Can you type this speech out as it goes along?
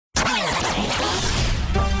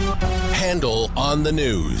Handel on the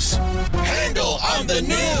news. Handel on the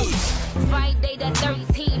news. Friday the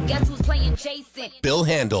 13th. Guess who's playing Jason? Bill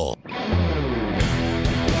Handel.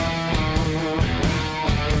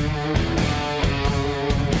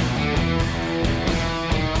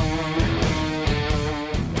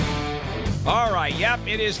 All right, yep,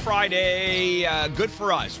 it is Friday. Good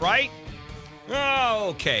for us, right?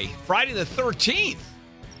 Okay, Friday the 13th,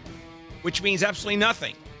 which means absolutely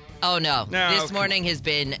nothing. Oh, no. This okay. morning has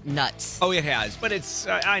been nuts. Oh, it has, but it's,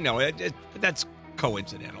 I know, that's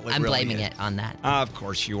coincidental. I'm really blaming is. it on that. Of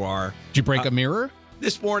course you are. Did you break a mirror?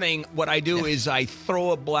 This morning, what I do is I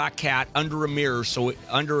throw a black cat under a mirror,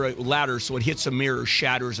 under a ladder, so it hits a mirror,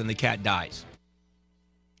 shatters, and the cat dies.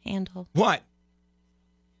 Handel. What?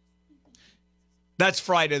 That's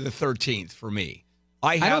Friday the 13th for me.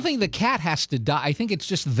 I don't think the cat has to die. I think it's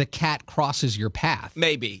just the cat crosses your path.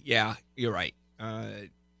 Maybe. Yeah, you're right.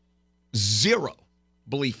 Zero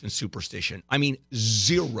belief in superstition. I mean,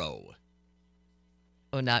 zero.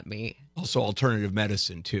 Oh, not me. Also, alternative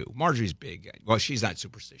medicine, too. Marjorie's big. Well, she's not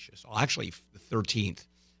superstitious. Well, actually, the 13th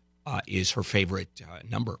is her favorite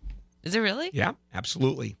number. Is it really? Yeah,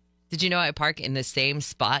 absolutely. Did you know I park in the same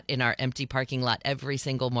spot in our empty parking lot every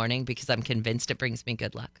single morning because I'm convinced it brings me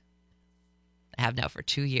good luck? I have now for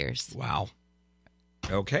 2 years. Wow.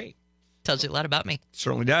 Okay. Tells you a lot about me.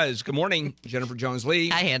 Certainly does. Good morning, Jennifer Jones-Lee.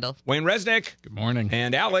 Hi, Handel. Wayne Resnick. Good morning.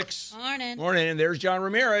 And Alex. Morning. Morning. And there's John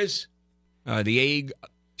Ramirez. The A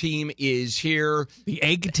team is here. The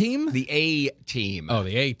egg team? The A team. Oh,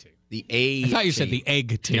 the A team. The A I thought you team. said the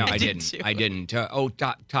egg team. No, I I did didn't. too. I didn't.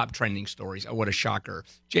 Top trending stories. Oh, what a shocker.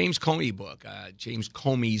 James Comey book. James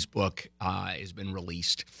Comey's book has been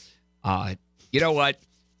released. You know what?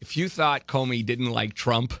 If you thought Comey didn't like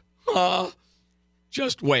Trump,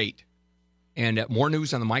 just wait. And more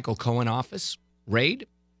news on the Michael Cohen office raid.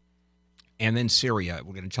 And then Syria.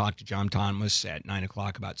 We're going to talk to John Thomas at 9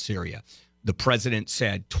 o'clock about Syria. The president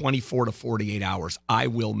said 24 to 48 hours, I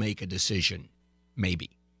will make a decision. Maybe.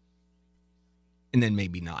 And then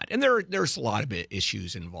maybe not. And there's a lot of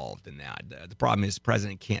issues involved in that. The problem is the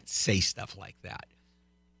president can't say stuff like that.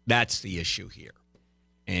 That's the issue here.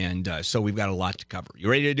 And so we've got a lot to cover. You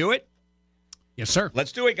ready to do it? Yes, sir.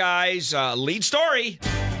 Let's do it, guys. Lead story.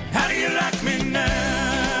 How do you like me now?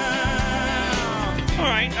 All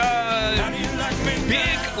right. How do you like me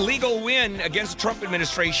now? Big legal win against the Trump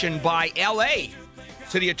administration by L.A.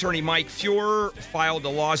 City Attorney Mike Fuhr filed a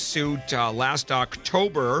lawsuit last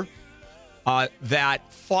October that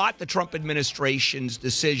fought the Trump administration's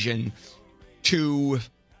decision to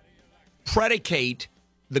predicate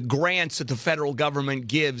the grants that the federal government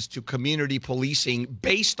gives to community policing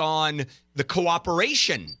based on the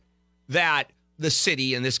cooperation that the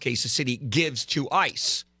city, in this case the city, gives to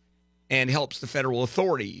ICE and helps the federal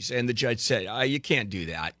authorities. And the judge said, you can't do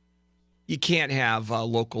that. You can't have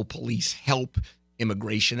local police help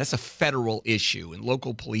immigration. That's a federal issue, and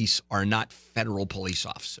local police are not federal police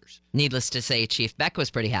officers. Needless to say, Chief Beck was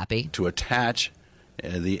pretty happy. To attach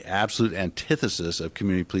the absolute antithesis of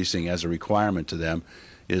community policing as a requirement to them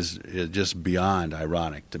is just beyond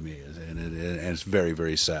ironic to me, and it's very,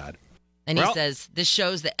 very sad. And he says, this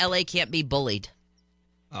shows that L.A. can't be bullied.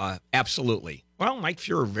 Absolutely. Well, Mike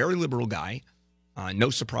Fuhr, a very liberal guy.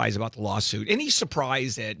 No surprise about the lawsuit. Any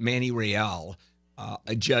surprise that Manny Real,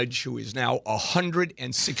 a judge who is now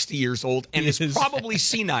 160 years old and is probably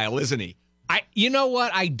senile, isn't he? You know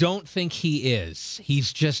what? I don't think he is.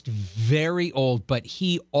 He's just very old, but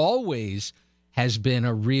he always has been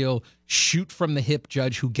a real shoot-from-the-hip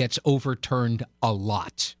judge who gets overturned a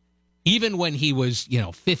lot, even when he was,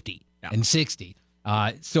 50 and 60.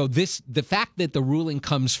 So the fact that the ruling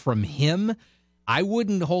comes from him, I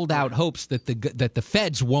wouldn't hold out hopes that the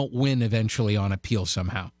feds won't win eventually on appeal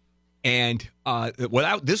somehow. And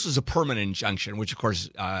this is a permanent injunction, which, of course,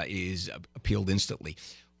 is appealed instantly.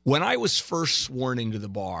 When I was first sworn into the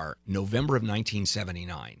bar, November of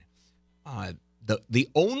 1979, the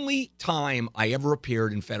only time I ever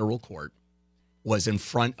appeared in federal court was in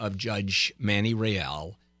front of Judge Manny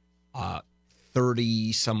Real,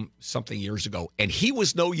 30-something years ago. And he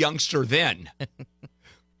was no youngster then.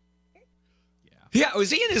 Yeah, was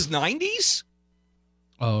he in his 90s?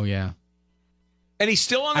 Oh, yeah. And he's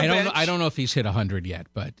still on the bench? I don't know if he's hit 100 yet,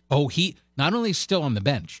 but, he not only is still on the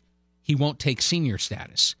bench, he won't take senior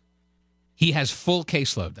status. He has full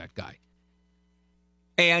caseload, that guy.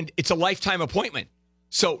 And it's a lifetime appointment.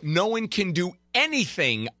 So no one can do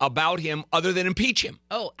anything about him other than impeach him.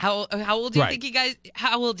 Oh, how old do you think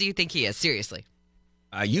how old do you think he is? Seriously.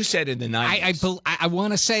 You said in the 90s. I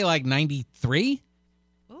want to say like 93.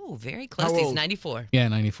 Oh, very close. He's 94. Yeah,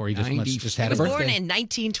 94. He just had a He was birthday. born in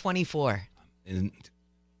 1924.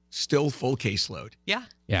 Still full caseload. Yeah.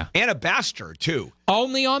 Yeah. And a bastard, too.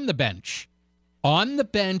 Only on the bench. On the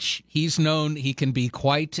bench, he's known he can be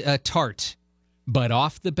quite tart. But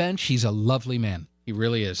off the bench, he's a lovely man. He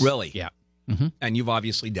really is. Really? Yeah. And you've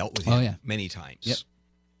obviously dealt with him many times. Yep.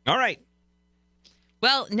 All right.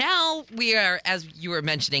 Well, now we are, as you were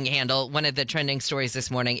mentioning, Handel, one of the trending stories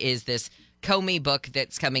this morning is this Comey book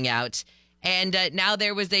that's coming out. And now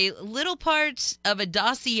there was a little part of a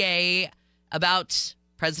dossier about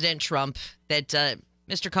President Trump that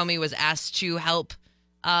Mr. Comey was asked to help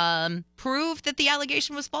prove that the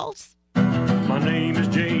allegation was false. My name is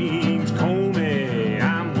James Comey.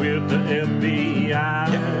 I'm with the FBI.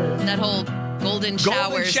 That whole golden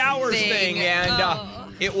showers thing.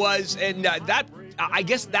 And it was, and that, I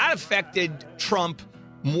guess that affected Trump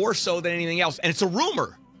more so than anything else. And it's a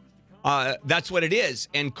rumor. That's what it is.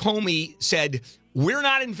 And Comey said, we're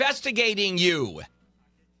not investigating you.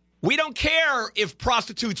 We don't care if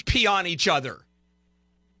prostitutes pee on each other.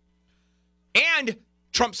 And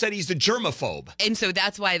Trump said he's a germaphobe. And so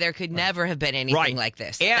that's why there could never have been anything like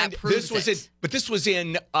this. And that proves this was it. But this was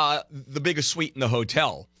in the biggest suite in the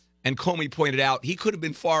hotel. And Comey pointed out he could have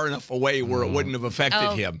been far enough away where it wouldn't have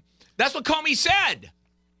affected him. That's what Comey said.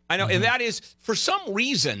 I know. And that is, for some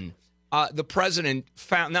reason, the president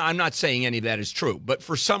found, now I'm not saying any of that is true, but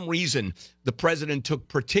for some reason, the president took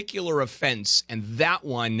particular offense, and that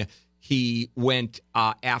one he went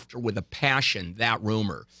after with a passion, that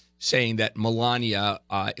rumor, saying that Melania,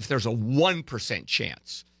 if there's a 1%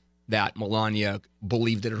 chance that Melania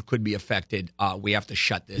believed it or could be affected, we have to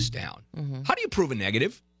shut this down. How do you prove a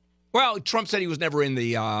negative? Well, Trump said he was never in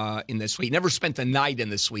the suite. Never spent the night in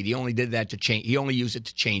the suite. He only did that to change. He only used it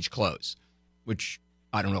to change clothes, which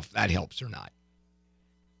I don't know if that helps or not.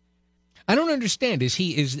 I don't understand.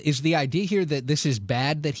 Is the idea here that this is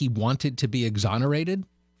bad, that he wanted to be exonerated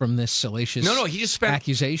from this salacious he just spent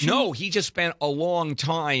accusation? No, he just spent a long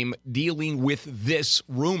time dealing with this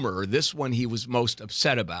rumor. This one he was most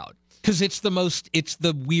upset about. Because it's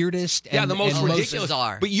the weirdest and the most and ridiculous.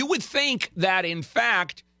 bizarre. But you would think that, in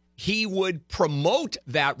fact, he would promote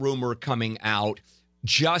that rumor coming out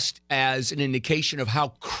just as an indication of how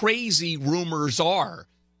crazy rumors are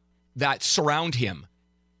that surround him.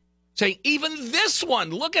 Saying, even this one,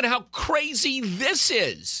 look at how crazy this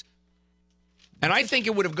is. And I think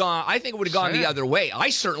it would have gone the other way. I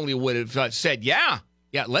certainly would have said, yeah,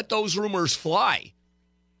 let those rumors fly.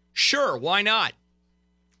 Sure, why not?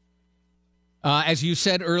 As you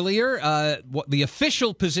said earlier, the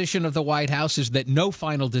official position of the White House is that no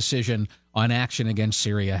final decision on action against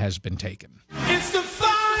Syria has been taken. It's the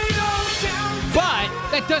final countdown. But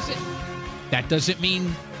that doesn't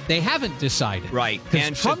mean they haven't decided. Right.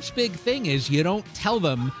 Because Trump's big thing is you don't tell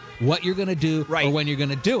them what you're going to do or when you're going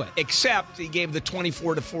to do it. Except he gave the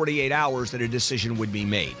 24 to 48 hours that a decision would be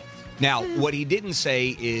made. Now, what he didn't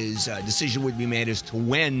say is a decision would be made as to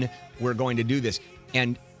when we're going to do this.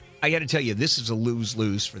 And I got to tell you, this is a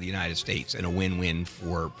lose-lose for the United States and a win-win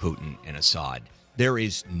for Putin and Assad. There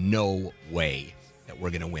is no way that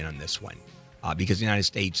we're going to win on this one because the United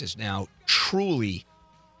States is now truly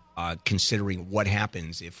considering what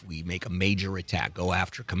happens if we make a major attack, go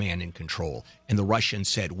after command and control. And the Russians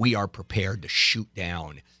said, we are prepared to shoot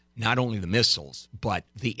down not only the missiles, but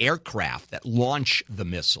the aircraft that launch the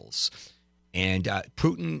missiles. And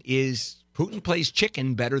Putin plays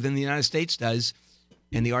chicken better than the United States does.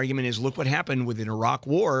 And the argument is, look what happened with an Iraq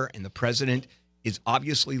war, and the president is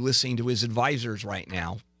obviously listening to his advisors right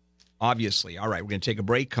now. Obviously. All right, we're going to take a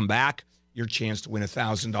break, come back. Your chance to win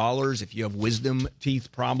 $1,000. If you have wisdom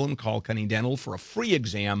teeth problem, call Cunning Dental for a free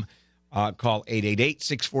exam. Call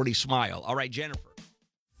 888-640-SMILE. All right, Jennifer.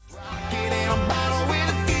 All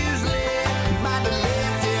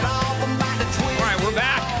right, we're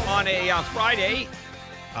back on a Friday,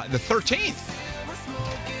 The 13th.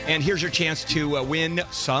 And here's your chance to win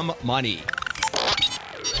some money.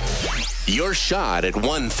 Your shot at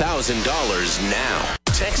 $1,000 now.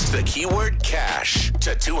 Text the keyword cash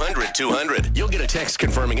to 200-200. You'll get a text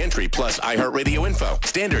confirming entry plus iHeartRadio info.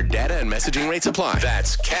 Standard data and messaging rates apply.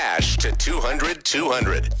 That's cash to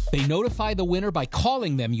 200-200. They notify the winner by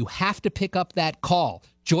calling them. You have to pick up that call.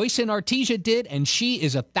 Joyce in Artesia did, and she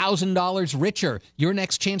is $1,000 richer. Your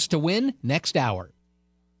next chance to win, next hour.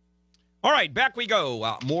 All right, back we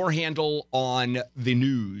go. More Handel on the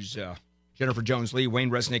news. Jennifer Jones-Lee,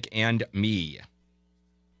 Wayne Resnick, and me.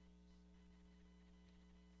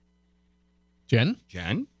 Jen?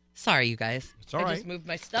 Sorry, you guys. It's all I right. just moved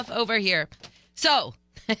my stuff over here. So,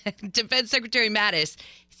 Defense Secretary Mattis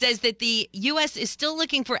says that the U.S. is still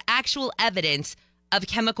looking for actual evidence of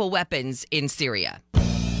chemical weapons in Syria.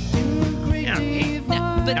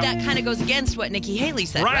 Yeah. But that kind of goes against what Nikki Haley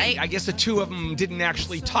said, right? I guess the two of them didn't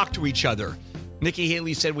actually talk to each other. Nikki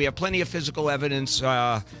Haley said, we have plenty of physical evidence.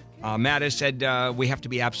 Mattis said, we have to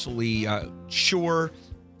be absolutely sure.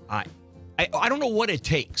 I don't know what it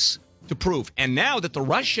takes to prove. And now that the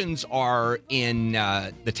Russians are in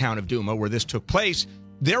the town of Duma, where this took place,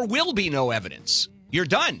 there will be no evidence. You're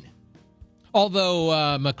done.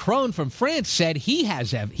 Although Macron from France said he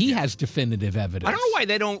has definitive evidence. I don't know why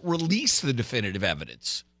they don't release the definitive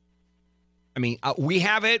evidence. I mean, we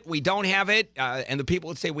have it, we don't have it, and the people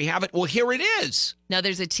that say we have it, well, here it is. Now,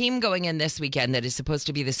 there's a team going in this weekend that is supposed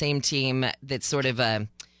to be the same team that's sort of a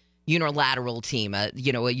unilateral team, a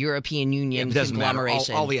European Union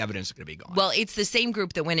conglomeration. All the evidence is going to be gone. Well, it's the same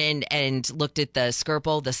group that went in and looked at the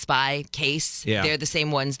Skripal, the spy case. Yeah. They're the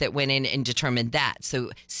same ones that went in and determined that.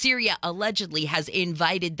 So Syria allegedly has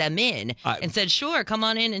invited them in and said, sure, come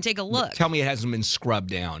on in and take a look. Tell me it hasn't been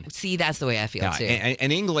scrubbed down. See, that's the way I feel, too.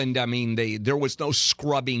 And England, I mean, there was no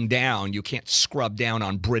scrubbing down. You can't scrub down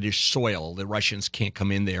on British soil. The Russians can't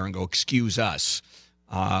come in there and go, excuse us.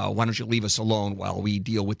 Why don't you leave us alone while we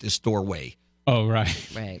deal with this doorway? Oh, right.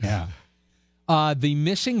 Right. Yeah. The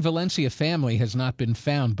missing Valencia family has not been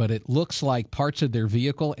found, but it looks like parts of their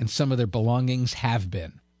vehicle and some of their belongings have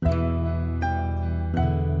been.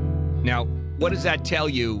 Now, what does that tell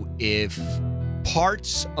you if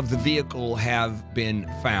parts of the vehicle have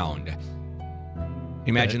been found?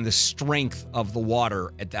 Imagine the strength of the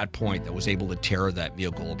water at that point that was able to tear that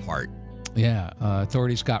vehicle apart. Yeah,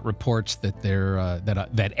 authorities got reports that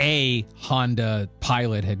that a Honda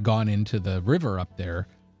Pilot had gone into the river up there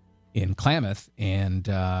in Klamath, and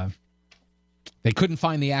they couldn't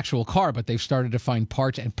find the actual car, but they've started to find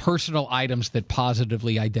parts and personal items that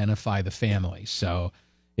positively identify the family. So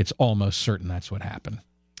it's almost certain that's what happened.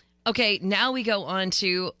 Okay, now we go on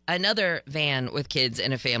to another van with kids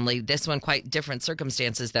and a family. This one quite different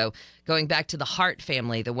circumstances, though. Going back to the Hart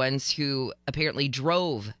family, the ones who apparently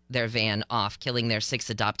drove their van off, killing their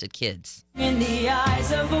 6 adopted kids. In the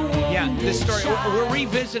eyes of a woman. Yeah, this story, we're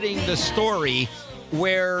revisiting the story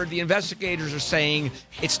where the investigators are saying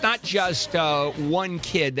it's not just one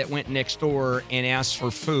kid that went next door and asked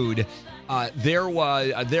for food. There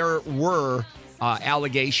were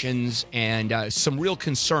allegations and some real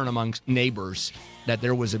concern amongst neighbors that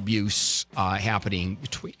there was abuse happening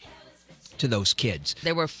to those kids.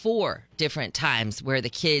 There were 4 different times where the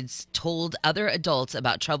kids told other adults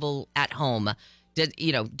about trouble at home.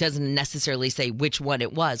 Doesn't necessarily say which one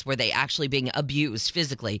it was. Were they actually being abused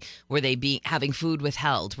physically? Were they having food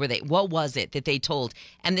withheld? What was it that they told?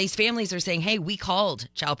 And these families are saying, hey, we called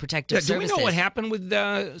Child Protective Services. Do we know what happened with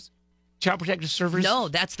Child Protective Services? No,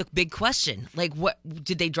 that's the big question. Like, what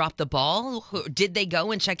did they drop the ball? Did they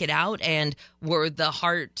go and check it out? And were the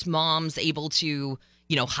Hart moms able to,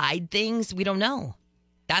 hide things? We don't know.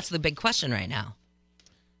 That's the big question right now.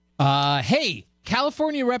 Hey,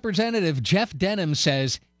 California Representative Jeff Denham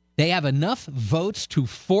says they have enough votes to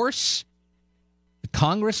force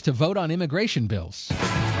Congress to vote on immigration bills.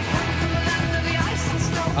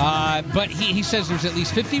 But he says there's at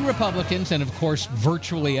least 50 Republicans, and of course,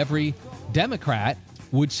 virtually every Democrat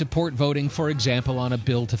would support voting, for example, on a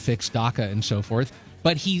bill to fix DACA and so forth.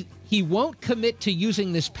 But he won't commit to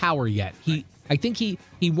using this power yet. I think he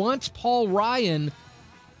wants Paul Ryan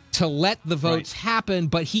to let the votes happen,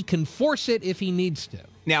 but he can force it if he needs to.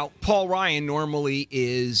 Now, Paul Ryan normally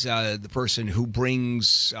is the person who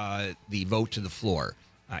brings the vote to the floor.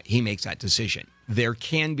 He makes that decision. There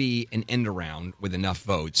can be an end around with enough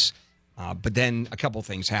votes, but then a couple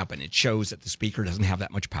things happen. It shows that the speaker doesn't have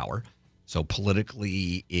that much power. So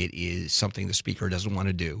politically, it is something the speaker doesn't want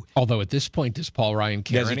to do. Although at this point, does Paul Ryan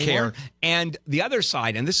care anymore? Care. And the other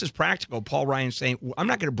side, and this is practical, Paul Ryan's saying, well, I'm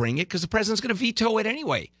not going to bring it because the president's going to veto it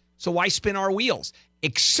anyway. So why spin our wheels?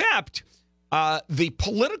 Except the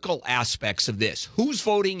political aspects of this. Who's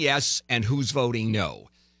voting yes and who's voting no?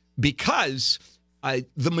 Because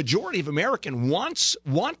the majority of Americans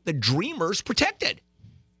want the Dreamers protected.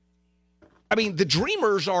 I mean, the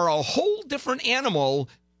Dreamers are a whole different animal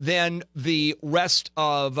than the rest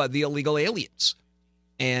of the illegal aliens.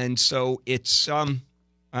 And so it's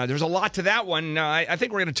there's a lot to that one. I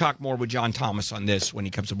think we're going to talk more with John Thomas on this when he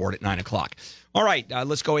comes aboard at 9 o'clock. All right,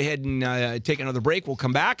 let's go ahead and take another break. We'll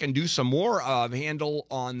come back and do some more of Handel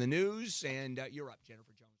on the News. And you're up, Jennifer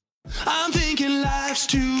Jones. I'm thinking life's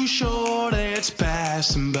too short, it's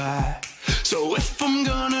passing by. So if I'm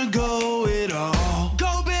gonna go it all,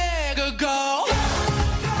 go big or go.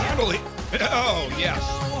 Handel, oh,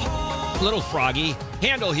 yes. Little Froggy.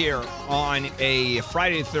 Handel here on a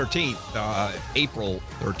Friday the 13th, April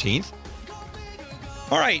 13th.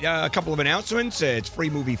 All right, a couple of announcements. It's Free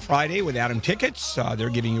Movie Friday with Adam Tickets. They're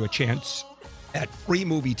giving you a chance at free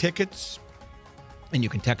movie tickets, and you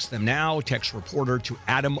can text them now. Text reporter to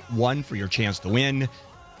Adam1 for your chance to win.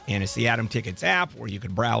 And it's the Adam Tickets app where you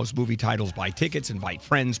can browse movie titles, buy tickets, invite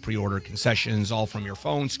friends, pre-order concessions, all from your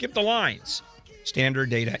phone. Skip the lines. Standard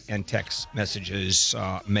data and text messages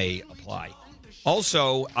may apply.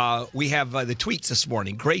 Also, we have the tweets this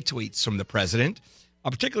morning. Great tweets from the president.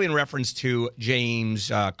 Particularly in reference to James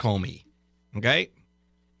Comey. Okay?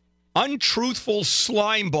 Untruthful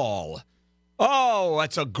slime ball. Oh,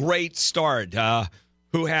 that's a great start.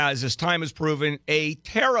 Who has, as time has proven, a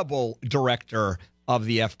terrible director of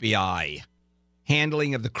the FBI.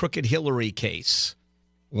 Handling of the crooked Hillary case.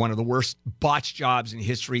 One of the worst botched jobs in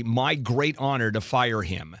history. My great honor to fire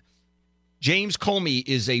him. James Comey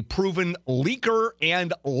is a proven leaker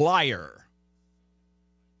and liar.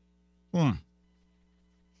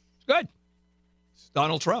 Good. It's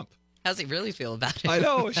Donald Trump. How's he really feel about it? I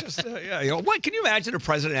know. It's just, what can you imagine a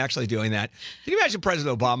president actually doing that? Can you imagine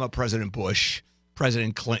President Obama, President Bush,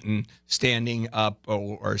 President Clinton standing up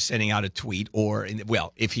or sending out a tweet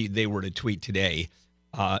if they were to tweet today,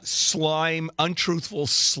 untruthful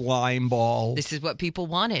slime ball. This is what people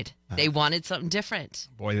wanted. They wanted something different.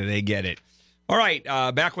 Boy, did they get it. All right,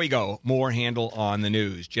 back we go. More Handel on the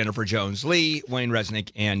news. Jennifer Jones-Lee, Wayne Resnick,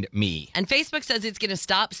 and me. And Facebook says it's going to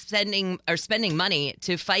stop spending money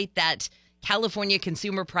to fight that California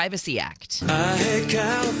Consumer Privacy Act. I hate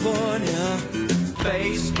California.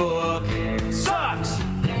 Facebook sucks.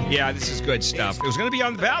 Yeah, this is good stuff. It was going to be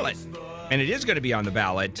on the ballot, and it is going to be on the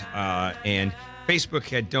ballot. And Facebook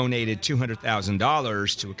had donated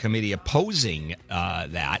 $200,000 to a committee opposing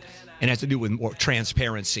that. And it has to do with more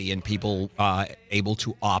transparency and people able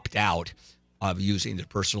to opt out of using their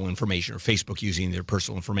personal information, or Facebook using their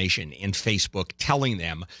personal information, and Facebook telling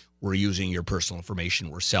them, we're using your personal information,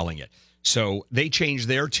 we're selling it. So they changed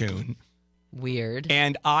their tune. Weird.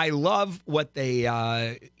 And I love what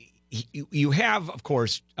they you have, of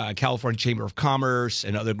course, California Chamber of Commerce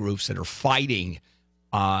and other groups that are fighting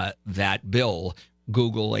that bill.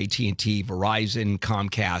 Google, AT&T, Verizon,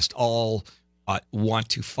 Comcast, all want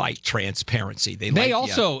to fight transparency. They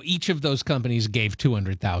also, each of those companies gave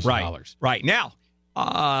 $200,000. Right. Now,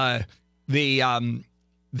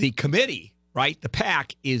 the committee, right, the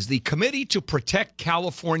PAC, is the Committee to Protect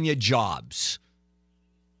California Jobs.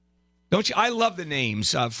 Don't you? I love the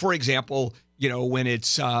names. For example, when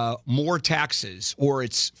it's more taxes or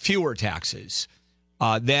it's fewer taxes,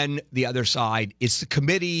 then the other side, it's the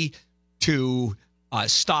Committee to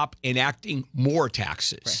stop enacting more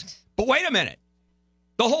taxes. Right. But wait a minute.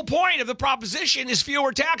 The whole point of the proposition is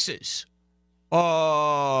fewer taxes.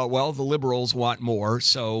 Well, the liberals want more,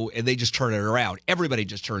 so they just turn it around. Everybody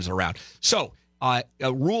just turns it around. So, a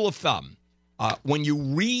rule of thumb, when you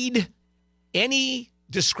read any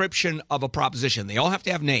description of a proposition, they all have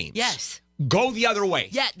to have names. Yes. Go the other way.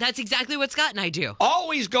 Yeah, that's exactly what Scott and I do.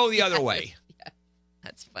 Always go the other way. Yeah,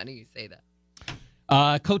 that's funny you say that.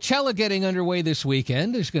 Coachella getting underway this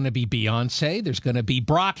weekend. There's going to be Beyonce. There's going to be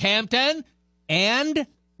Brockhampton. And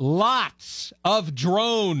lots of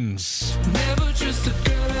drones.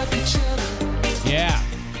 Yeah,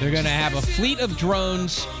 they're going to have a fleet of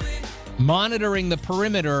drones monitoring the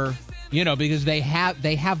perimeter, because they have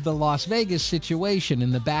the Las Vegas situation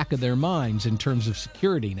in the back of their minds in terms of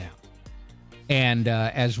security now. And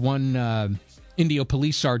as one Indio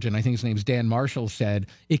police sergeant, I think his name's Dan Marshall, said,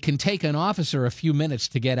 it can take an officer a few minutes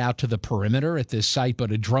to get out to the perimeter at this site, but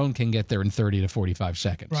a drone can get there in 30 to 45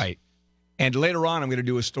 seconds. Right. And later on, I'm going to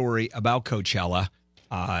do a story about Coachella,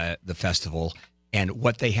 the festival, and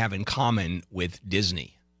what they have in common with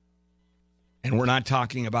Disney. And we're not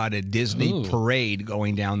talking about a Disney parade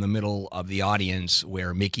going down the middle of the audience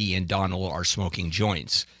where Mickey and Donald are smoking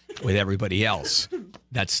joints with everybody else.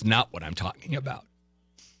 That's not what I'm talking about.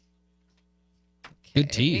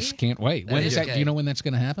 Good tease. Can't wait. When is that? Do you know when that's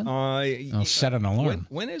going to happen? I'll set an alarm.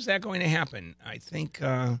 When is that going to happen? I think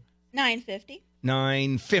 9:50.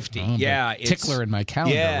 9:50. Yeah, tickler in my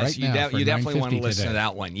calendar right now. You definitely want to listen today. to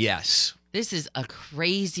that one. Yes. This is a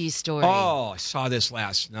crazy story. Oh, I saw this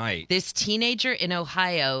last night. This teenager in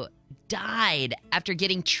Ohio died after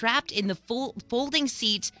getting trapped in the folding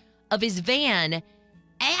seat of his van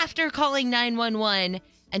after calling 911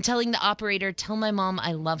 and telling the operator, "Tell my mom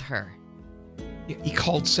I love her." He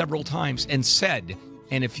called several times and said,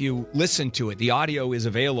 and if you listen to it, the audio is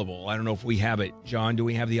available. I don't know if we have it. John, do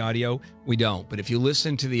we have the audio? We don't. But if you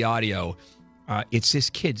listen to the audio, it's this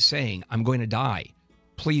kid saying, "I'm going to die.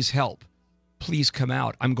 Please help. Please come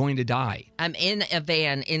out. I'm going to die." I'm in a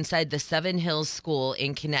van inside the Seven Hills School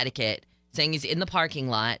in Connecticut, saying he's in the parking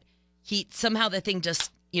lot. he somehow the thing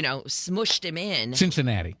just, smushed him in.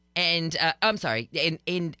 Cincinnati. And I'm sorry,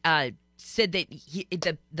 and said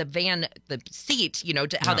that the van, the seat,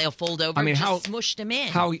 how they'll fold over, how smushed him in.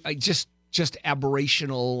 How just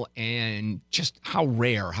aberrational, and just how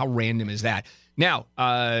random is that? Now,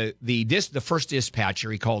 the first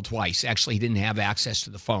dispatcher, he called twice. Actually, he didn't have access to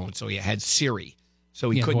the phone, so he had Siri, so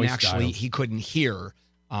he couldn't hear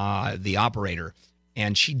the operator.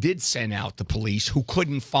 And she did send out the police, who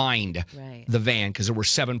couldn't find the van because there were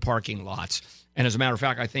 7 parking lots. And as a matter of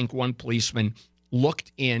fact, I think one policeman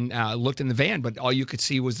looked in the van, but all you could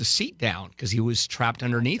see was the seat down because he was trapped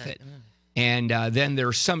underneath it. And then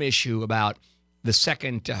there's some issue about the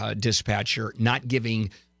second dispatcher not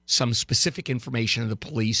giving some specific information to the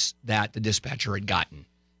police that the dispatcher had gotten.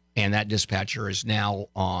 And that dispatcher is now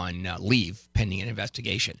on leave pending an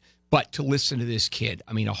investigation. But to listen to this kid,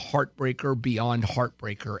 a heartbreaker beyond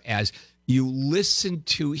heartbreaker, as you listen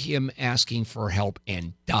to him asking for help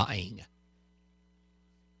and dying.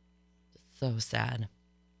 So sad.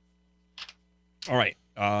 All right.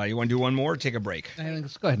 You want to do one more or take a break?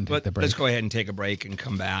 Let's go ahead and take the break. Let's go ahead and take a break and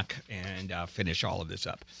come back and finish all of this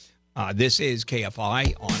up. This is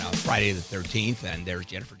KFI on Friday the 13th, and there's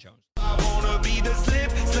Jennifer Jones. I wanna be the slip,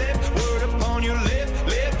 word upon your lip,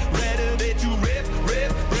 rather that you rip,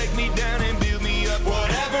 break me down and build me up,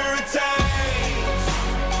 whatever it takes.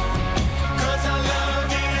 'Cause I love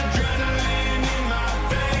the adrenaline in my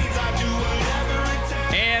veins, I do whatever it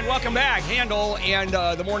takes. And welcome back, Handel and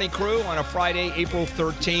the morning crew on a Friday, April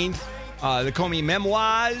 13th. The Comey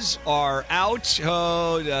memoirs are out.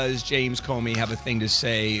 Oh, does James Comey have a thing to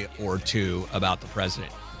say or two about the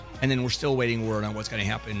president? And then we're still waiting word on what's going to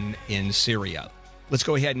happen in Syria. Let's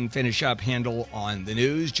go ahead and finish up Handel on the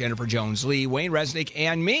news. Jennifer Jones-Lee, Wayne Resnick,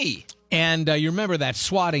 and me. And you remember that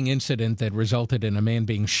swatting incident that resulted in a man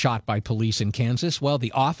being shot by police in Kansas? Well,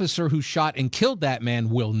 the officer who shot and killed that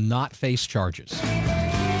man will not face charges.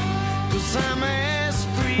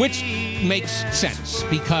 Which makes sense,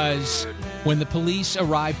 because when the police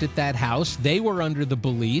arrived at that house, they were under the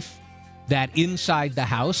belief that inside the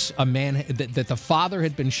house, that the father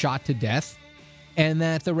had been shot to death, and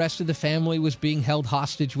that the rest of the family was being held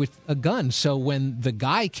hostage with a gun. So when the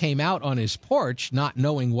guy came out on his porch, not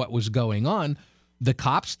knowing what was going on, the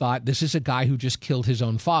cops thought this is a guy who just killed his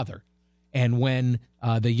own father. And when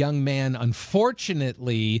the young man,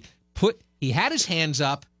 unfortunately, he had his hands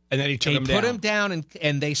up, and then he put him down,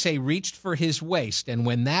 and they say reached for his waist. And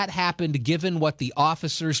when that happened, given what the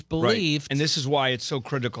officers believed... Right. And this is why it's so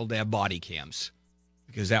critical to have body cams,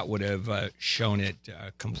 because that would have shown it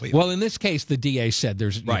completely. Well, in this case, the DA said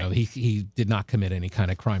he did not commit any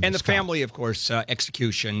kind of crime. And the family, of course,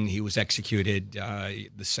 execution. He was executed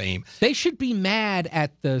the same. They should be mad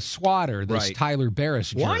at the swatter, this Tyler Barris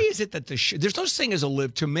jerk. Why is it that there's no such thing as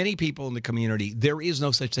to many people in the community, there is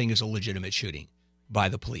no such thing as a legitimate shooting by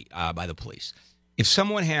the police. If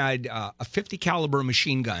someone had a .50 caliber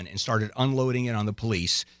machine gun and started unloading it on the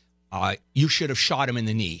police, you should have shot him in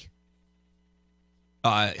the knee.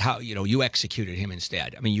 You executed him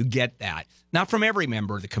instead. You get that. Not from every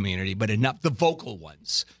member of the community, but enough the vocal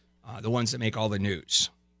ones, the ones that make all the news.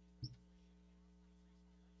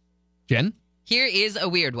 Jen? Here is a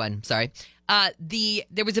weird one. Sorry.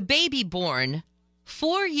 There was a baby born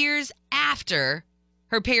 4 years after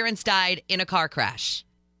her parents died in a car crash.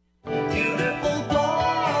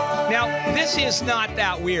 Now, this is not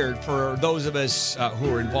that weird for those of us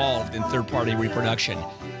who are involved in third-party reproduction.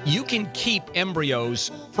 You can keep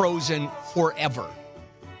embryos frozen forever.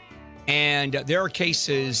 And there are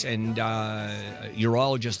cases, and a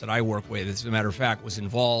urologist that I work with, as a matter of fact, was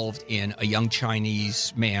involved in a young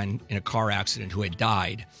Chinese man in a car accident who had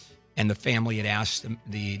died. And the family had asked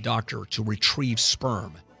the doctor to retrieve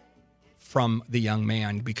sperm from the young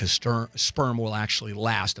man, because sperm will actually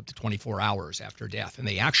last up to 24 hours after death. And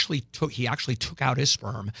he actually took out his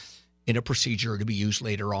sperm in a procedure to be used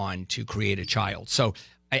later on to create a child. So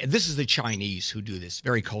this is the Chinese who do this,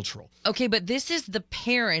 very cultural. Okay, but this is the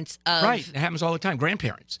parents of... Right, it happens all the time,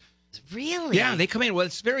 grandparents. Really? Yeah, they come in. Well,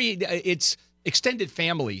 it's extended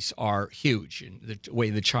families are huge in the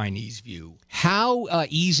way the Chinese view. How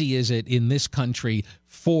easy is it in this country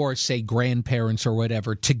for, say, grandparents or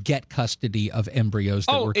whatever to get custody of embryos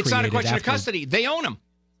that were created? It's not a question after... of custody. They own them.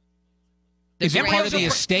 Is it part of the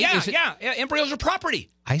estate? Yeah, embryos are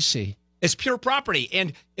property. I see. It's pure property.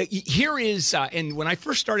 And here is, and when I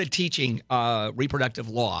first started teaching reproductive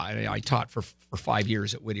law, and I taught for 5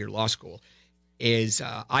 years at Whittier Law School, is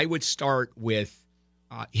I would start with,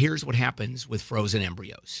 here's what happens with frozen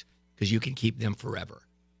embryos, because you can keep them forever.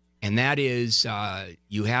 And that is,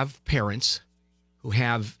 you have parents who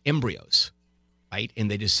have embryos, right?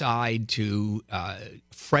 And they decide to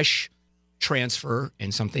fresh transfer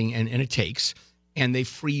and something, and it takes, and they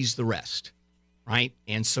freeze the rest, right?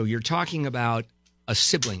 And so you're talking about a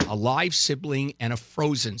sibling, a live sibling and a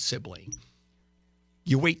frozen sibling.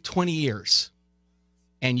 You wait 20 years,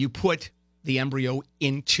 and you put the embryo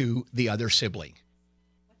into the other sibling.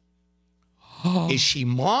 Is she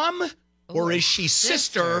mom or is she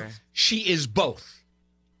sister? She is both.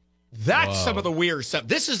 That's some of the weird stuff.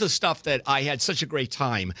 This is the stuff that I had such a great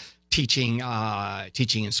time teaching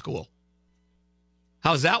in school.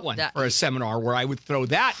 How's that one for a seminar where I would throw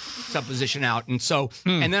that supposition out? And so,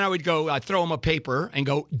 and then I would go throw them a paper and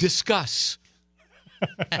go, discuss.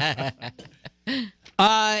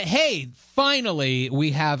 Hey, finally,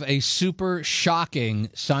 we have a super shocking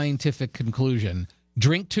scientific conclusion.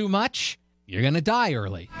 Drink too much, you're going to die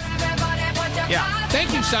early. Yeah.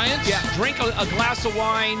 Thank you, science. Yeah, drink a glass of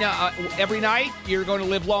wine every night, you're going to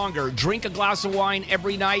live longer. Drink a glass of wine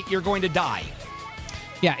every night, you're going to die.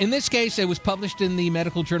 Yeah, in this case, it was published in the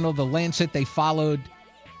medical journal The Lancet. They followed,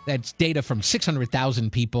 that's data from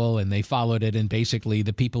 600,000 people, and they followed it, and basically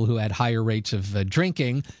the people who had higher rates of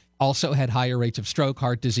drinking also had higher rates of stroke,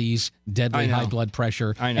 heart disease, deadly high blood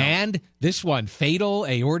pressure, and this one, fatal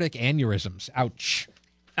aortic aneurysms. Ouch.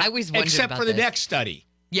 I always wondered Except about for the this. next study.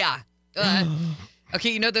 Yeah.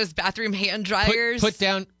 Okay, you know those bathroom hand dryers? Put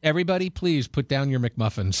down, everybody, please put down your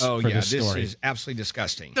McMuffins for this story. This is absolutely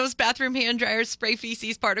disgusting. Those bathroom hand dryers spray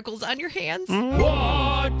feces particles on your hands?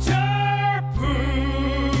 Waterproof.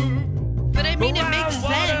 But I mean, it makes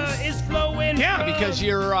sense. Is flowing. Yeah, because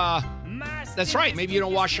you're, that's right. Maybe you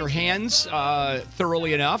don't wash your hands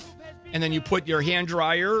thoroughly enough, and then you put your hand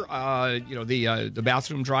dryer, the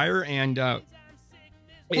bathroom dryer, and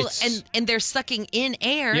Well, and they're sucking in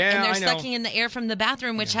air, Yeah, and I they're know. sucking in the air from the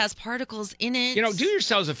bathroom, which has particles in it. do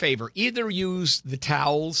yourselves a favor. Either use the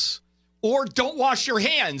towels or don't wash your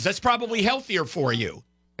hands. That's probably healthier for you.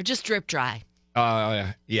 Or just drip dry.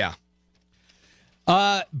 Yeah.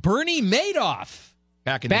 Bernie Madoff.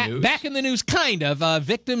 Back in the news. Back in the news, kind of.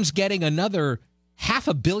 Victims getting another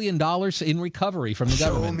 $500 million in recovery from the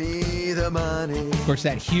government. me the money. Of course,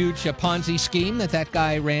 that huge Ponzi scheme that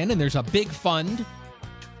guy ran, and there's a big fund.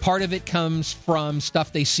 Part of it comes from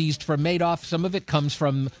stuff they seized from Madoff. Some of it comes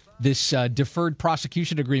from this deferred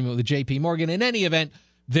prosecution agreement with J.P. Morgan. In any event,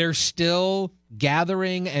 they're still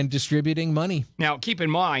gathering and distributing money. Now, keep in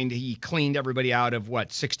mind, he cleaned everybody out of,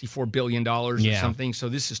 $64 billion or something. So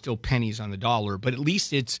this is still pennies on the dollar, but at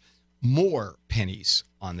least it's more pennies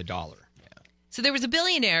on the dollar. So there was a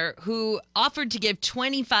billionaire who offered to give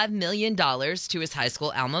 $25 million to his high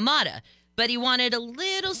school alma mater, but he wanted a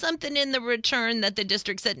little something in the return that the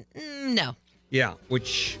district said, no. Yeah,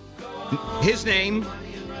 which his name,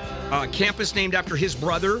 campus named after his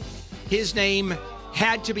brother, his name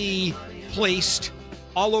had to be placed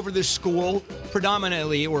all over the school,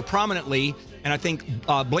 predominantly or prominently, and I think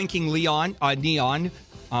blinking neon,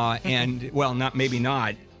 and well,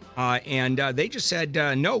 not. And they just said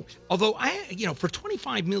no. Although for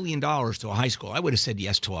 $25 million to a high school, I would have said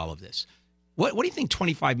yes to all of this. What do you think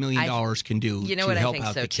 $25 million can do to help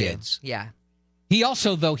out the kids? Too. Yeah. He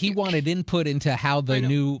also, though, he wanted input into how the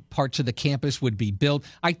new parts of the campus would be built.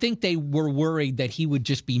 I think they were worried that he would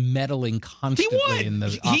just be meddling constantly in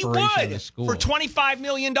the operation of the school. For $25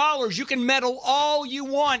 million, you can meddle all you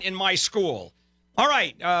want in my school. All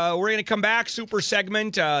right, we're going to come back. Super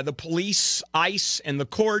segment, the police, ICE, and the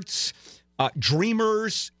courts,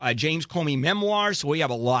 Dreamers, James Comey memoirs. So we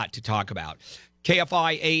have a lot to talk about.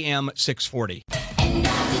 KFI AM 640.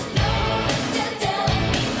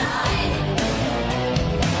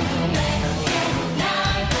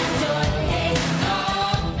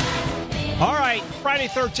 All right, Friday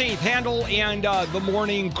 13th, Handel and the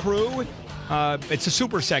morning crew. It's a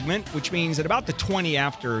super segment, which means at about the 20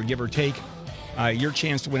 after, give or take, your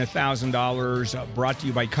chance to win $1,000 brought to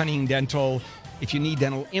you by Cunning Dental. If you need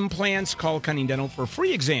dental implants, call Cunning Dental for a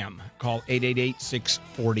free exam. Call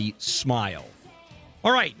 888-640-SMILE.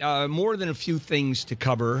 All right, more than a few things to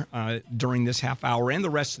cover during this half hour and the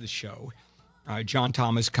rest of the show. John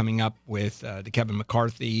Thomas coming up with the Kevin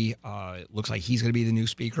McCarthy. It looks like he's going to be the new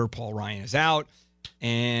speaker. Paul Ryan is out.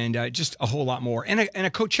 And just a whole lot more. And a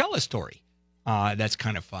Coachella story. That's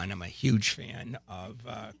kind of fun. I'm a huge fan of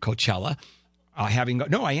Coachella. I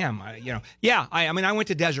am. I went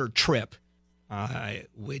to Desert Trip,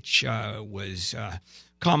 which was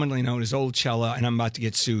commonly known as Old Cella, and I'm about to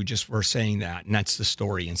get sued just for saying that. And that's the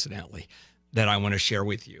story, incidentally, that I want to share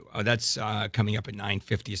with you. That's coming up at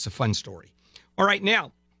 9:50. It's a fun story. All right,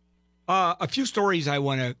 now, a few stories I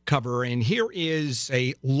want to cover, and here is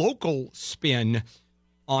a local spin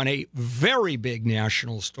on a very big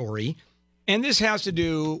national story. And this has to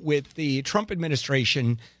do with the Trump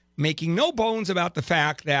administration making no bones about the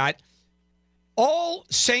fact that all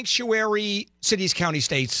sanctuary cities, county,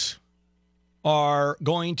 states are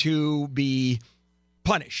going to be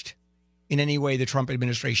punished in any way the Trump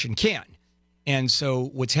administration can. And so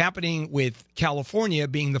what's happening with California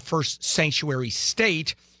being the first sanctuary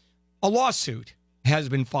state, a lawsuit has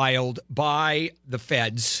been filed by the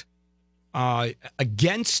feds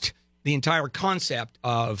against the entire concept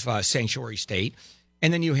of sanctuary state.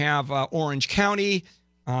 And then you have Orange County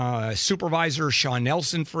Supervisor Sean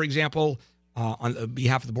Nelson, for example, on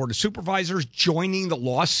behalf of the Board of Supervisors, joining the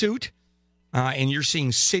lawsuit. And you're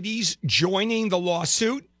seeing cities joining the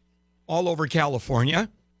lawsuit all over California,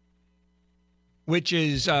 which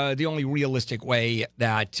is the only realistic way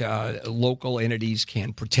that local entities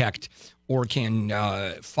can protect or can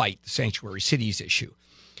fight the sanctuary cities issue.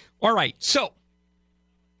 All right, so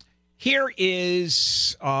here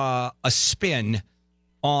is a spin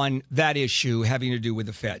on that issue having to do with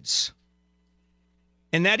the feds.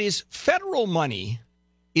 And that is federal money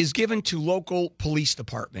is given to local police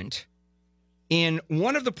department in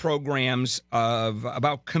one of the programs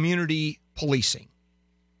about community policing.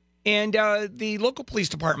 And the local police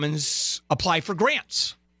departments apply for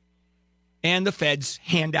grants, and the feds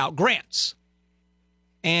hand out grants.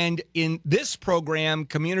 And in this program,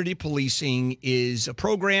 community policing is a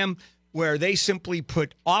program where they simply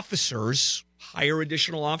put officers, hire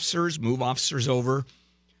additional officers, move officers over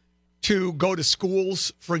to go to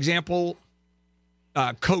schools, for example,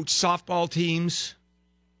 coach softball teams,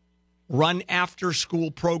 run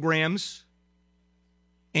after-school programs.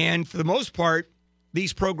 And for the most part,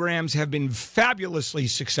 these programs have been fabulously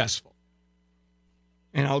successful.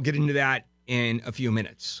 And I'll get into that in a few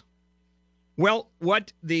minutes. Well,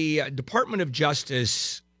 what the Department of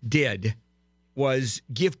Justice did was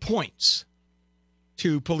give points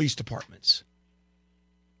to police departments.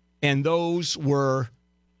 And those were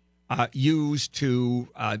used to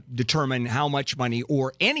determine how much money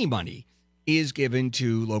or any money is given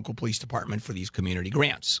to local police department for these community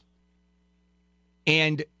grants.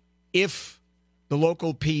 And if the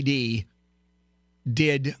local PD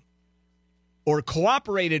did or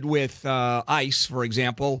cooperated with ICE, for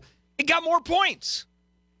example, it got more points.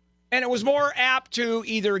 And it was more apt to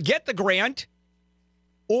either get the grant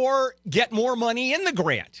or get more money in the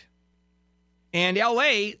grant. And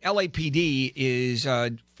LAPD is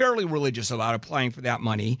fairly religious about applying for that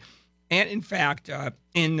money. And in fact,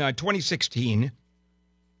 in 2016,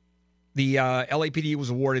 the LAPD was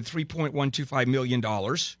awarded $3.125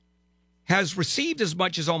 million, has received as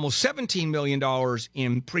much as almost $17 million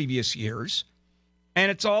in previous years. And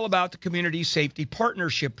it's all about the Community Safety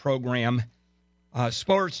Partnership Program,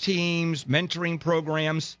 sports teams, mentoring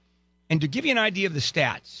programs. And to give you an idea of the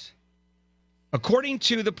stats, according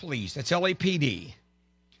to the police, that's LAPD,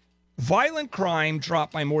 violent crime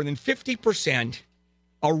dropped by more than 50%.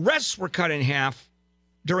 Arrests were cut in half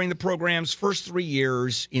during the program's first 3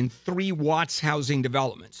 years in 3 Watts housing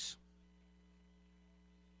developments.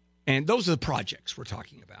 And those are the projects we're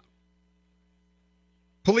talking about.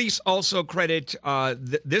 Police also credit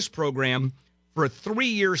this program for a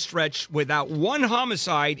 3-year stretch without one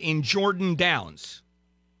homicide in Jordan Downs,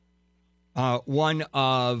 one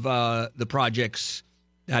of the projects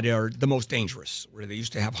that are the most dangerous, where they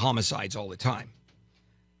used to have homicides all the time.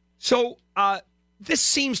 So this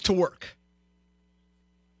seems to work.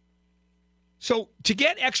 So to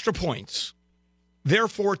get extra points,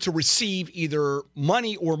 therefore to receive either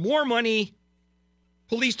money or more money,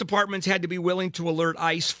 police departments had to be willing to alert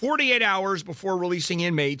ICE 48 hours before releasing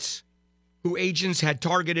inmates who agents had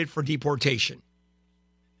targeted for deportation,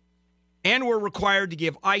 and were required to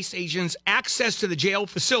give ICE agents access to the jail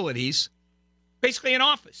facilities, basically an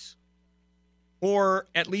office, or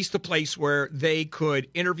at least a place where they could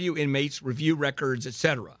interview inmates, review records,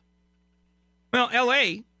 etc. Well,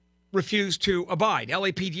 L.A. refused to abide.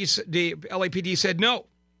 LAPD said no,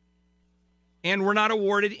 and were not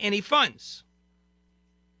awarded any funds.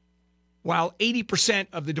 While 80%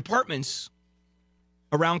 of the departments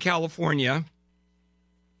around California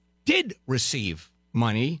did receive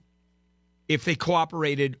money if they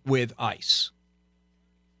cooperated with ICE.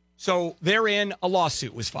 So therein, a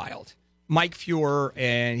lawsuit was filed. Mike Fuhrer,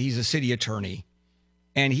 and he's a city attorney,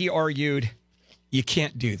 and he argued, you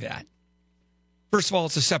can't do that. First of all,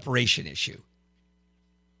 it's a separation issue.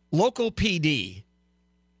 Local PD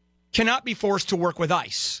cannot be forced to work with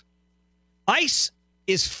ICE. ICE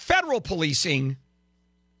is federal policing.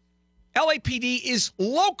 LAPD is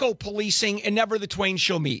local policing, and never the twain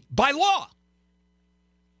shall meet by law.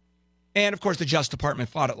 And, of course, the Justice Department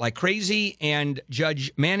fought it like crazy, and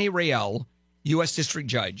Judge Manny Rael U.S. District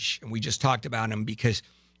Judge, and we just talked about him because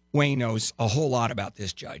Wayne knows a whole lot about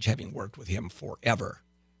this judge, having worked with him forever.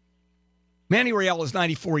 Manny Real is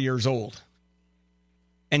 94 years old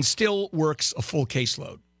and still works a full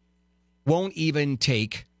caseload. Won't even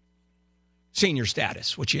take senior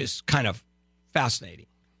status, which is kind of fascinating.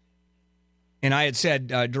 And I had said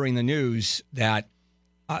during the news that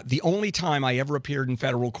the only time I ever appeared in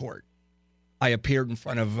federal court, I appeared in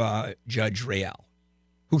front of Judge Real,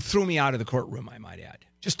 who threw me out of the courtroom, I might add.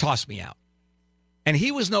 Just tossed me out. And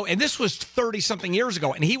he was and this was 30-something years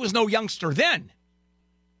ago, and he was no youngster then.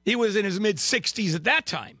 He was in his mid-60s at that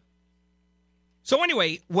time. So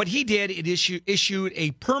anyway, what he did, it issued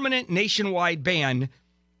a permanent nationwide ban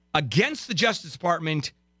against the Justice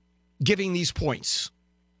Department giving these points,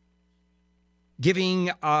 giving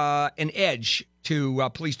an edge to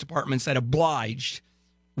police departments that obliged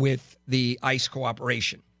with the ICE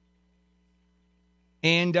cooperation.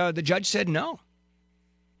 And the judge said, no,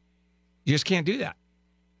 you just can't do that.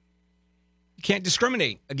 You can't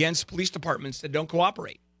discriminate against police departments that don't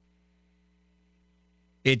cooperate.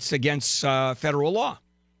 It's against federal law.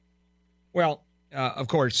 Well, of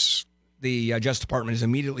course, the Justice Department is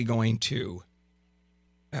immediately going to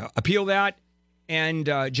appeal that. And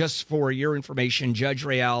just for your information, Judge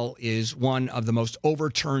Real is one of the most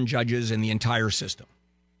overturned judges in the entire system.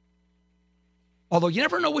 Although you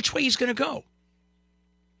never know which way he's going to go.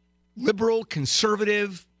 Liberal,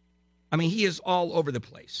 conservative. I mean, he is all over the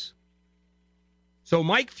place. So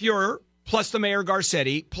Mike Fuhrer, plus the Mayor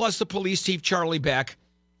Garcetti, plus the police chief Charlie Beck,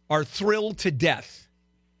 are thrilled to death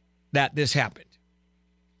that this happened.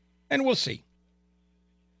 And we'll see.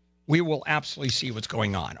 We will absolutely see what's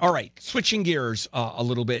going on. All right, switching gears a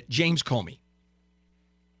little bit. James Comey.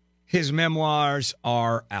 His memoirs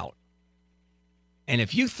are out. And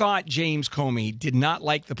if you thought James Comey did not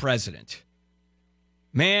like the president,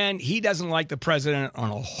 man, he doesn't like the president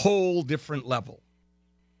on a whole different level.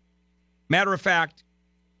 Matter of fact,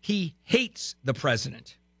 he hates the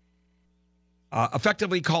president,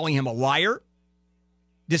 effectively calling him a liar,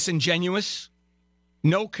 disingenuous,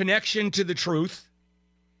 no connection to the truth.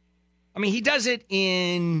 I mean, he does it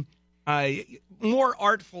in more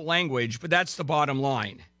artful language, but that's the bottom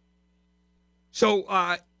line. So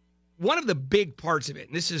one of the big parts of it,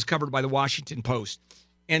 and this is covered by the Washington Post,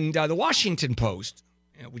 and the Washington Post,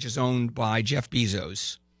 which is owned by Jeff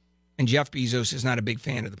Bezos, and Jeff Bezos is not a big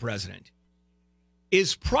fan of the president,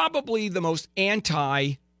 is probably the most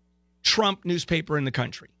anti-Trump newspaper in the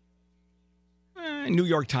country. New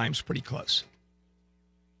York Times, pretty close.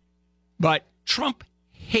 But Trump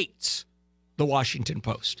hates the Washington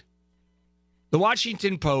Post. The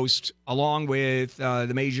Washington Post, along with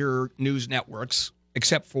the major news networks,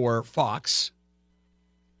 except for Fox,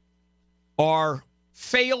 are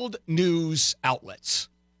failed news outlets.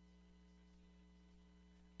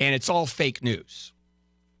 And it's all fake news.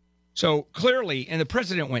 So clearly, and the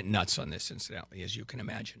president went nuts on this, incidentally, as you can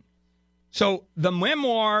imagine. So the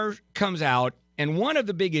memoir comes out, and one of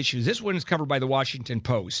the big issues, this one is covered by the Washington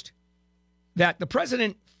Post, that the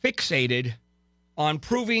president fixated on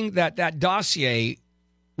proving that that dossier,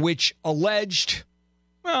 which alleged,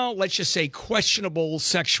 well, let's just say questionable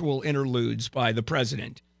sexual interludes by the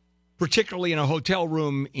president, particularly in a hotel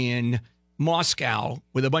room in Moscow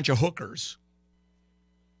with a bunch of hookers,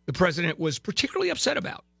 the president was particularly upset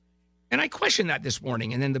about. And I questioned that this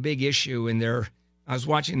morning. And then the big issue in there, I was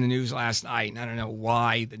watching the news last night, and I don't know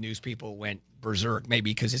why the news people went berserk,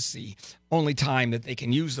 maybe because it's the only time that they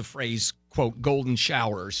can use the phrase, quote, golden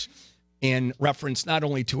showers, in reference not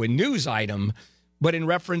only to a news item, but in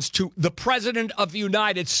reference to the president of the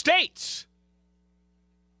United States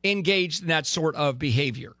engaged in that sort of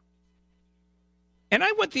behavior. And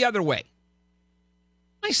I went the other way.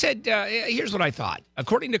 I said, here's what I thought.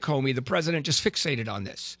 According to Comey, the president just fixated on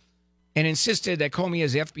this and insisted that Comey,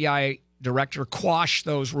 as the FBI director, quash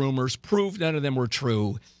those rumors, prove none of them were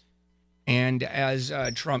true. And as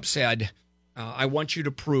Trump said, I want you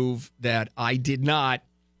to prove that I did not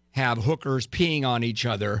have hookers peeing on each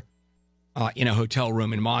other in a hotel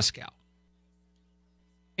room in Moscow.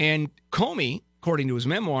 And Comey, according to his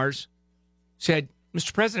memoirs, said,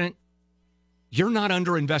 Mr. President, you're not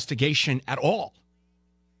under investigation at all.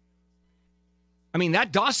 I mean,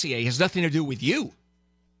 that dossier has nothing to do with you.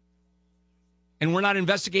 And we're not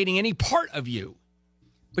investigating any part of you.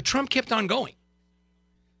 But Trump kept on going.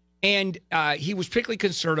 And he was particularly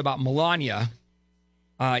concerned about Melania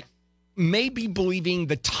maybe believing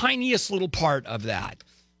the tiniest little part of that.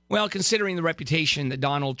 Well, considering the reputation that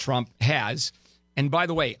Donald Trump has, and by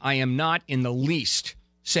the way, I am not in the least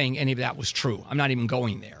saying any of that was true. I'm not even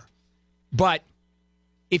going there. But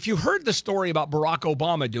if you heard the story about Barack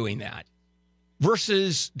Obama doing that,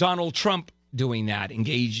 versus Donald Trump doing that,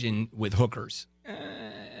 engaging with hookers.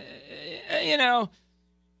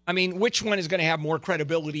 Which one is going to have more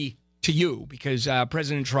credibility to you? Because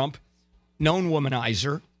President Trump, known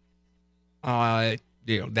womanizer,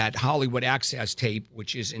 that Hollywood Access tape,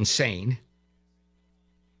 which is insane.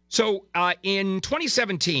 So in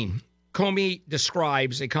 2017, Comey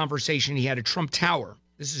describes a conversation he had at Trump Tower.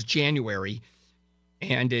 This is January,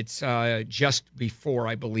 and it's just before,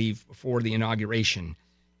 I believe, before the inauguration.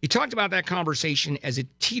 He talked about that conversation as it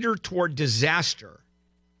teetered toward disaster.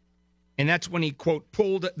 And that's when he, quote,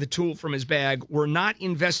 pulled the tool from his bag. We're not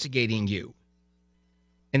investigating you.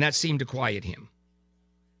 And that seemed to quiet him.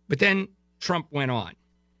 But then Trump went on.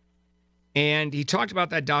 And he talked about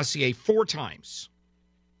that dossier 4 times.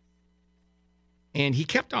 And he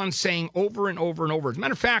kept on saying over and over and over. As a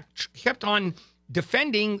matter of fact, he kept on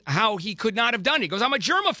defending how he could not have done it. He goes, I'm a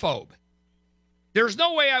germaphobe. There's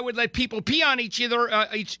no way I would let people pee on each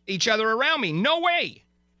other around me. No way.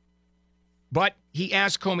 But he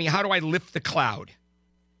asked Comey, how do I lift the cloud?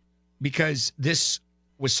 Because this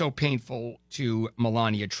was so painful to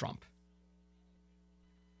Melania Trump.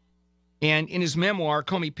 And in his memoir,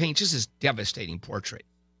 Comey paints just this devastating portrait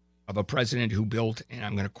of a president who built, and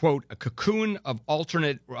I'm going to quote, a cocoon of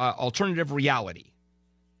alternative reality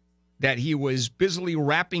that he was busily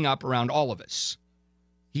wrapping up around all of us.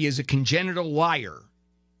 He is a congenital liar,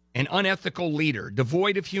 an unethical leader,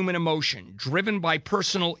 devoid of human emotion, driven by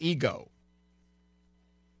personal ego.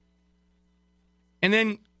 And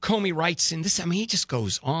then Comey writes in this, he just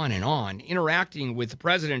goes on and on. Interacting with the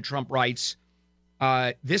president, Trump writes,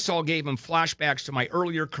 this all gave him flashbacks to my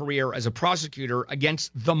earlier career as a prosecutor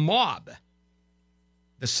against the mob,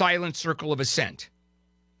 the silent circle of assent,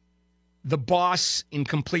 the boss in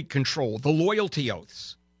complete control, the loyalty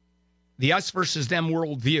oaths, the us versus them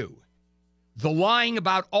worldview, the lying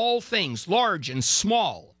about all things, large and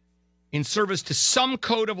small, in service to some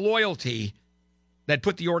code of loyalty that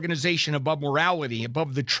put the organization above morality,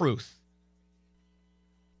 above the truth.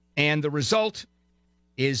 And the result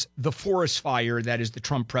is the forest fire that is the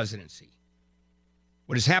Trump presidency.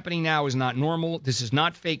 What is happening now is not normal. This is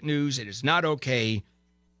not fake news. It is not okay.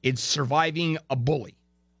 It's surviving a bully.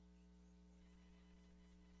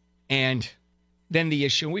 And then the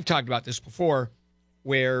issue, and we've talked about this before,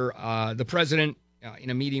 where the president,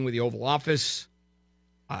 in a meeting with the Oval Office,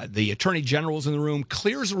 the attorney general's in the room,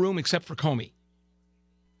 clears the room except for Comey,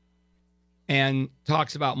 and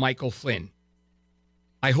talks about Michael Flynn.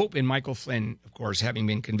 I hope in Michael Flynn, of course, having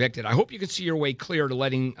been convicted, I hope you can see your way clear to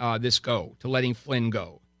letting this go, to letting Flynn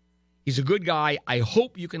go. He's a good guy. I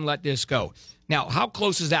hope you can let this go. Now, how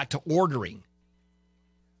close is that to ordering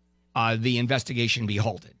the investigation be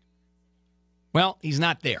halted? Well, he's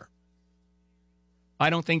not there. I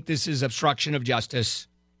don't think this is obstruction of justice,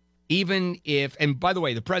 even if, and by the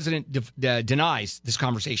way, the president denies this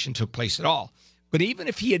conversation took place at all. But even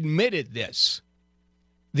if he admitted this,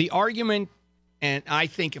 the argument, and I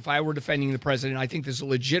think if I were defending the president, I think there's a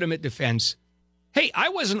legitimate defense. Hey, I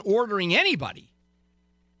wasn't ordering anybody.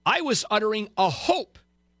 I was uttering a hope.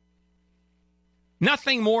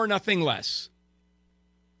 Nothing more, nothing less.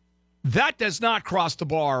 That does not cross the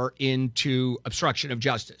bar into obstruction of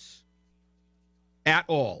justice at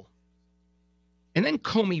all. And then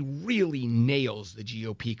Comey really nails the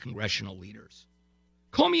GOP congressional leaders.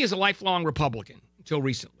 Comey is a lifelong Republican until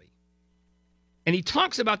recently. And he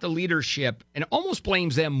talks about the leadership and almost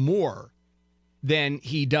blames them more than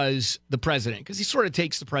he does the president, because he sort of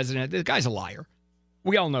takes the president. The guy's a liar.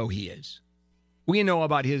 We all know he is. We know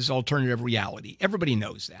about his alternative reality. Everybody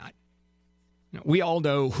knows that. We all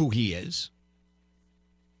know who he is.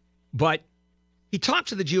 But he talks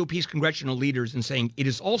to the GOP's congressional leaders and saying, it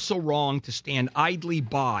is also wrong to stand idly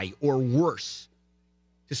by, or worse,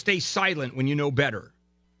 to stay silent when you know better,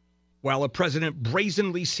 while a president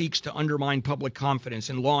brazenly seeks to undermine public confidence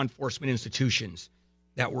in law enforcement institutions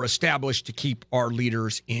that were established to keep our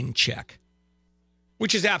leaders in check,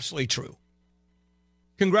 which is absolutely true.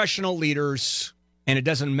 Congressional leaders, and it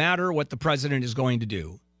doesn't matter what the president is going to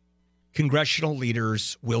do, congressional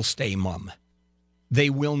leaders will stay mum. They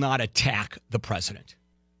will not attack the president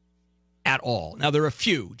at all. Now, there are a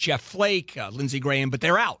few, Jeff Flake, Lindsey Graham, but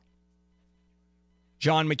they're out.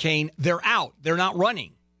 John McCain, they're out. They're not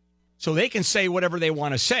running. So they can say whatever they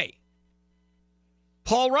want to say.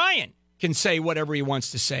 Paul Ryan can say whatever he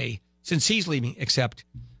wants to say since he's leaving, except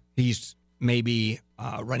he's maybe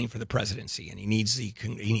running for the presidency, and he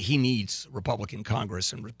needs Republican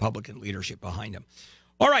Congress and Republican leadership behind him.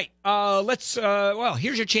 All right,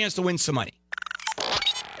 here's your chance to win some money.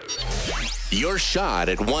 Your shot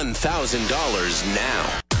at $1,000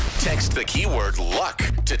 now. Text the keyword luck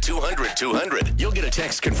to 200-200. You'll get a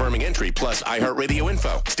text confirming entry plus iHeartRadio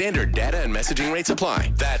info. Standard data and messaging rates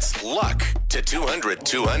apply. That's luck to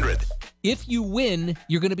 200-200. If you win,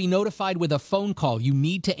 you're going to be notified with a phone call. You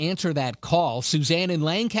need to answer that call. Suzanne in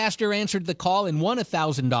Lancaster answered the call and won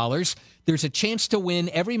 $1,000. There's a chance to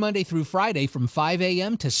win every Monday through Friday from 5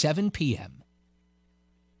 a.m. to 7 p.m.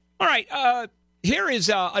 All right. Here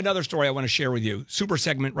is another story I want to share with you. Super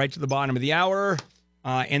segment right to the bottom of the hour.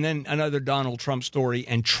 And then another Donald Trump story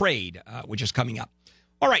and trade, which is coming up.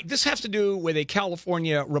 All right. This has to do with a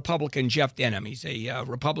California Republican, Jeff Denham. He's a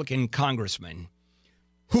Republican congressman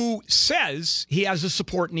who says he has the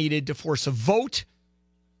support needed to force a vote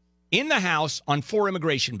in the House on 4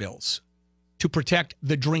 immigration bills to protect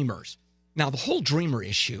the Dreamers. Now, the whole Dreamer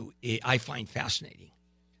issue I find fascinating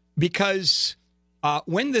because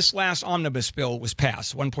when this last omnibus bill was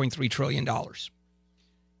passed, $1.3 trillion,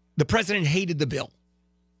 the president hated the bill.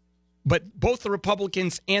 But both the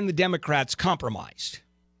Republicans and the Democrats compromised.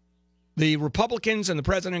 The Republicans and the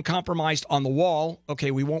president compromised on the wall. Okay,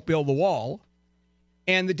 we won't build the wall.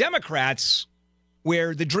 And the Democrats,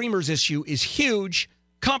 where the Dreamers issue is huge,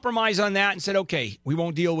 compromised on that and said, okay, we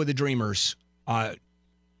won't deal with the Dreamers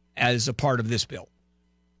as a part of this bill.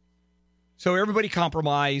 So everybody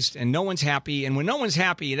compromised and no one's happy. And when no one's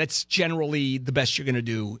happy, that's generally the best you're going to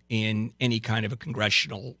do in any kind of a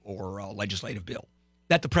congressional or legislative bill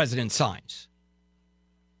that the president signs.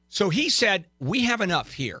 So he said, we have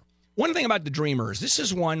enough here. One thing about the Dreamers, this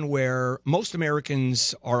is one where most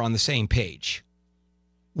Americans are on the same page.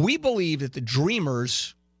 We believe that the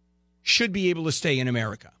Dreamers should be able to stay in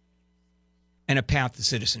America and a path to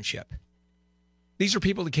citizenship. These are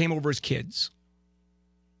people that came over as kids.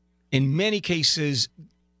 In many cases,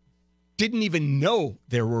 didn't even know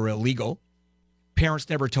they were illegal. Parents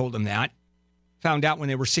never told them that. Found out when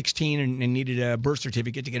they were 16 and needed a birth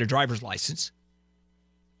certificate to get a driver's license.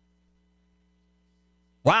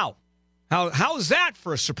 Wow. How is that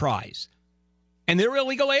for a surprise? And they're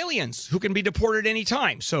illegal aliens who can be deported any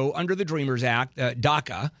time. So under the Dreamers Act,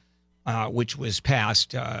 DACA, which was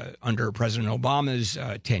passed under President Obama's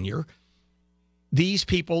tenure, these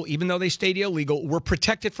people, even though they stayed illegal, were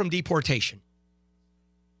protected from deportation.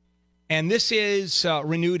 And this is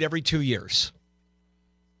renewed every 2 years.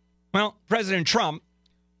 Well, President Trump,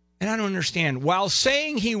 and I don't understand, while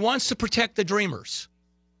saying he wants to protect the Dreamers,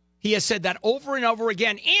 he has said that over and over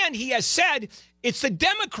again, and he has said it's the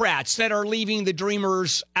Democrats that are leaving the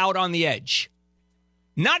Dreamers out on the edge.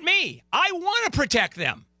 Not me. I want to protect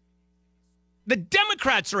them. The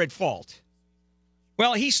Democrats are at fault.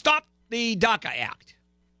 Well, he stopped the DACA Act.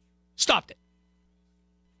 Stopped it.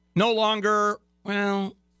 No longer,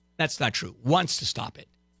 well, that's not true. Wants to stop it.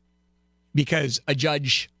 Because a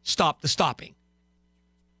judge stopped the stopping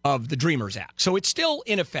of the Dreamers Act. So it's still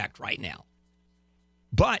in effect right now.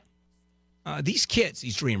 But these kids,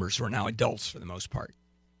 these Dreamers, who are now adults for the most part,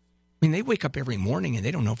 I mean, they wake up every morning and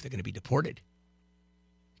they don't know if they're going to be deported.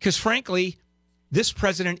 Because frankly, this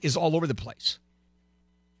president is all over the place.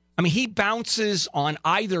 I mean, he bounces on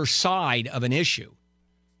either side of an issue,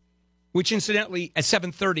 which incidentally, at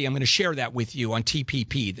 7:30, I'm going to share that with you on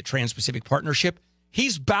TPP, the Trans-Pacific Partnership.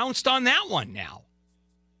 He's bounced on that one now.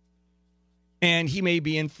 And he may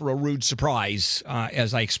be in for a rude surprise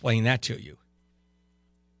as I explain that to you.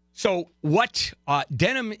 So what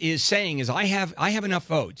Denham is saying is I have enough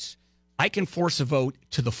votes. I can force a vote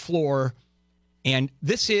to the floor. And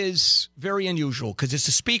this is very unusual because it's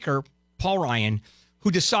the Speaker, Paul Ryan,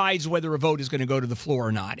 who decides whether a vote is going to go to the floor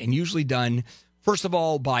or not. And usually done, first of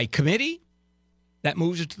all, by committee. That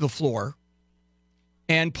moves it to the floor.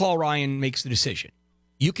 And Paul Ryan makes the decision.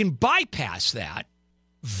 You can bypass that.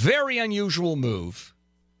 Very unusual move.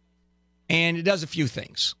 And it does a few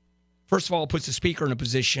things. First of all, it puts the Speaker in a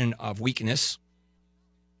position of weakness.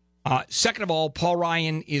 Second of all, Paul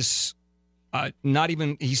Ryan is not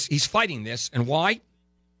even, he's fighting this. And why?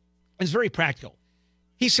 It's very practical.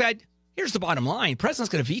 He said, here's the bottom line. The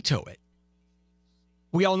president's going to veto it.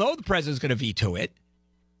 We all know the president's going to veto it.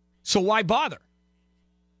 So why bother?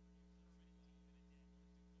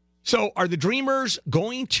 So are the Dreamers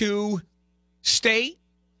going to stay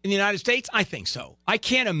in the United States? I think so. I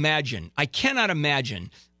cannot imagine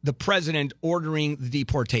the president ordering the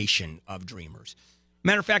deportation of Dreamers.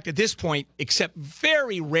 Matter of fact, at this point, except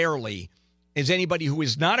very rarely, is anybody who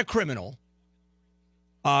is not a criminal,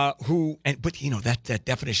 but you know, that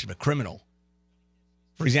definition of a criminal,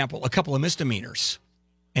 for example, a couple of misdemeanors,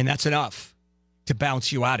 and that's enough to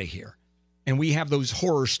bounce you out of here. And we have those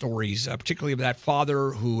horror stories, particularly of that father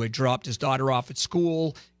who had dropped his daughter off at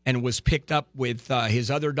school and was picked up with his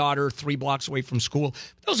other daughter 3 blocks away from school.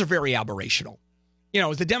 Those are very aberrational.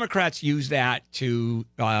 the Democrats use that to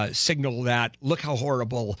signal that, look how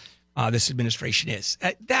horrible this administration is.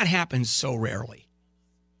 That happens so rarely.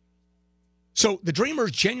 So the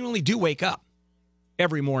dreamers genuinely do wake up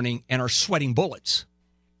every morning and are sweating bullets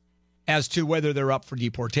as to whether they're up for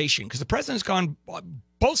deportation, because the president's gone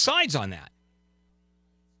both sides on that.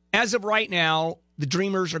 As of right now, the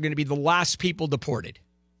dreamers are going to be the last people deported.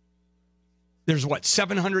 There's,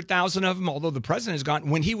 700,000 of them, although the president has gone,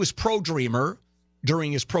 when he was pro-dreamer,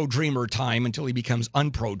 during his pro-dreamer time until he becomes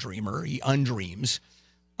unpro-dreamer, he undreams,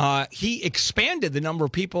 he expanded the number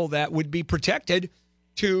of people that would be protected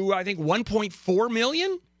to, I think, 1.4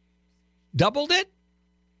 million, doubled it.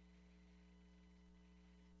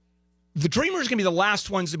 The dreamers are going to be the last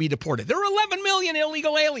ones to be deported. There are 11 million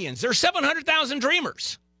illegal aliens. There are 700,000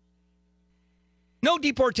 dreamers. No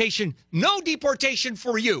deportation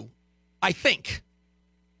for you, I think.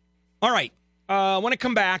 All right. I want to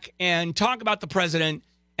come back and talk about the president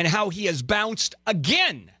and how he has bounced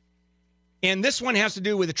again. And this one has to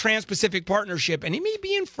do with the Trans-Pacific Partnership, and he may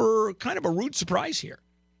be in for kind of a rude surprise here.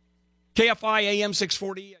 KFI AM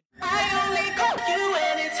 640. I only call you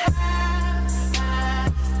when it's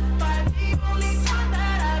high, but the only time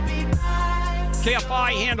that I be by.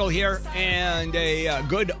 KFI Handel here, and a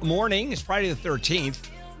good morning. It's Friday the 13th.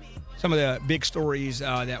 Some of the big stories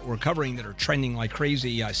that we're covering that are trending like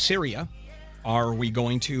crazy. Syria. Are we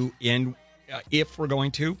going to end, if we're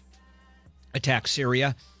going to, attack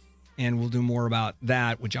Syria? And we'll do more about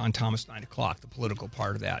that with John Thomas, 9 o'clock, the political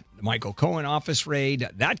part of that. The Michael Cohen office raid,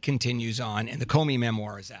 that continues on, and the Comey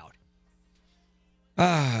memoir is out.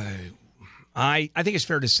 I think it's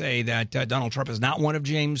fair to say that Donald Trump is not one of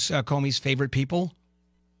James Comey's favorite people.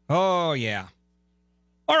 Oh, yeah.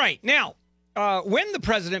 All right. Now, when the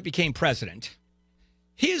president became president,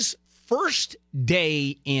 his first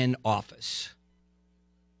day in office,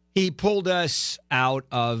 he pulled us out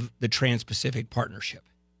of the Trans-Pacific Partnership.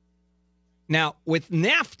 Now, with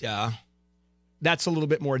NAFTA, that's a little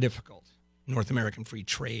bit more difficult, North American Free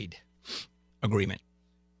Trade Agreement,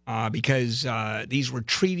 because these were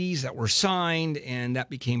treaties that were signed, and that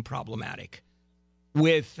became problematic.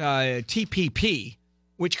 With TPP,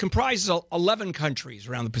 which comprises 11 countries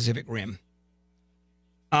around the Pacific Rim,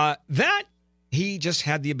 that he just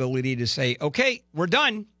had the ability to say, okay, we're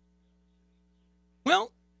done.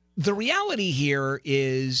 Well, the reality here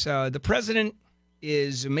is the president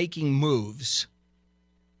is making moves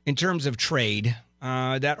in terms of trade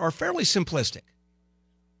that are fairly simplistic.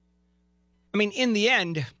 I mean, in the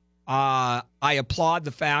end, I applaud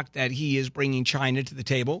the fact that he is bringing China to the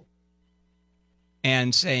table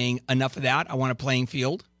and saying, enough of that, I want a playing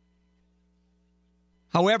field.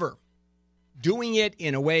 However, doing it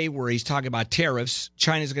in a way where he's talking about tariffs,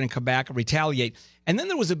 China's going to come back and retaliate. And then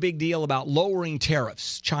there was a big deal about lowering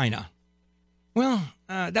tariffs, China. Well,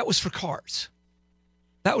 that was for cars.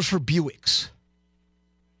 That was for Buicks.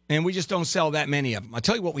 And we just don't sell that many of them. I'll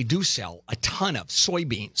tell you what we do sell, a ton of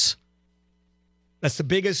soybeans. That's the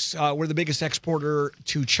biggest, we're the biggest exporter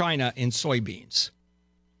to China in soybeans.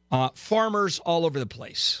 Farmers all over the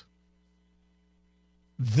place.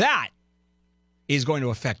 That is going to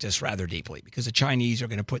affect us rather deeply because the Chinese are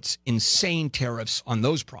going to put insane tariffs on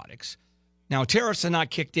those products. Now, tariffs are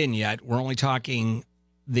not kicked in yet. We're only talking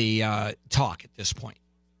the talk at this point.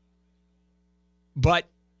 But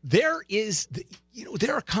there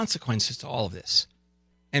are consequences to all of this.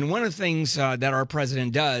 And one of the things that our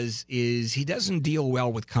president does is he doesn't deal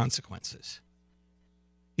well with consequences.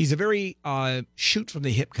 He's a very shoot from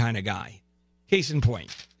the hip kind of guy. Case in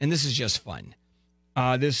point, and this is just fun.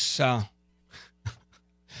 This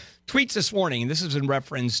tweets this morning, and this is in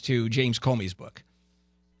reference to James Comey's book.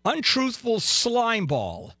 Untruthful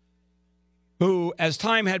slimeball, who, as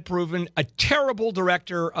time had proven, a terrible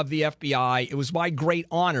director of the FBI. It was my great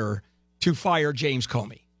honor to fire James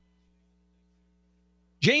Comey.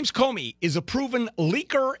 James Comey is a proven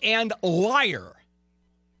leaker and liar.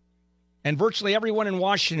 And virtually everyone in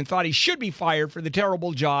Washington thought he should be fired for the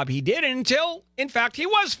terrible job he did until, in fact, he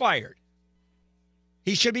was fired.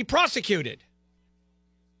 He should be prosecuted.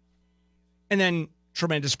 And then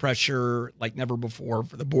tremendous pressure like never before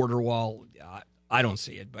for the border wall. I don't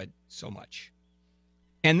see it, but so much.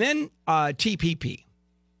 And then TPP,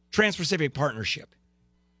 Trans-Pacific Partnership,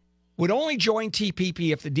 would only join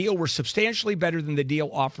TPP if the deal were substantially better than the deal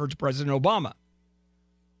offered to President Obama.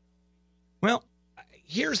 Well,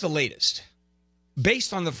 here's the latest.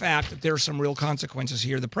 Based on the fact that there are some real consequences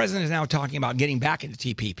here, the president is now talking about getting back into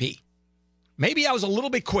TPP. Maybe I was a little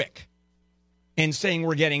bit quick in saying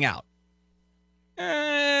we're getting out.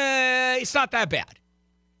 It's not that bad.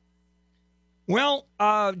 Well,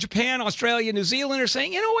 Japan, Australia, New Zealand are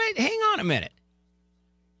saying, you know what, hang on a minute.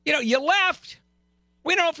 You left.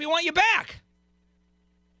 We don't know if we want you back.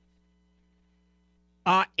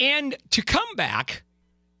 And to come back,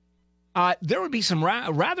 there would be some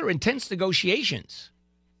rather intense negotiations.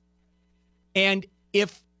 And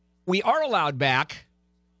if we are allowed back,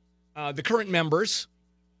 the current members,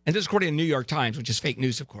 and this is according to the New York Times, which is fake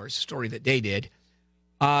news, of course, a story that they did,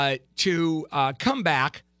 to come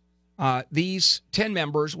back, these 10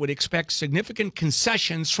 members would expect significant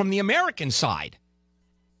concessions from the American side.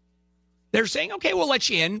 They're saying, okay, we'll let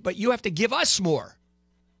you in, but you have to give us more.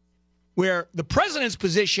 Where the president's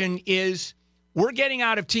position is, we're getting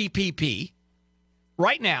out of TPP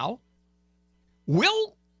right now.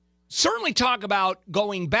 We'll certainly talk about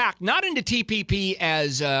going back, not into TPP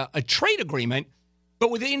as a trade agreement, but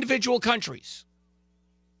with the individual countries.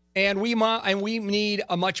 And we need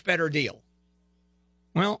a much better deal.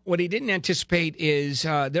 Well, what he didn't anticipate is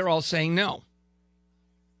they're all saying no.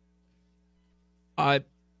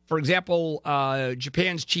 For example,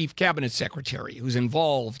 Japan's chief cabinet secretary, who's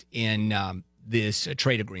involved in this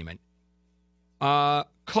trade agreement,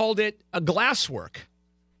 called it a glasswork.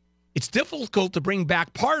 It's difficult to bring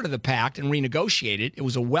back part of the pact and renegotiate it. It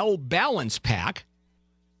was a well-balanced pact.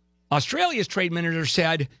 Australia's trade minister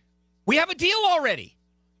said, we have a deal already.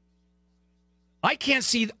 I can't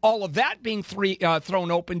see all of that being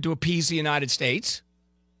thrown open to appease the United States.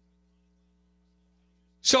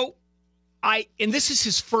 So, and this is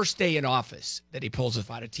his first day in office that he pulls us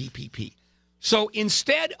out of TPP. So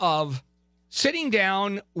instead of sitting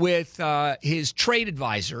down with his trade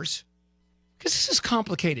advisors, because this is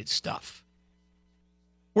complicated stuff,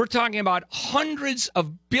 we're talking about hundreds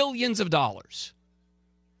of billions of dollars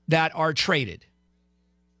that are traded.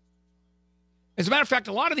 As a matter of fact,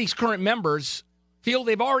 a lot of these current members feel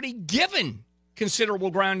they've already given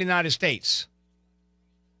considerable ground in the United States.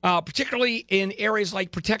 Particularly in areas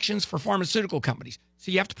like protections for pharmaceutical companies.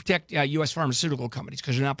 So you have to protect U.S. pharmaceutical companies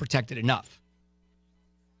because they're not protected enough.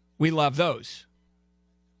 We love those.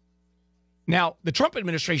 Now, the Trump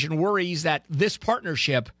administration worries that this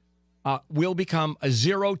partnership will become a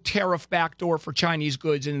zero-tariff backdoor for Chinese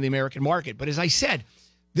goods into the American market. But as I said,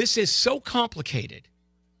 this is so complicated.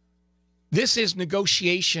 This is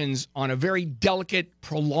negotiations on a very delicate,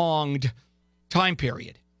 prolonged time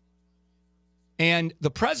period. And the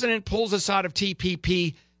president pulls us out of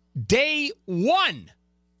TPP day one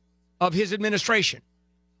of his administration.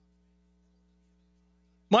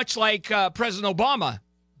 Much like President Obama,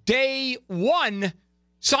 day one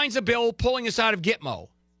signs a bill pulling us out of Gitmo.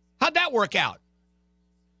 How'd that work out?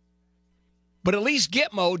 But at least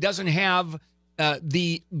Gitmo doesn't have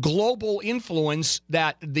the global influence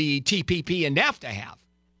that the TPP and NAFTA have.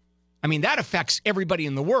 I mean, that affects everybody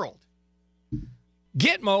in the world.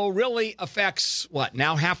 Gitmo really affects,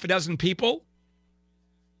 now half a dozen people?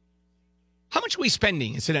 How much are we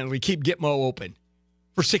spending, incidentally, to keep Gitmo open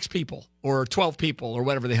for 6 people or 12 people or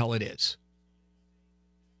whatever the hell it is?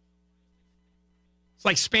 It's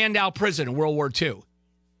like Spandau Prison in World War II.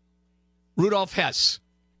 Rudolf Hess,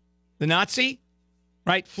 the Nazi,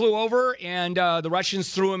 right, flew over and the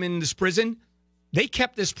Russians threw him in this prison. They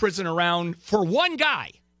kept this prison around for one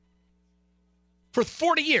guy for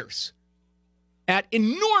 40 years. At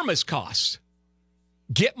enormous cost.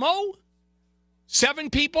 Gitmo, 7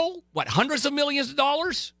 people, hundreds of millions of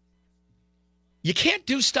dollars? You can't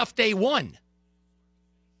do stuff day one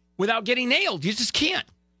without getting nailed. You just can't.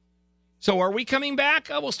 So are we coming back?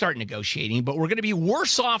 We'll start negotiating, but we're going to be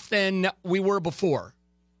worse off than we were before.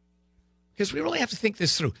 Because we really have to think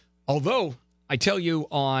this through. Although, I tell you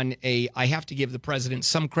I have to give the president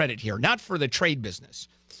some credit here, not for the trade business,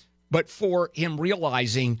 but for him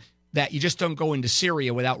realizing that you just don't go into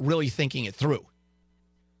Syria without really thinking it through.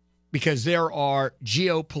 Because there are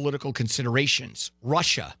geopolitical considerations.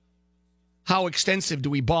 Russia. How extensive do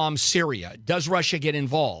we bomb Syria? Does Russia get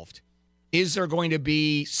involved? Is there going to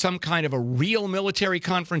be some kind of a real military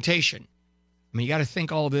confrontation? I mean, you got to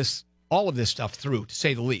think all of this stuff through, to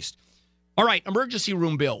say the least. All right, emergency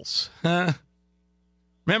room bills.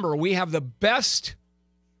 Remember, we have the best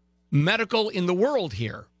medical in the world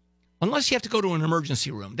here. Unless you have to go to an emergency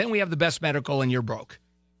room. Then we have the best medical and you're broke.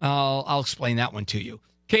 I'll explain that one to you.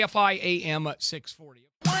 KFI AM 640.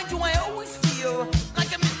 Why do I always feel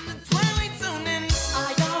like I'm in the twilight zone and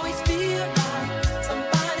I always feel like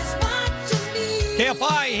somebody's watching me?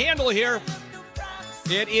 KFI Handel here.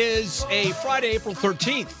 It is a Friday, April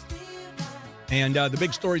 13th. And the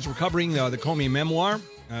big stories we're covering, the Comey memoir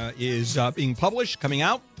is being published, coming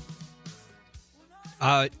out.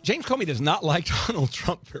 James Comey does not like Donald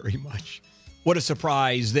Trump very much. What a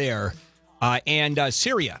surprise there. And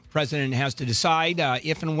Syria, president has to decide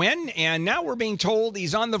if and when. And now we're being told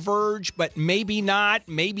he's on the verge, but maybe not.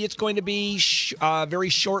 Maybe it's going to be very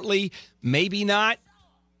shortly. Maybe not.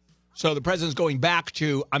 So the president's going back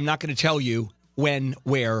to, I'm not going to tell you when,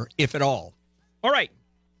 where, if at all. All right.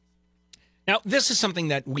 Now, this is something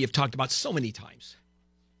that we have talked about so many times.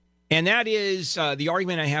 And that is the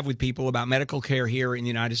argument I have with people about medical care here in the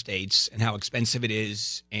United States and how expensive it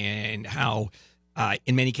is and how,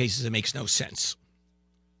 in many cases, it makes no sense.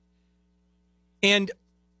 And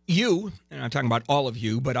you, and I'm talking about all of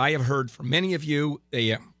you, but I have heard from many of you,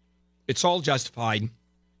 it's all justified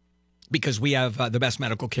because we have the best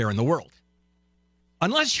medical care in the world.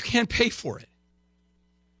 Unless you can't pay for it,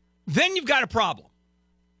 then you've got a problem.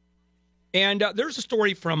 And there's a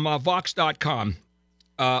story from Vox.com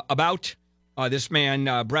about this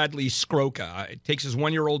man, Bradley Skroka. Takes his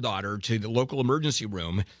 1-year-old daughter to the local emergency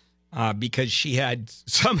room because she had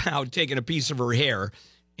somehow taken a piece of her hair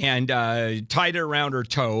and tied it around her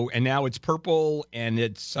toe, and now it's purple and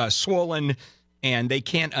it's swollen, and they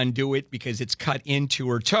can't undo it because it's cut into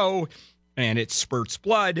her toe and it spurts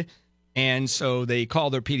blood. And so they call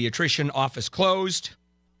their pediatrician, office closed.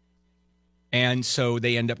 And so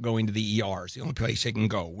they end up going to the ER. It's the only place they can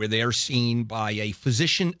go, where they are seen by a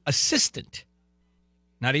physician assistant,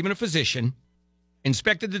 not even a physician,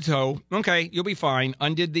 inspected the toe. Okay, you'll be fine.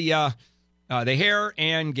 Undid the hair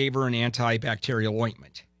and gave her an antibacterial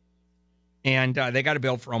ointment. And they got a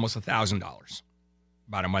bill for almost $1,000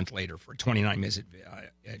 about a month later for a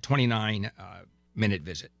 29-minute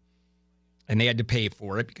visit. And they had to pay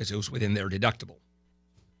for it because it was within their deductible.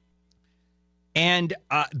 And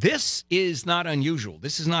this is not unusual.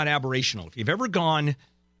 This is not aberrational. If you've ever gone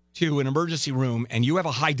to an emergency room and you have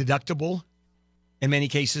a high deductible, in many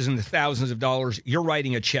cases in the thousands of dollars, you're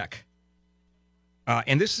writing a check.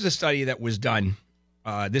 And this is a study that was done.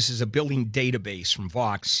 This is a billing database from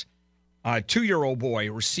Vox. A 2-year-old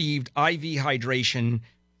boy received IV hydration,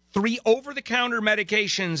 3 over-the-counter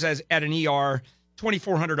medications at an ER,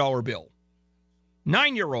 $2,400 bill.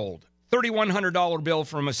 9-year-old, $3,100 bill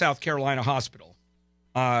from a South Carolina hospital.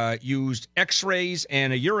 Used x-rays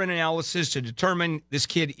and a urine analysis to determine this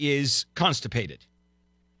kid is constipated.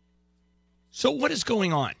 So what is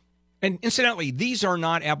going on? And incidentally, these are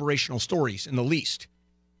not aberrational stories in the least.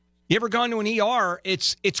 You ever gone to an ER?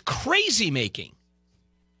 It's crazy making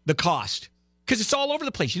the cost because it's all over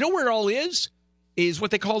the place. You know where it all is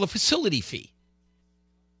what they call the facility fee.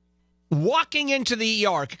 Walking into the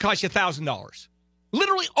ER could cost you $1,000.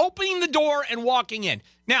 Literally opening the door and walking in.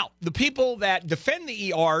 Now, the people that defend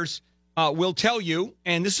the ERs will tell you,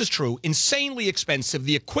 and this is true, insanely expensive.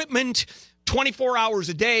 The equipment, 24 hours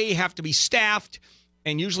a day, have to be staffed,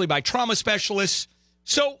 and usually by trauma specialists.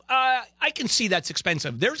 So I can see that's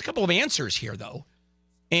expensive. There's a couple of answers here, though.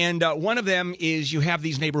 And one of them is you have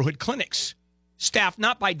these neighborhood clinics, staffed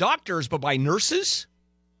not by doctors, but by nurses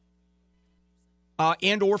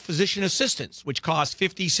and or physician assistants, which cost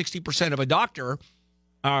 50, 60% of a doctor.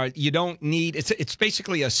 You don't need, it's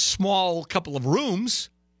basically a small couple of rooms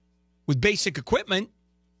with basic equipment.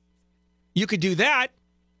 You could do that.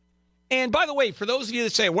 And by the way, for those of you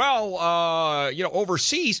that say, well,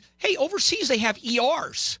 overseas, hey, overseas they have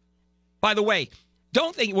ERs. By the way,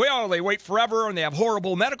 don't think, well, they wait forever and they have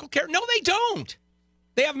horrible medical care. No, they don't.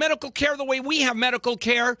 They have medical care the way we have medical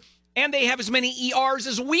care, and they have as many ERs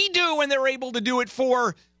as we do, and they're able to do it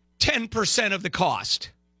for 10% of the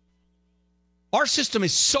cost. Our system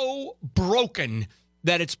is so broken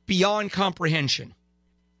that it's beyond comprehension.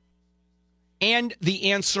 And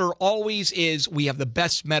the answer always is we have the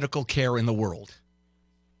best medical care in the world.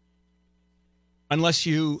 Unless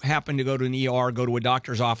you happen to go to an ER, go to a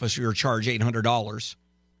doctor's office, you're charged $800.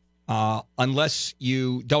 Unless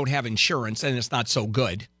you don't have insurance, and it's not so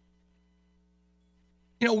good.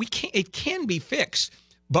 You know, it can be fixed,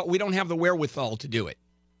 but we don't have the wherewithal to do it.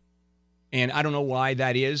 And I don't know why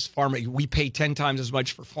that is. We pay 10 times as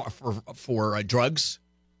much for drugs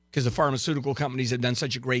because the pharmaceutical companies have done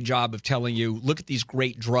such a great job of telling you, look at these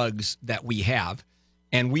great drugs that we have.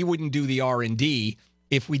 And we wouldn't do the R&D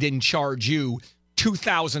if we didn't charge you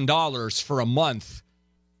 $2,000 for a month,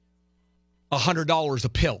 $100 a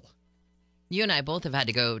pill. You and I both have had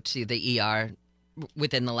to go to the ER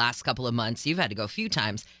within the last couple of months. You've had to go a few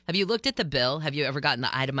times. Have you looked at the bill? Have you ever gotten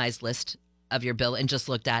the itemized list of your bill and just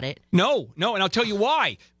looked at it? No, and I'll tell you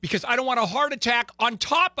why. Because I don't want a heart attack on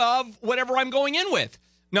top of whatever I'm going in with.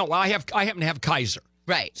 No, I happen to have Kaiser.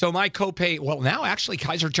 Right. So my copay, well, now actually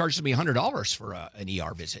Kaiser charges me $100 for an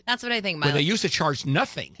ER visit. That's what I think. But they used to charge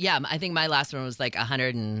nothing. Yeah, I think my last one was like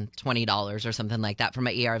 $120 or something like that for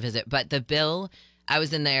my ER visit. But the bill I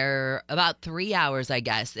was in there about 3 hours, I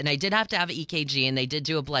guess, and I did have to have an EKG, and they did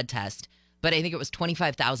do a blood test, but I think it was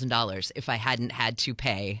 $25,000 if I hadn't had to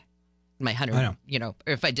pay my I know. 100, or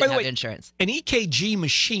if I By didn't the have way, insurance. An EKG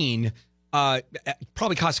machine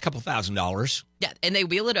probably costs a couple $1,000s. Yeah, and they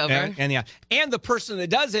wheel it over. And the person that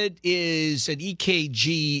does it is an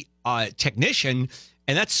EKG technician,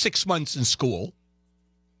 and that's 6 months in school,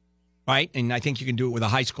 right? And I think you can do it with a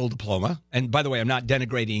high school diploma. And by the way, I'm not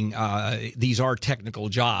denigrating. These are technical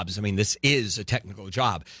jobs. I mean, this is a technical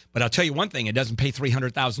job. But I'll tell you one thing: it doesn't pay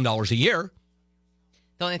 $300,000 a year.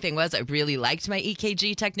 The only thing was I really liked my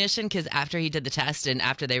EKG technician because after he did the test and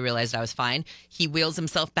after they realized I was fine, he wheels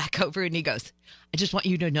himself back over and he goes, I just want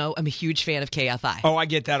you to know I'm a huge fan of KFI. Oh, I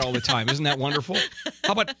get that all the time. Isn't that wonderful?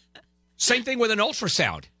 How about same thing with an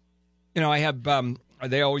ultrasound? I have,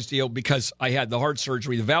 they always deal, because I had the heart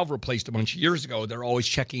surgery, the valve replaced a bunch of years ago. They're always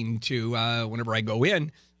checking to, whenever I go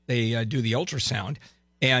in, they do the ultrasound.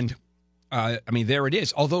 And, there it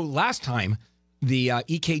is. Although last time the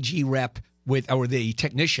EKG rep or the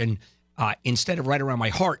technician, instead of right around my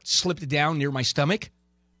heart, slipped it down near my stomach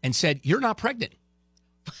and said, "You're not pregnant."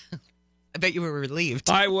 I bet you were relieved.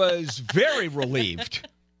 I was very relieved.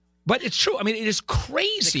 But it's true. I mean, it is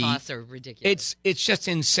crazy. The costs are ridiculous. It's just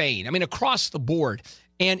insane. I mean, across the board.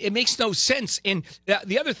 And it makes no sense. And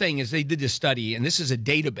the other thing is they did this study, and this is a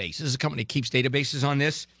database. This is a company that keeps databases on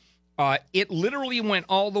this. It literally went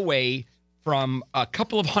all the way from a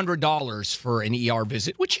couple of $100s for an ER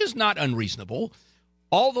visit, which is not unreasonable,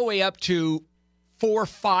 all the way up to $4,000 or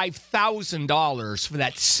 $5,000 for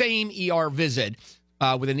that same ER visit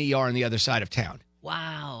with an ER on the other side of town.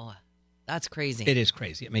 Wow. That's crazy. It is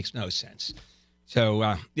crazy. It makes no sense.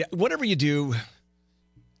 So, whatever you do,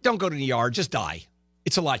 don't go to the ER. Just die.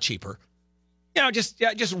 It's a lot cheaper.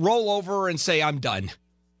 Just roll over and say, I'm done.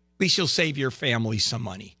 At least you'll save your family some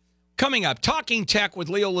money. Coming up, Talking Tech with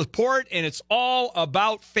Leo Laporte, and it's all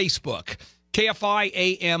about Facebook. KFI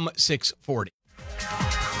AM 640.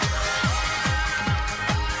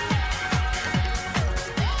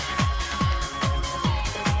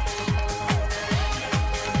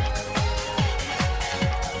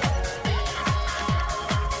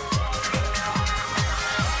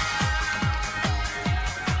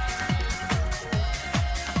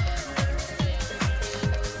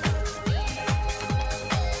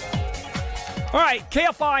 All right,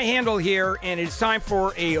 KFI Handel here, and it's time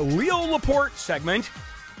for a Leo Laporte segment.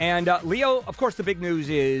 And Leo, of course, the big news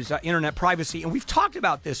is internet privacy, and we've talked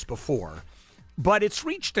about this before, but it's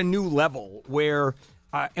reached a new level where,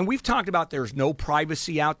 and we've talked about there's no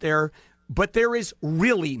privacy out there, but there is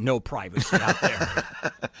really no privacy out there.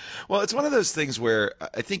 Well, it's one of those things where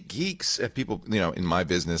I think geeks and people, in my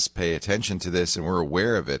business pay attention to this and we're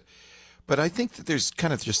aware of it. But I think that there's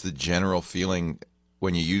kind of just the general feeling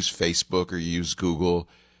when you use Facebook or you use Google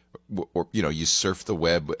or you surf the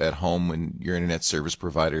web at home when your internet service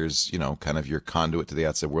provider is, kind of your conduit to the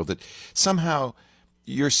outside world, that somehow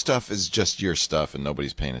your stuff is just your stuff and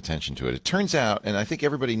nobody's paying attention to it. It turns out, and I think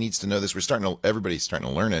everybody needs to know this, everybody's starting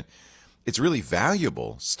to learn it, it's really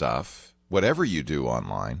valuable stuff, whatever you do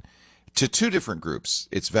online, to two different groups.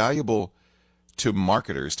 It's valuable to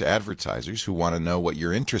marketers, to advertisers who want to know what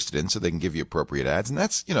you're interested in so they can give you appropriate ads. And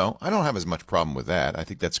that's, I don't have as much problem with that. I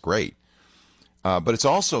think that's great. But it's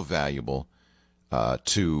also valuable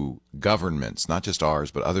to governments, not just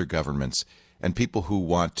ours, but other governments, and people who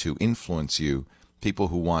want to influence you, people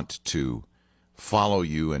who want to follow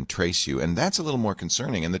you and trace you. And that's a little more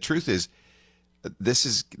concerning. And the truth is, this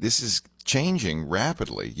is changing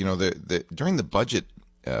rapidly. During the budget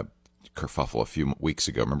kerfuffle a few weeks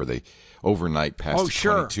ago, remember they overnight passed a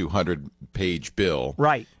 2,200-page bill.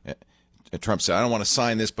 Right. Trump said, I don't want to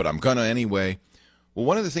sign this, but I'm going to anyway. Well,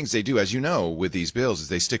 one of the things they do, as you know, with these bills is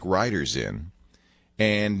they stick riders in,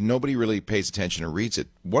 and nobody really pays attention or reads it.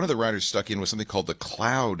 One of the riders stuck in was something called the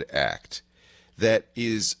Cloud Act. That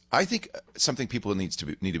is, I think, something people need to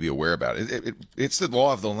be aware about. It's the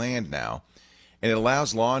law of the land now, and it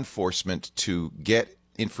allows law enforcement to get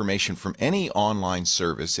information from any online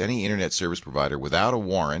service, any internet service provider, without a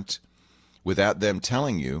warrant, without them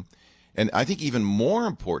telling you. And I think even more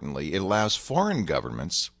importantly, it allows foreign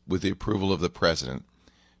governments, with the approval of the president,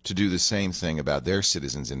 to do the same thing about their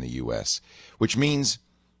citizens in the U.S., which means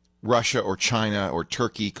Russia or China or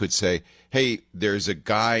Turkey could say, hey, there's a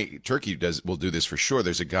guy, Turkey will do this for sure,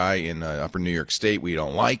 there's a guy in upper New York State we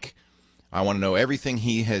don't like. I want to know everything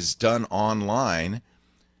he has done online.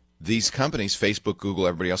 These companies, Facebook, Google,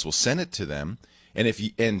 everybody else, will send it to them,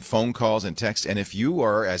 and phone calls and text. And if you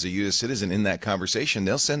are, as a U.S. citizen, in that conversation,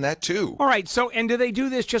 they'll send that too. All right. So, and do they do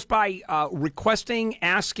this just by requesting,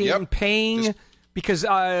 asking, paying? because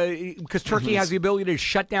Turkey has the ability to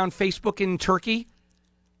shut down Facebook in Turkey.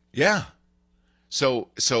 Yeah. So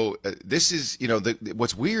this is,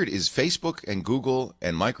 what's weird is Facebook and Google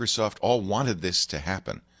and Microsoft all wanted this to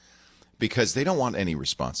happen because they don't want any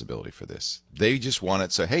responsibility for this. They just want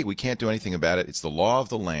it. So, hey, we can't do anything about it. It's the law of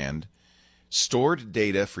the land. Stored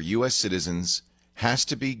data for U.S. citizens has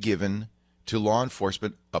to be given to law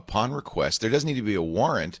enforcement upon request. There doesn't need to be a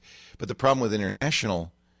warrant, but the problem with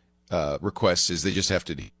international requests is they just have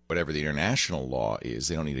to do whatever the international law is.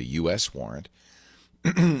 They don't need a U.S. warrant.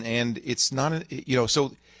 And it's not,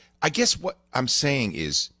 so I guess what I'm saying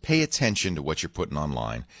is pay attention to what you're putting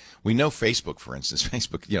online. We know Facebook, for instance,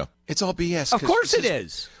 Facebook, it's all BS. Of course it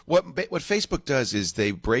is. What Facebook does is they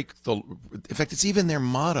break in fact, it's even their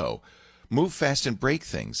motto, move fast and break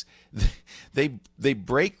things. They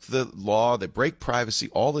break the law, they break privacy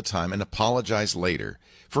all the time and apologize later.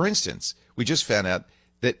 For instance, we just found out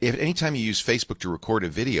that if anytime you use Facebook to record a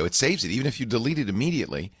video, it saves it. Even if you delete it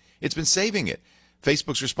immediately, it's been saving it.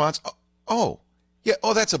 Facebook's response,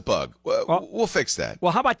 that's a bug. We'll fix that.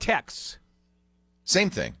 Well, how about texts?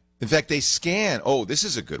 Same thing. In fact, they scan. Oh, this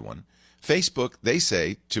is a good one. Facebook, they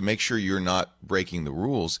say, to make sure you're not breaking the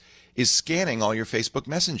rules, is scanning all your Facebook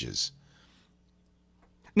messages.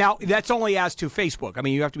 Now, that's only as to Facebook. I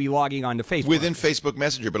mean, you have to be logging on to Facebook. Within Facebook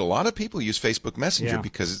Messenger. But a lot of people use Facebook Messenger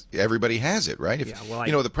because everybody has it, right?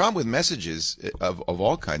 The problem with messages of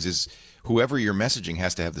all kinds is whoever you're messaging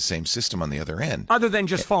has to have the same system on the other end. Other than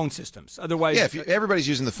just phone systems. Otherwise, everybody's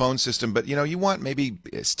using the phone system, but you want maybe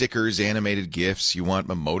stickers, animated GIFs, you want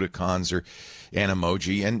emoticons or an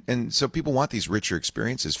emoji, and so people want these richer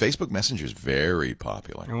experiences. Facebook Messenger is very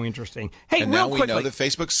popular. Oh, interesting. Hey, and real now we quickly, know that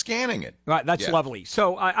Facebook's scanning it. Right, that's lovely.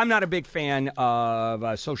 So I'm not a big fan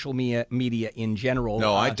of social media in general.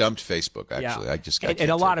 No, I dumped Facebook, actually. Yeah. I just got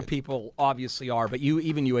and a lot of people obviously are, but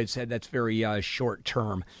you had said that's very short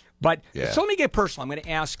term. But so let me get personal. I'm going to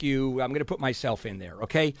ask you, I'm going to put myself in there,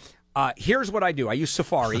 okay? Here's what I do. I use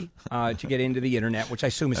Safari to get into the internet, which I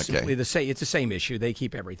assume is simply the same. It's the same issue. They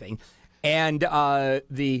keep everything. And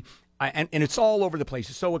and it's all over the place.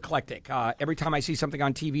 It's so eclectic. Every time I see something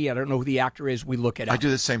on TV, I don't know who the actor is, we look it up. I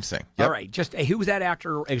do the same thing. Yep. All right. Just who's that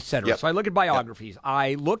actor, et cetera. Yep. So I look at biographies. Yep.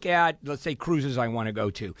 I look at, let's say, cruises I want to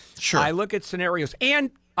go to. Sure. I look at scenarios.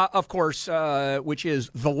 And, of course, which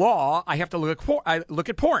is the law, I have to look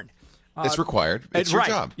at porn. It's required. It's your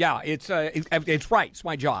job. Yeah, it's right. It's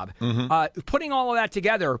my job. Mm-hmm. Putting all of that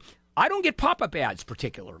together, I don't get pop-up ads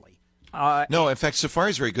particularly. No, in fact,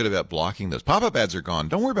 Safari's very good about blocking those. Pop-up ads are gone.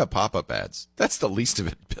 Don't worry about pop-up ads. That's the least of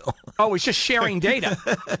it, Bill. Oh, it's just sharing data.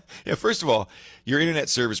 Yeah, first of all, your internet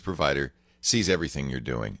service provider sees everything you're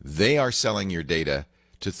doing. They are selling your data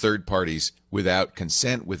to third parties without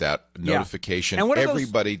consent, without notification. And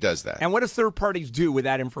everybody does that. And what do third parties do with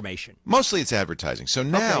that information? Mostly it's advertising. So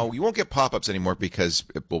now you won't get pop-ups anymore because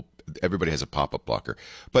everybody has a pop-up blocker.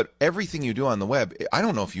 But everything you do on the web, I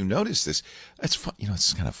don't know if you notice this. It's fun,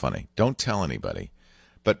 it's kind of funny. Don't tell anybody.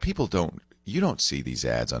 But people you don't see these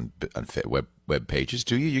ads on web pages,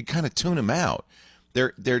 do you? You kind of tune them out.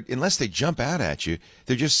 They're unless they jump out at you,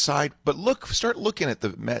 they're just side. But start looking at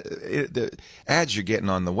the ads you're getting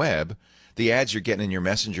on the web, the ads you're getting in your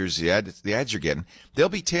messengers, the ads you're getting. They'll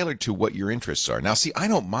be tailored to what your interests are. Now, see, I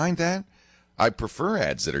don't mind that. I prefer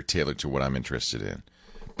ads that are tailored to what I'm interested in.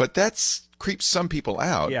 But that creeps some people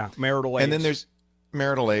out. Yeah, marital aids. And then there's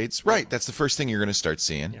marital aids. Right, that's the first thing you're going to start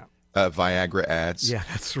seeing. Yeah. Viagra ads. Yeah,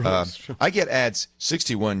 that's right. I get ads.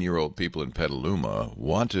 61-year-old people in Petaluma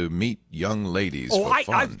want to meet young ladies for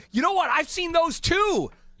fun. You know what? I've seen those too.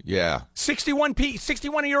 Yeah.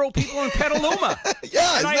 61-year-old people in Petaluma.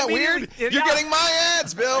 Yeah, isn't that weird? You're getting my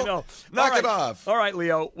ads, Bill. Knock it off. All right,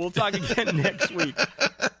 Leo. We'll talk again next week.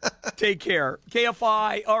 Take care.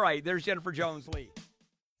 KFI. All right, there's Jennifer Jones-Lee.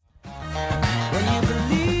 When you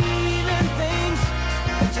believe in things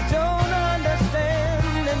that you don't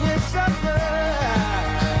understand and you suffer.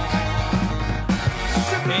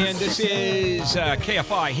 And this is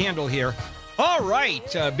KFI, Handel here. All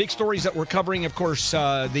right, big stories that we're covering, of course,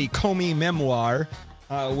 the Comey memoir,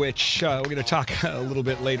 which we're going to talk a little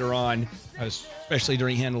bit later on, especially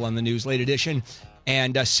during Handel on the News Late Edition.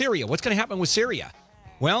 And Syria, what's going to happen with Syria?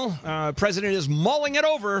 Well, President is mulling it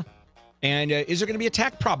over. And is there going to be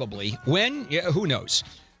attack? Probably. When? Yeah, who knows?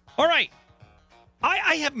 All right.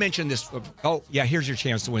 I have mentioned this. Oh, yeah, here's your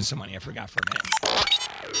chance to win some money. I forgot for a minute.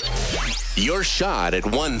 Your shot at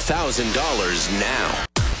 $1,000 now.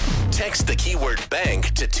 Text the keyword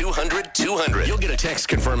bank to 200-200. You'll get a text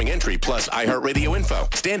confirming entry plus iHeartRadio info.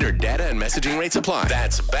 Standard data and messaging rates apply.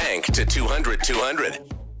 That's bank to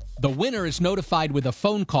 200-200. The winner is notified with a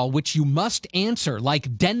phone call, which you must answer,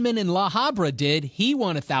 like Denman in La Habra did. He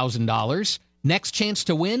won $1,000. Next chance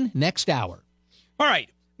to win, next hour. All right.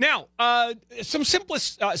 Now, some simple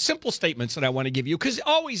statements that I want to give you, because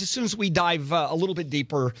always, as soon as we dive a little bit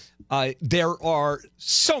deeper, there are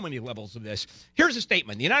so many levels of this. Here's a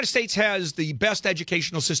statement. The United States has the best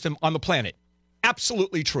educational system on the planet.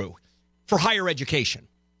 Absolutely true. For higher education.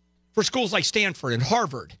 For schools like Stanford and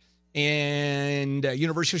Harvard and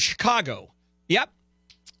University of Chicago. Yep,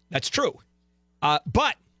 that's true.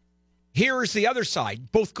 But here's the other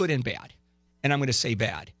side, both good and bad. And I'm going to say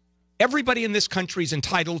bad. Everybody in this country is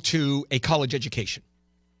entitled to a college education.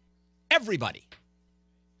 Everybody.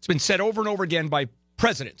 It's been said over and over again by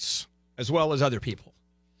presidents as well as other people.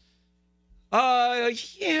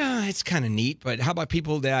 Yeah, it's kind of neat, but how about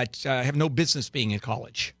people that have no business being in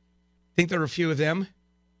college? Think there are a few of them?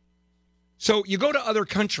 So you go to other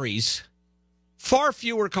countries, far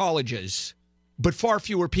fewer colleges, but far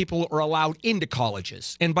fewer people are allowed into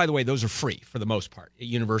colleges. And by the way, those are free for the most part at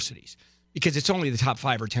universities, because it's only the top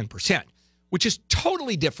 5 or 10%, which is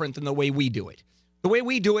totally different than the way we do it. The way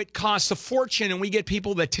we do it costs a fortune, and we get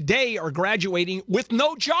people that today are graduating with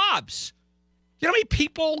no jobs. You know how many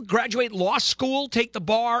people graduate law school, take the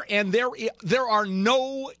bar, and there are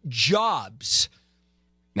no jobs?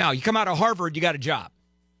 Now, you come out of Harvard, you got a job.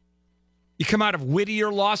 You come out of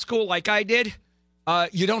Whittier Law School like I did,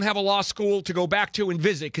 you don't have a law school to go back to and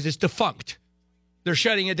visit because it's defunct. They're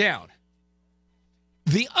shutting it down.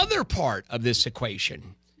 The other part of this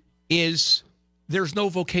equation is there's no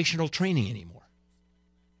vocational training anymore.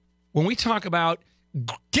 When we talk about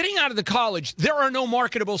getting out of the college, there are no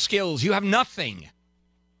marketable skills. You have nothing.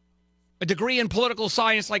 A degree in political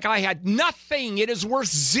science like I had, nothing. It is worth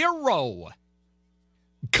zero.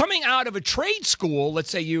 Coming out of a trade school, let's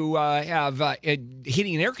say you have a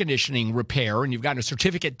heating and air conditioning repair and you've gotten a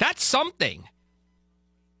certificate, that's something.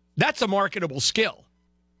 That's a marketable skill.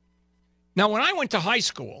 Now, when I went to high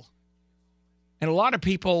school, and a lot of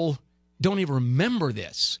people don't even remember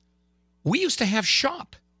this, we used to have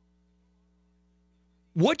shop.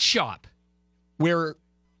 Wood shop, where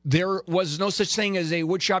there was no such thing as a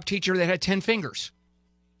wood shop teacher that had 10 fingers.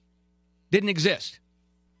 Didn't exist.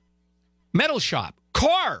 Metal shop,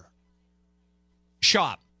 car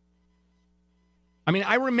shop. I mean,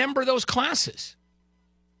 I remember those classes.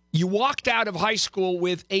 You walked out of high school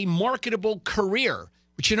with a marketable career.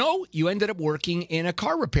 But you know, you ended up working in a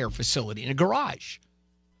car repair facility, in a garage.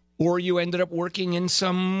 Or you ended up working in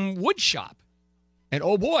some wood shop. And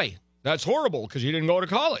oh boy, that's horrible because you didn't go to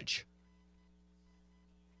college.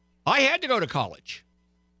 I had to go to college.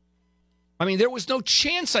 I mean, there was no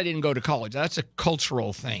chance I didn't go to college. That's a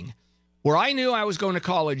cultural thing. Where I knew I was going to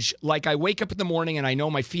college, like I wake up in the morning and I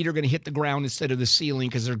know my feet are going to hit the ground instead of the ceiling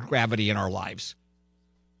because there's gravity in our lives.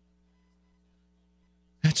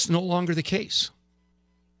 That's no longer the case.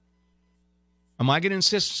 Am I going to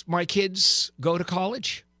insist my kids go to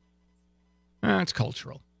college? It's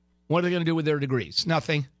cultural. What are they going to do with their degrees?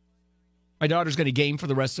 Nothing. My daughter's going to game for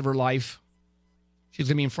the rest of her life. She's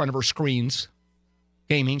going to be in front of her screens,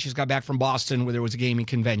 gaming. She's got back from Boston where there was a gaming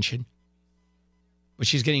convention. But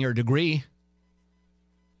she's getting her degree.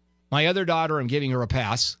 My other daughter, I'm giving her a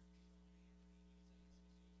pass.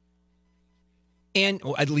 And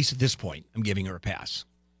well, at least at this point, I'm giving her a pass.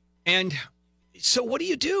 And so what do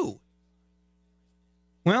you do?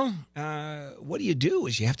 Well, what do you do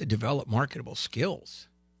is you have to develop marketable skills.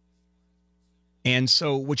 And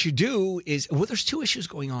so what you do is, well, there's two issues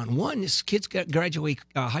going on. One is kids graduate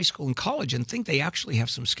high school and college and think they actually have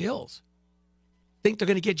some skills. Think they're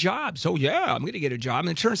going to get jobs. Oh, yeah, I'm going to get a job. And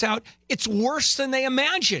it turns out it's worse than they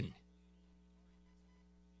imagine.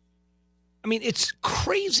 I mean, it's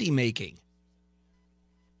crazy making.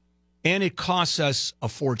 And it costs us a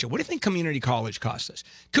fortune. What do you think community college costs us?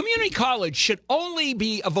 Community college should only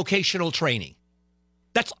be a vocational training.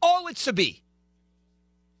 That's all it should be.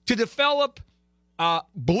 To develop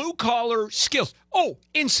blue-collar skills. Oh,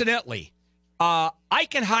 incidentally, I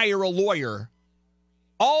can hire a lawyer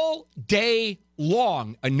all day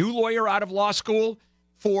long, a new lawyer out of law school,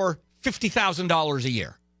 for $50,000 a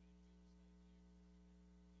year.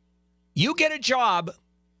 You get a job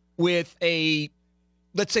with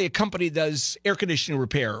let's say a company does air conditioning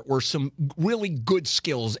repair or some really good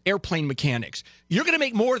skills, airplane mechanics. You're going to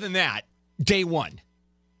make more than that day one.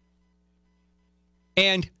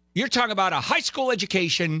 And you're talking about a high school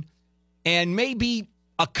education and maybe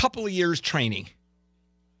a couple of years training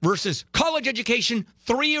versus college education,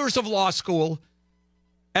 3 years of law school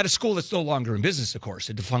at a school that's no longer in business, of course,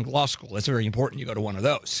 a defunct law school. That's very important. You go to one of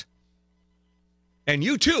those. And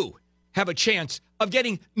you, too, have a chance of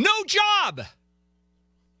getting no job.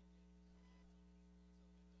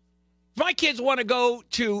 My kids want to go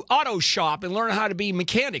to auto shop and learn how to be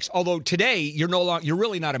mechanics. Although today you're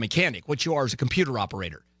really not a mechanic. What you are is a computer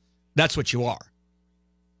operator. That's what you are.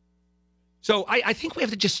 So I think we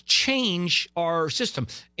have to just change our system.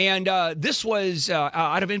 And this was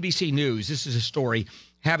out of NBC News. This is a story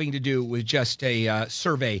having to do with just a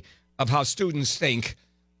survey of how students think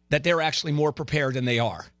that they're actually more prepared than they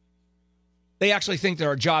are. They actually think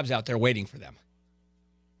there are jobs out there waiting for them.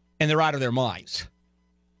 And they're out of their minds.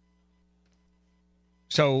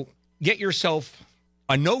 So get yourself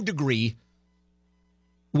a no degree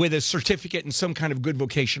with a certificate in some kind of good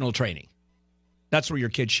vocational training. That's where your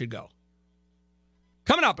kids should go.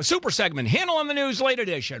 Coming up, a super segment, Handel on the News Late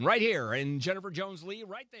Edition, right here. And Jennifer Jones-Lee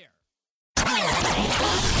right there.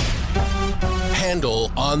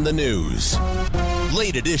 Handel on the News.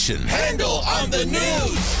 Late Edition. Handel on the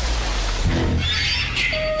News.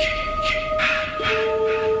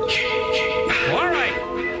 All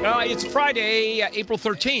right. It's Friday, April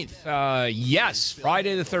 13th. Yes,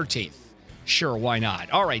 Friday the 13th. Sure, why not?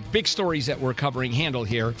 All right, big stories that we're covering. Handel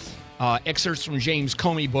here. Excerpts from James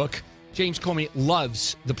Comey book. James Comey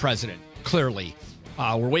loves the president, clearly.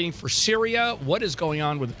 We're waiting for Syria. What is going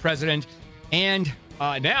on with the president? And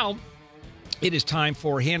now it is time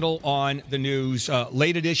for Handel on the News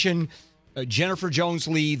Late Edition. Jennifer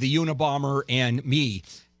Jones-Lee, the Unabomber, and me.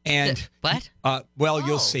 And what?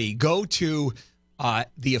 You'll see. Go to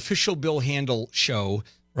the official Bill Handel show,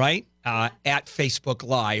 right? At Facebook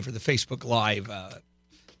Live, or the Facebook Live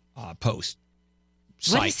post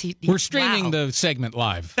site. What is he? We're streaming the segment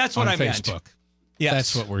live. That's what on I meant. Facebook. Yes.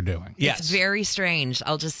 That's what we're doing. Yes. It's very strange.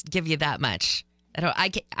 I'll just give you that much.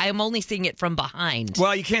 I'm only seeing it from behind.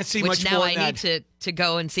 Well, you can't see much now more I than need that. to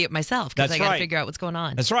go and see it myself because That's I got to right. figure out what's going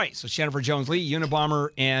on. That's right. So Jennifer Jones-Lee, Unabomber,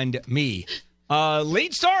 and me.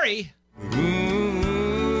 Lead story.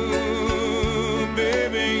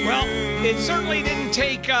 Well, it certainly didn't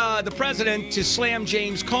take the president to slam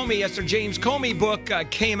James Comey as the James Comey book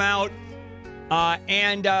came out.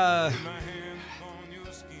 And the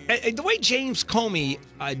way James Comey,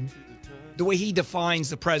 the way he defines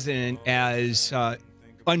the president as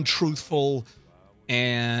untruthful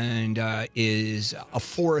and is a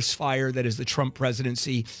forest fire that is the Trump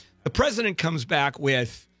presidency, the president comes back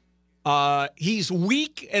with, he's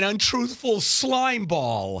weak and untruthful slime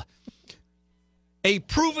ball. A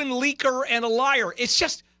proven leaker and a liar. It's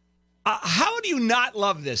just, how do you not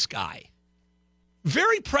love this guy?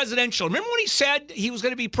 Very presidential. Remember when he said he was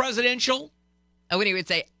going to be presidential? Oh, when he would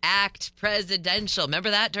say, act presidential.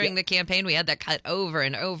 Remember that during the campaign? We had that cut over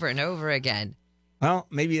and over and over again. Well,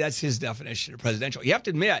 maybe that's his definition of presidential. You have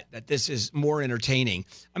to admit that this is more entertaining.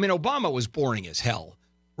 I mean, Obama was boring as hell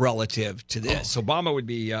relative to this. Obama would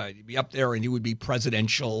be up there and he would be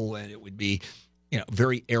presidential and it would be,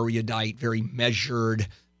 very erudite, very measured.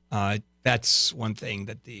 That's one thing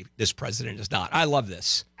that this president is not. I love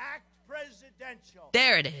this. Act presidential.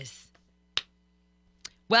 There it is.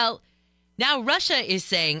 Well, now Russia is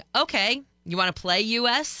saying, okay, you want to play,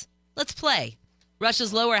 U.S.? Let's play.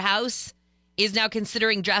 Russia's lower house is now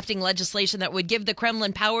considering drafting legislation that would give the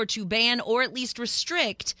Kremlin power to ban or at least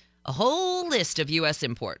restrict a whole list of U.S.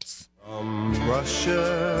 imports.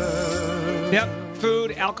 Russia. Yep.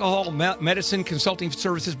 Food, alcohol, medicine, consulting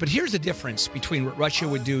services. But here's the difference between what Russia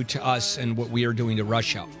would do to us and what we are doing to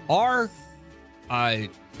Russia. The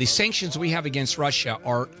sanctions we have against Russia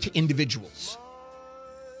are to individuals,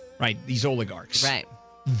 right? These oligarchs. Right.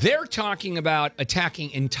 They're talking about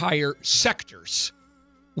attacking entire sectors,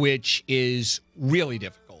 which is really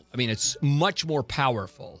difficult. I mean, it's much more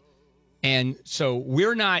powerful. And so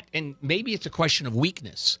we're not, and maybe it's a question of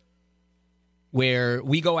weakness, where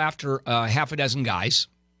we go after half a dozen guys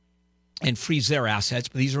and freeze their assets,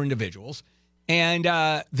 but these are individuals, and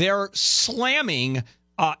they're slamming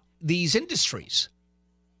these industries.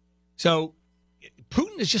 So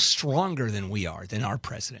Putin is just stronger than we are, than our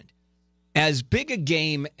president. As big a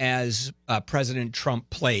game as President Trump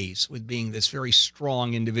plays with being this very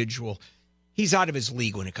strong individual, he's out of his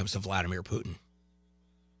league when it comes to Vladimir Putin.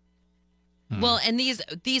 Well, and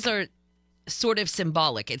these are sort of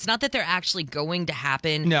symbolic. It's not that they're actually going to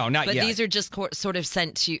happen. No, not but yet. But these are just sort of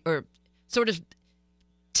sent to, or sort of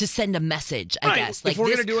to send a message, I Right. guess. If Like, we're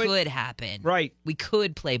this gonna do it- could happen. Right. We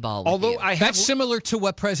could play ball with Although you. I have That's similar to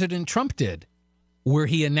what President Trump did, where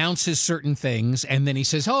he announces certain things and then he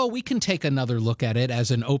says, oh, we can take another look at it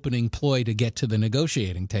as an opening ploy to get to the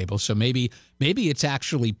negotiating table. So maybe it's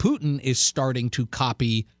actually Putin is starting to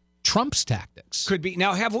copy Trump's tactics. Could be.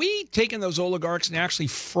 Now, have we taken those oligarchs and actually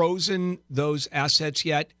frozen those assets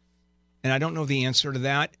yet? And I don't know the answer to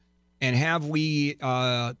that. And have we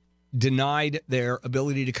denied their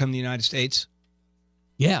ability to come to the United States?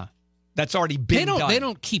 Yeah. That's already been done.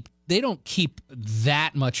 They don't keep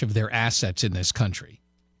that much of their assets in this country,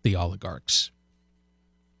 the oligarchs.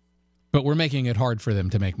 But we're making it hard for them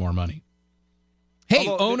to make more money. Hey,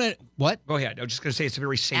 what? Go ahead. I was just going to say it's a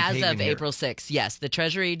very safe As haven of here. April 6th, yes, the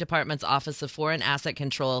Treasury Department's Office of Foreign Asset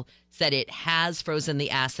Control said it has frozen the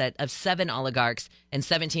asset of 7 oligarchs and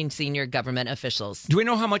 17 senior government officials. Do we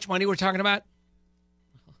know how much money we're talking about?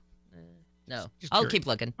 No. Just I'll curious. keep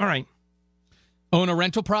looking. All right. Own a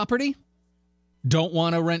rental property? Don't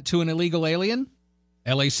want to rent to an illegal alien?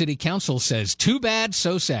 LA City Council says, too bad,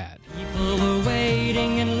 so sad. People were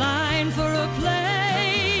waiting in line for a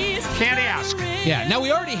place. Can't ask. Yeah, now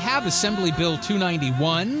we already have Assembly Bill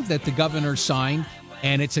 291 that the governor signed,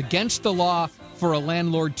 and it's against the law for a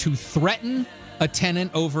landlord to threaten a tenant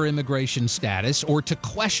over immigration status or to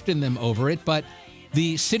question them over it. But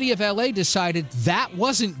the city of LA decided that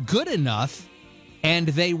wasn't good enough, and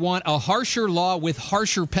they want a harsher law with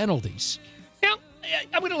harsher penalties. Now,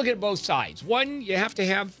 I'm going to look at both sides. One, you have to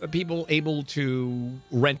have people able to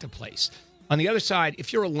rent a place. On the other side,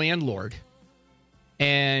 if you're a landlord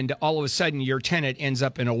and all of a sudden your tenant ends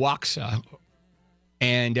up in Oaxaca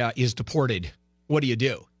and is deported, what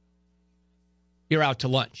do? You're out to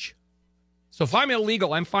lunch. So if I'm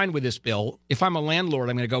illegal, I'm fine with this bill. If I'm a landlord,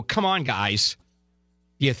 I'm going to go, come on, guys.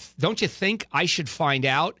 Don't you think I should find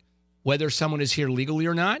out whether someone is here legally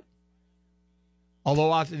or not? Although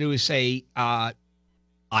all I have to do is say, I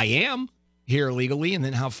am here legally, and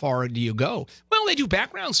then how far do you go? Well, they do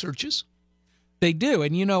background searches. They do.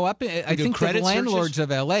 And, I think the credit landlords searches?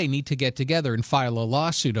 of L.A. need to get together and file a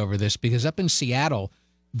lawsuit over this, because up in Seattle,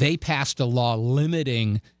 they passed a law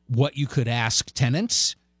limiting what you could ask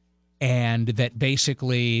tenants, and that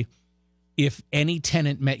basically if any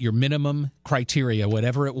tenant met your minimum criteria,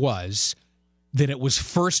 whatever it was, then it was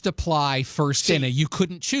first apply, first in. You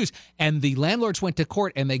couldn't choose. And the landlords went to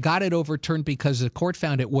court, and they got it overturned because the court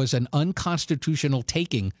found it was an unconstitutional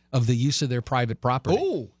taking of the use of their private property.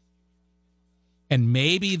 Oh. And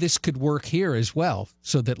maybe this could work here as well,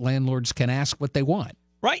 so that landlords can ask what they want.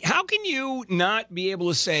 Right. How can you not be able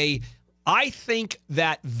to say, I think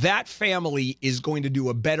that family is going to do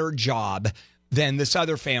a better job than this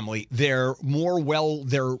other family. They're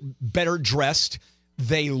they're better dressed.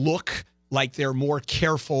 They look like they're more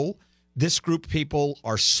careful. This group of people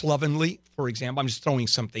are slovenly, for example. I'm just throwing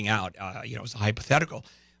something out, as a hypothetical.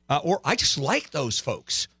 Or I just like those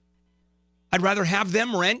folks. I'd rather have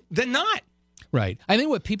them rent than not. Right. I think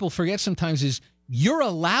what people forget sometimes is you're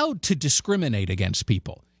allowed to discriminate against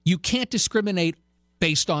people. You can't discriminate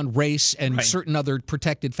based on race and certain other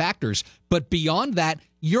protected factors. But beyond that,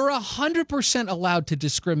 you're 100% allowed to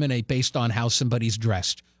discriminate based on how somebody's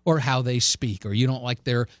dressed or how they speak, or you don't like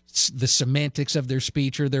the semantics of their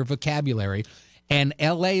speech or their vocabulary. And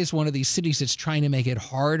L.A. is one of these cities that's trying to make it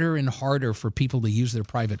harder and harder for people to use their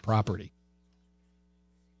private property.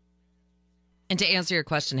 And to answer your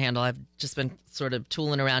question, Handel, I've just been sort of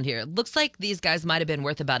tooling around here. It looks like these guys might have been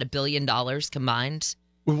worth about $1 billion combined.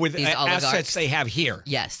 With these assets oligarchs. they have here.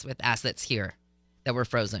 Yes, with assets here that were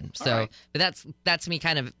frozen. So, right. But that's me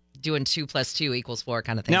kind of doing 2 + 2 = 4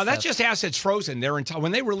 kind of thing. Now, that's just assets frozen. They're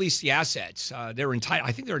when they release the assets, they're entitled.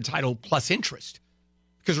 I think they're entitled plus interest.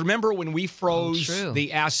 Because remember when we froze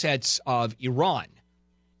the assets of Iran,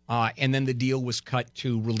 and then the deal was cut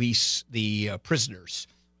to release the prisoners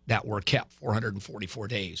that were kept 444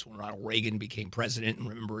 days when Ronald Reagan became president. And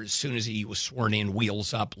remember, as soon as he was sworn in,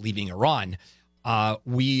 wheels up, leaving Iran,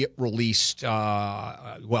 we released,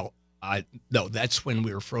 no, that's when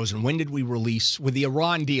we were frozen. When did we release? With the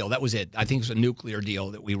Iran deal, that was it. I think it was a nuclear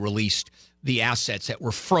deal that we released the assets that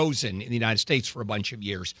were frozen in the United States for a bunch of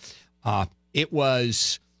years. It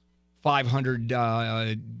was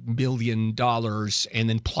 $500 billion, and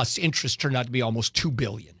then plus interest turned out to be almost $2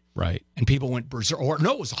 billion. Right. And people went berserk. Or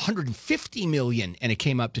no, it was $150 million, and it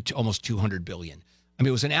came up to almost $200 billion. I mean,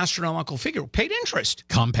 it was an astronomical figure. Paid interest.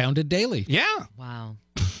 Compounded daily. Yeah. Wow.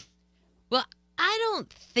 Well, I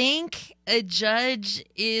don't think a judge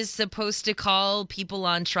is supposed to call people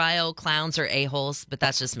on trial clowns or a-holes, but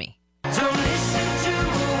that's just me. Don't listen to a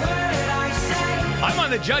word I say. I'm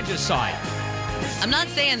on the judge's side. I'm not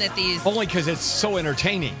saying that these... Only because it's so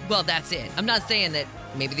entertaining. Well, that's it. I'm not saying that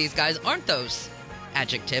maybe these guys aren't those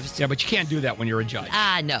adjectives. Yeah, but you can't do that when you're a judge.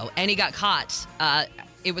 No. And he got caught.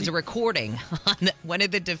 It was a recording on one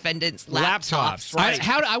of the defendants' laptops. Right.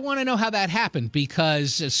 I want to know how that happened,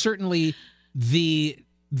 because certainly the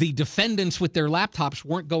defendants with their laptops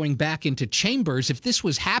weren't going back into chambers. If this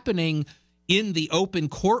was happening in the open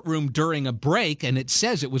courtroom during a break, and it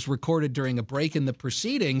says it was recorded during a break in the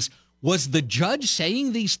proceedings, Was the judge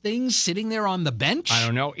saying these things sitting there on the bench? I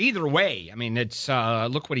don't know. Either way, I mean, it's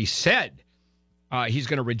look what he said. He's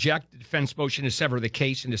going to reject the defense motion to sever the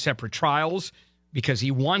case into separate trials because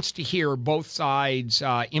he wants to hear both sides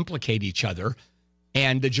implicate each other,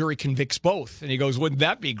 and the jury convicts both. And he goes, wouldn't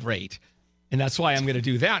that be great? And that's why I'm going to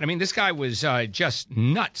do that. I mean, this guy was just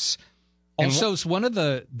nuts. Also, one of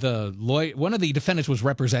the defendants was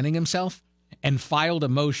representing himself and filed a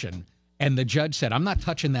motion, and the judge said, I'm not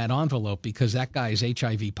touching that envelope because that guy is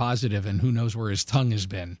HIV positive and who knows where his tongue has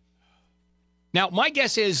been. Now, my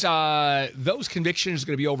guess is those convictions are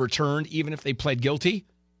going to be overturned even if they pled guilty,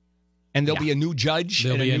 and there'll be a new judge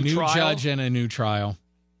There'll and be a new trial. judge and a new trial.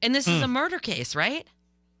 And this is a murder case, right?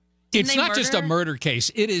 It's not just a murder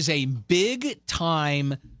case. It is a big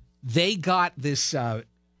time. They got this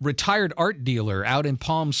retired art dealer out in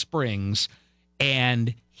Palm Springs,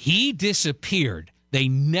 and he disappeared. They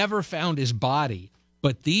never found his body.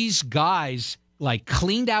 But these guys,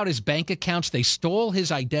 cleaned out his bank accounts. They stole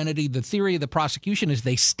his identity. The theory of the prosecution is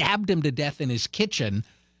they stabbed him to death in his kitchen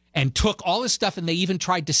and took all his stuff, and they even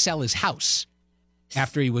tried to sell his house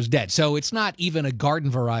after he was dead. So it's not even a garden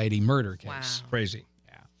variety murder case. Wow. Crazy.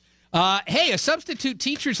 Hey, a substitute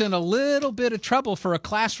teacher's in a little bit of trouble for a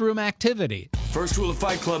classroom activity. First rule of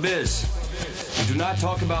Fight Club is you do not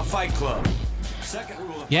talk about Fight Club. Second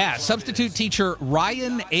rule of Substitute teacher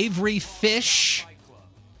Ryan Avery Fish,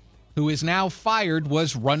 who is now fired,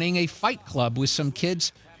 was running a fight club with some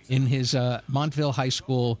kids in his Montville High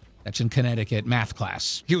School, that's in Connecticut, math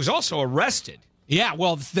class. He was also arrested. Yeah,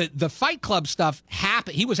 well, the fight club stuff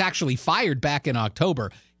happened. He was actually fired back in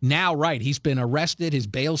October. Now, he's been arrested. His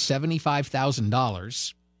bail's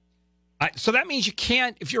 $75,000. So that means you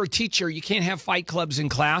can't, if you're a teacher, you can't have fight clubs in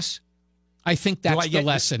class? I think that's the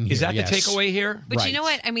lesson here. Is that yes. the takeaway here? But you know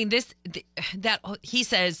what? I mean, he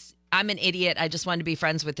says, I'm an idiot. I just wanted to be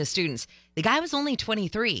friends with the students. The guy was only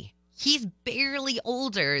 23. He's barely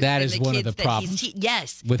older that than is the one kids of the that problems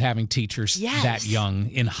yes. with having teachers that young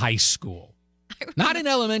in high school. Not in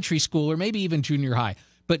elementary school or maybe even junior high.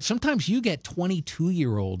 But sometimes you get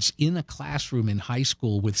 22-year-olds in a classroom in high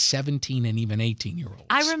school with 17 and even 18-year-olds.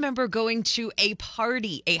 I remember going to a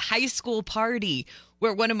party, a high school party,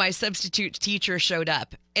 where one of my substitute teachers showed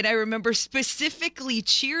up. And I remember specifically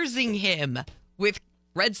cheersing him with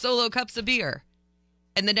red Solo cups of beer.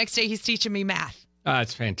 And the next day he's teaching me math.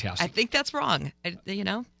 That's fantastic. I think that's wrong.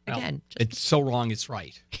 Again. It's so wrong, it's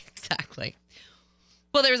right. Exactly.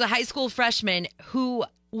 Well, there's a high school freshman who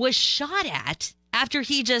was shot at after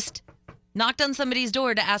he just knocked on somebody's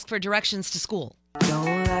door to ask for directions to school.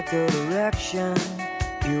 Don't like the direction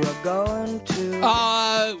you are going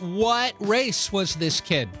to. What race was this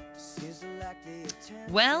kid?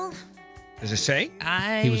 Well, does it say?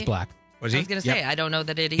 He was black. Was he? I was going to say, I don't know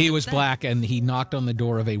that it He was said. black, and he knocked on the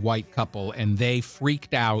door of a white couple, and they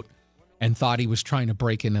freaked out and thought he was trying to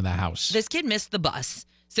break into the house. This kid missed the bus,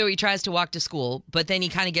 so he tries to walk to school, but then he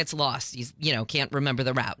kind of gets lost. He's, can't remember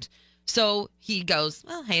the route. So he goes,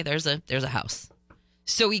 well, hey, there's a house.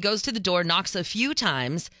 So he goes to the door, knocks a few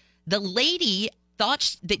times. The lady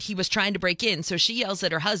thought that he was trying to break in, so she yells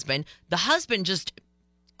at her husband. The husband just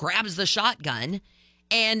grabs the shotgun,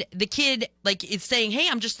 and the kid, is saying, hey,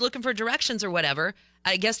 I'm just looking for directions or whatever.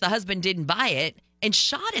 I guess the husband didn't buy it and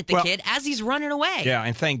shot at the kid as he's running away. Yeah,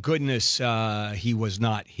 and thank goodness he was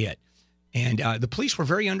not hit. And the police were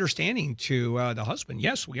very understanding to the husband.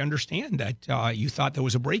 Yes, we understand that you thought there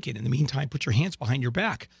was a break-in. In the meantime, put your hands behind your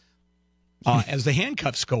back as the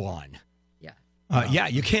handcuffs go on. Yeah. Yeah,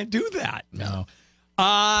 you can't do that. No.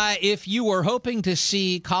 If you were hoping to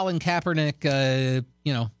see Colin Kaepernick,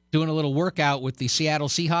 doing a little workout with the Seattle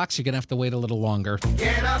Seahawks, you're going to have to wait a little longer.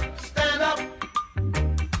 Get up, stand up.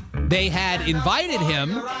 They had invited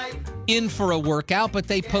him in for a workout, but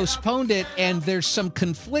they postponed it, and there's some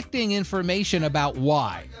conflicting information about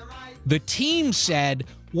why. The team said,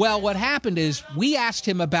 well, what happened is we asked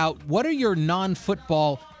him about what are your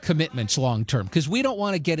non-football commitments long term, because we don't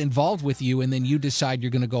want to get involved with you and then you decide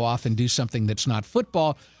you're going to go off and do something that's not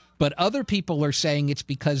football. But other people are saying it's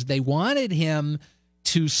because they wanted him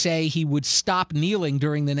to say he would stop kneeling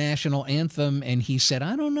during the national anthem, and he said,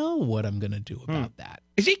 I don't know what I'm going to do about that.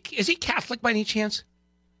 Is he Catholic by any chance?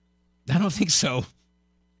 I don't think so.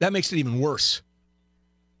 That makes it even worse.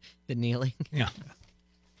 The kneeling. Yeah.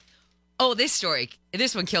 Oh, this story.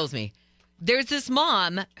 This one kills me. There's this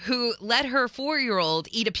mom who let her 4-year-old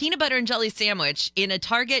eat a peanut butter and jelly sandwich in a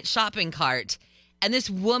Target shopping cart. And this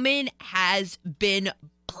woman has been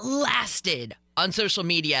blasted on social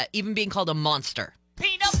media, even being called a monster.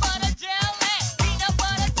 Peanut butter jelly, peanut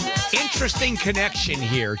butter jelly. Interesting connection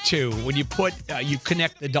here, too, when you you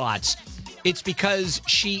connect the dots. it's because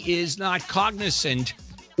she is not cognizant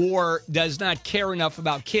or does not care enough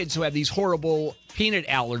about kids who have these horrible peanut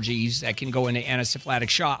allergies that can go into anaphylactic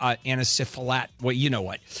shock. Well, you know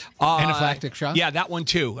what? Anaphylactic shock? Yeah, that one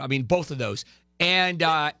too. I mean, both of those. And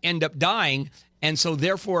end up dying. And so,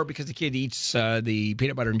 therefore, because the kid eats the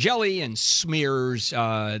peanut butter and jelly and smears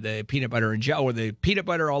the peanut butter and jelly or the peanut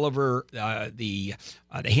butter all over the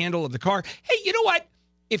handle of the car. Hey, you know what?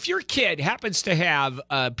 If your kid happens to have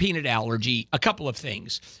a peanut allergy, a couple of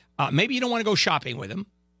things. Maybe you don't want to go shopping with him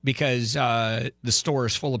because the store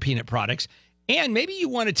is full of peanut products. And maybe you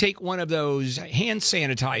want to take one of those hand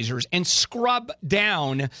sanitizers and scrub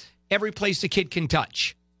down every place the kid can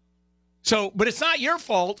touch. So, but it's not your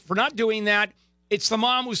fault for not doing that. It's the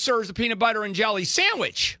mom who serves the peanut butter and jelly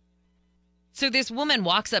sandwich. So this woman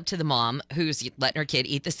walks up to the mom who's letting her kid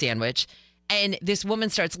eat the sandwich, and this woman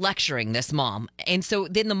starts lecturing this mom. And so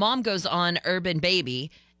then the mom goes on Urban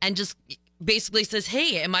Baby and just basically says,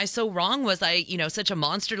 hey, am I so wrong? Was I, such a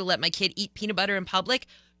monster to let my kid eat peanut butter in public?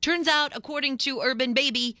 Turns out, according to Urban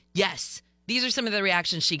Baby, yes. These are some of the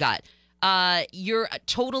reactions she got. Your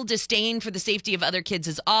total disdain for the safety of other kids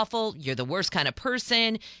is awful. You're the worst kind of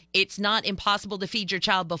person. It's not impossible to feed your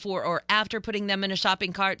child before or after putting them in a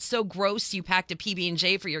shopping cart. So gross you packed a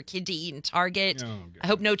PB&J for your kid to eat in Target. Oh, I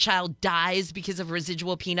hope no child dies because of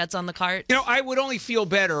residual peanuts on the cart. I would only feel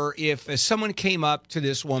better if someone came up to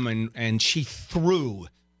this woman and she threw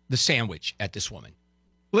the sandwich at this woman.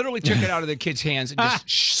 Literally took it out of the kid's hands and just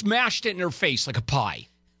smashed it in her face like a pie.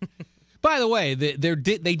 By the way,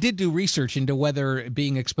 they did do research into whether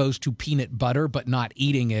being exposed to peanut butter but not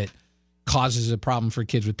eating it causes a problem for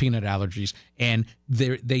kids with peanut allergies. And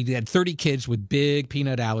they had 30 kids with big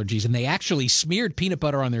peanut allergies, and they actually smeared peanut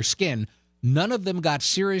butter on their skin. None of them got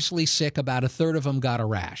seriously sick. About a third of them got a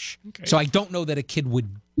rash. Okay. So I don't know that a kid would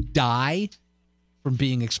die from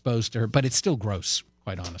being exposed to her, but it's still gross,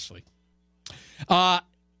 quite honestly.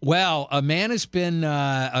 Well, a man has been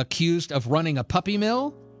accused of running a puppy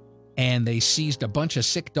mill. And they seized a bunch of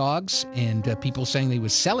sick dogs, and people saying they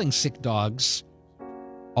was selling sick dogs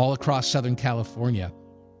all across Southern California.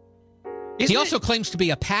 He also claims to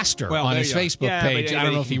be a pastor on his Facebook page. I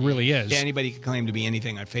don't know if he really is. Yeah, anybody can claim to be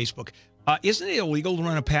anything on Facebook. Isn't it illegal to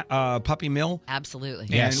run a puppy mill? Absolutely.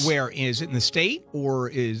 And where? Is it in the state or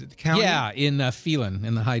is it the county? Yeah, in Phelan,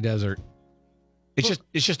 in the high desert.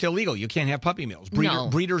 It's just illegal. You can't have puppy mills.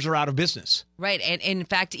 Breeders are out of business. Right. And in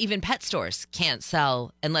fact, even pet stores can't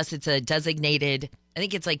sell unless it's a designated, I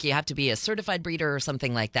think it's like you have to be a certified breeder or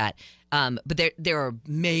something like that. But there are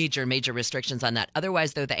major, major restrictions on that.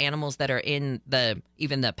 Otherwise, though, the animals that are in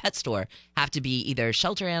even the pet store have to be either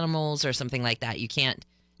shelter animals or something like that. You can't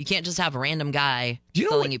just have a random guy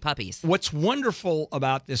selling you puppies. What's wonderful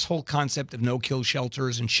about this whole concept of no-kill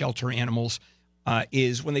shelters and shelter animals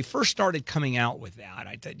is when they first started coming out with that,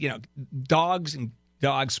 I thought, dogs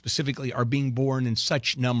specifically are being born in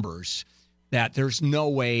such numbers that there's no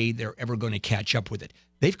way they're ever going to catch up with it.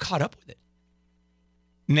 They've caught up with it.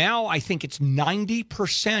 Now I think it's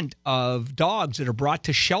 90% of dogs that are brought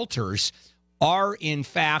to shelters are, in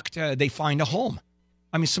fact, they find a home.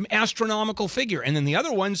 I mean, some astronomical figure. And then the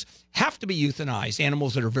other ones have to be euthanized.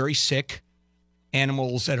 Animals that are very sick,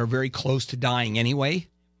 animals that are very close to dying anyway.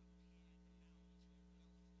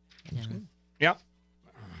 Yeah.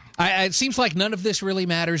 It seems like none of this really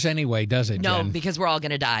matters anyway, does it, No, Jen? because we're all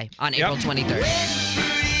going to die on April 23rd.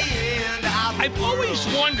 I've always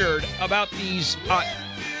wondered about these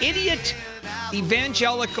idiot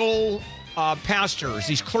evangelical pastors,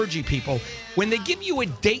 these clergy people, when they give you a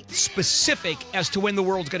date specific as to when the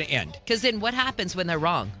world's going to end. Because then what happens when they're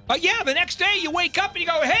wrong? The next day you wake up and you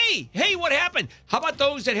go, hey, what happened? How about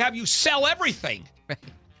those that have you sell everything? Right.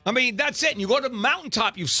 I mean, that's it. And you go to the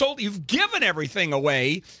mountaintop, you've given everything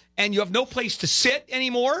away, and you have no place to sit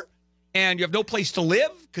anymore, and you have no place to live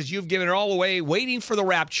because you've given it all away, waiting for the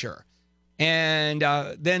rapture. And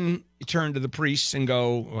then you turn to the priests and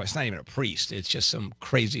go, well, it's not even a priest. It's just some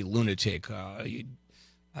crazy lunatic,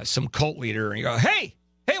 some cult leader. And you go, hey,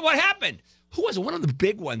 what happened? Who was it? One of the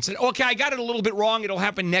big ones said, okay, I got it a little bit wrong. It'll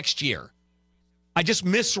happen next year. I just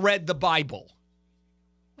misread the Bible.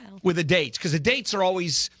 With the dates, because the dates are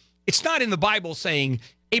always, it's not in the Bible saying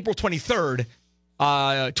April 23rd,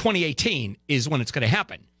 2018 is when it's going to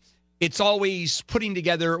happen. It's always putting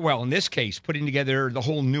together, in this case, putting together the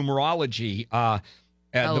whole numerology.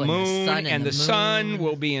 The moon and the sun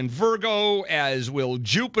will be in Virgo, as will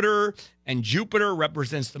Jupiter, and Jupiter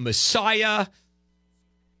represents the Messiah.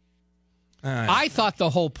 I thought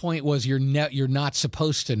the whole point was you're not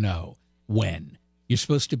supposed to know when. You're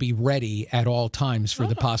supposed to be ready at all times for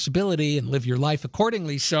the possibility and live your life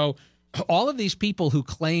accordingly. So all of these people who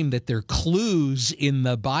claim that they're clues in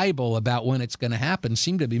the Bible about when it's going to happen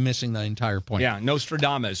seem to be missing the entire point. Yeah,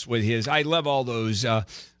 Nostradamus with his. I love all those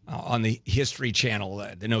on the History Channel,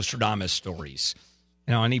 the Nostradamus stories.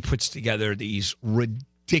 And he puts together these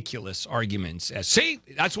ridiculous arguments. See,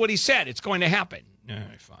 that's what he said. It's going to happen. All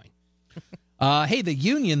right, fine. Hey, the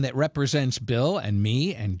union that represents Bill and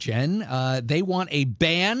me and Jen, they want a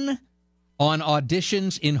ban on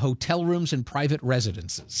auditions in hotel rooms and private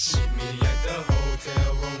residences.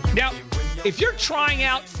 Now, if you're trying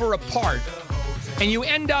out for a part and you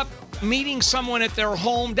end up meeting someone at their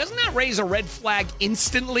home, doesn't that raise a red flag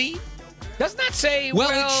instantly? Doesn't that say, well,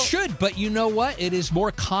 it should, but you know what? It is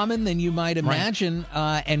more common than you might imagine.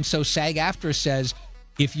 Right. And so SAG-AFTRA says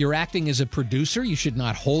if you're acting as a producer, you should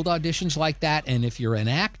not hold auditions like that. And if you're an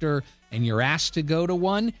actor and you're asked to go to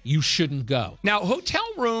one, you shouldn't go. Now, hotel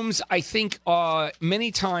rooms, I think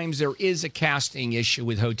many times there is a casting issue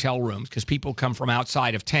with hotel rooms because people come from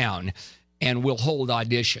outside of town and will hold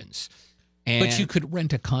auditions. But you could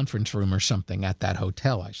rent a conference room or something at that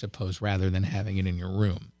hotel, I suppose, rather than having it in your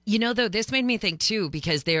room. You know, though, this made me think, too,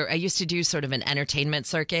 because I used to do sort of an entertainment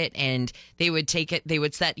circuit, and they would set,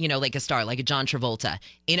 like a star, like a John Travolta,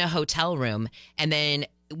 in a hotel room, and then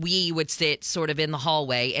we would sit sort of in the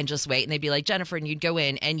hallway and just wait, and they'd be like, Jennifer, and you'd go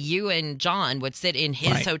in, and you and John would sit in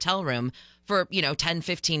his hotel room for, 10,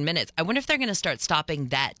 15 minutes. I wonder if they're going to start stopping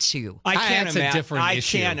that, too. I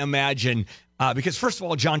issue. can't imagine, because, first of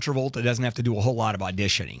all, John Travolta doesn't have to do a whole lot of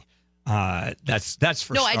auditioning. That's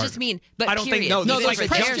for no. starters. I just mean, but I don't period. think No, it's those like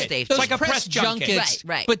press, a junket. those It's like a press junkets,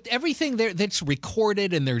 right. But everything there that's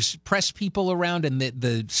recorded and there's press people around and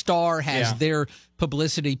the star has their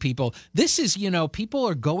publicity people. This is, people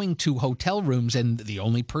are going to hotel rooms and the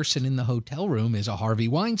only person in the hotel room is a Harvey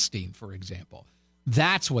Weinstein, for example.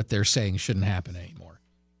 That's what they're saying shouldn't happen anymore.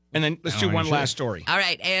 And then let's do one last story. All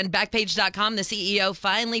right. And Backpage.com, the CEO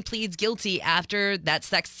finally pleads guilty after that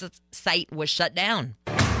sex site was shut down.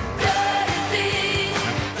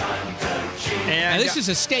 Now, this is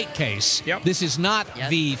a state case. Yep. This is not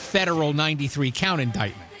the federal 93 count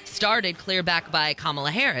indictment. Started clear back by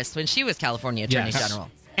Kamala Harris when she was California Attorney General.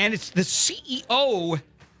 And it's the CEO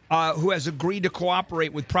who has agreed to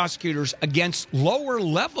cooperate with prosecutors against lower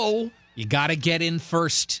level. You got to get in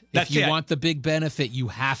first. That's if you it. want the big benefit, you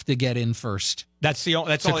have to get in first. That's all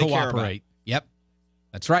they care about. Cooperate. Yep.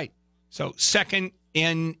 That's right. So second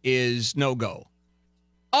in is no go.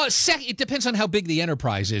 Oh, it depends on how big the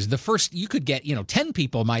enterprise is. The first, you could get, 10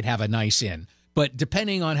 people might have a nice in. But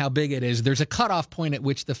depending on how big it is, there's a cutoff point at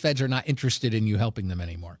which the feds are not interested in you helping them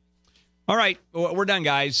anymore. All right. Well, we're done,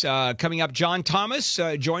 guys. Coming up, John Thomas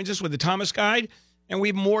joins us with the Thomas Guide. And we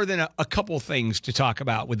have more than a couple things to talk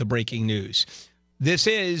about with the breaking news. This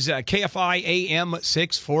is KFI AM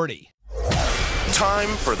 640. Time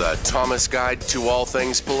for the Thomas Guide to all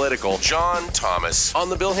things political. John Thomas on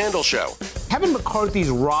The Bill Handel Show. Kevin McCarthy's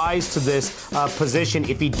rise to this position,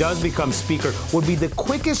 if he does become Speaker, would be the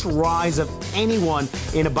quickest rise of anyone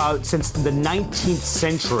since the 19th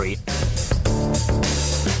century.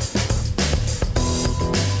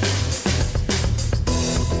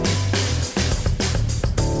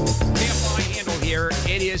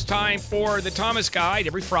 It is time for the Thomas Guide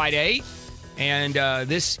every Friday. And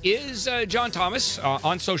this is John Thomas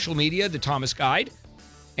on social media, the Thomas Guide.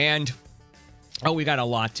 And, we got a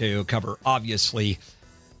lot to cover, obviously.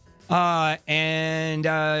 And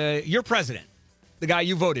your president, the guy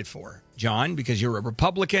you voted for, John, because you're a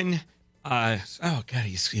Republican. God,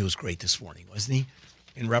 he was great this morning, wasn't he?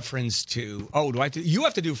 In reference to, you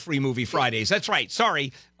have to do Free Movie Fridays. That's right.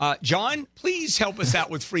 Sorry. John, please help us out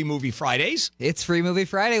with Free Movie Fridays. It's Free Movie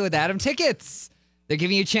Friday with Adam Tickets. They're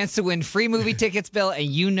giving you a chance to win free movie tickets, Bill, and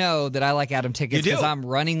you know that I like Adam Tickets because I'm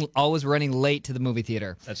always running late to the movie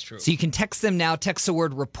theater. That's true. So you can text them now. Text the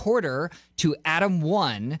word reporter to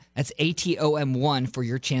Adam1. That's ATOM1 for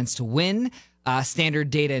your chance to win. Standard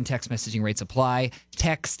data and text messaging rates apply.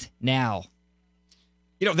 Text now.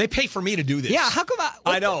 They pay for me to do this. Yeah, how come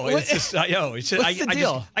I know. It's just, I know. It's just, what's the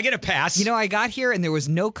deal? I get a pass. I got here and there was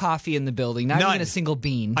no coffee in the building, not even a single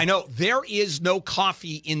bean. I know. There is no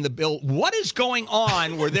coffee in the building. What is going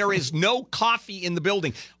on where there is no coffee in the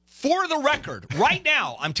building? For the record, right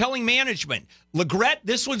now, I'm telling management, Legrette,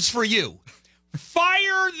 this one's for you.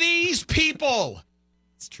 Fire these people.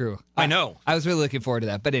 It's true. I know. I was really looking forward to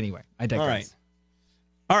that. But anyway, I digress.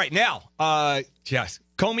 All right. Now,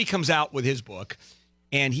 Comey comes out with his book.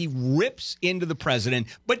 And he rips into the president,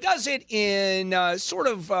 but does it in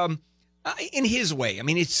in his way. I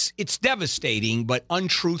mean, it's devastating, but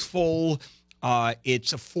untruthful,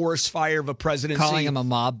 It's a forest fire of a presidency. Calling him a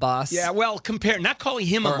mob boss. Yeah, well, not calling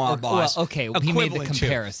him a mob boss. Well, okay, he made the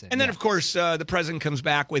comparison. And then, of course, the president comes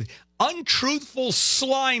back with untruthful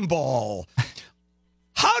slime ball.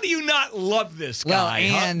 How do you not love this guy?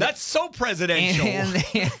 Well, and that's so presidential.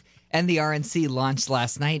 And the RNC launched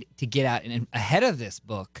last night to get out ahead of this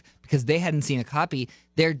book because they hadn't seen a copy.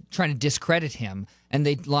 They're trying to discredit him, and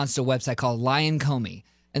they launched a website called Lion Comey.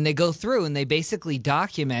 And they go through and they basically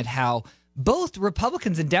document how both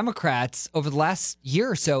Republicans and Democrats over the last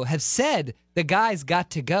year or so have said the guy's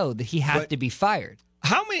got to go, that he had to be fired.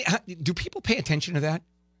 Do people pay attention to that?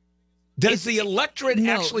 Does the electorate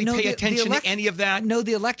actually pay attention to any of that? No,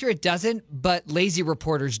 the electorate doesn't, but lazy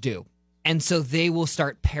reporters do. And so they will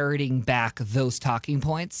start parroting back those talking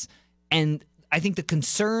points. And I think the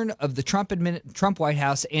concern of the Trump White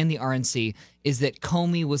House and the RNC is that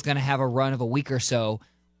Comey was going to have a run of a week or so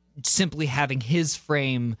simply having his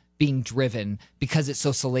frame being driven because it's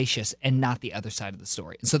so salacious and not the other side of the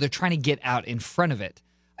story. And so they're trying to get out in front of it.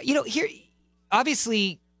 Here,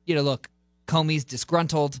 obviously, look, Comey's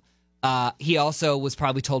disgruntled. He also was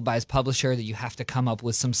probably told by his publisher that you have to come up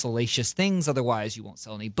with some salacious things, otherwise you won't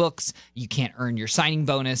sell any books, you can't earn your signing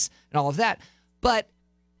bonus, and all of that. But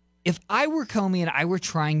if I were Comey and I were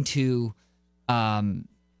trying to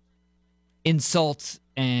insult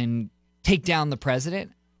and take down the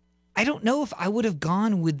president, I don't know if I would have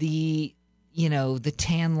gone with the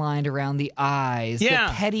tan line around the eyes, the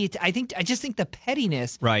petty. I just think the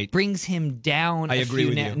pettiness brings him down a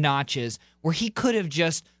few notches where he could have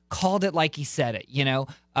just called it like he said it, and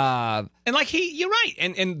you're right,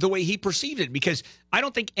 and the way he perceived it, because I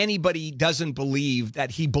don't think anybody doesn't believe that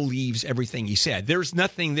he believes everything he said. There's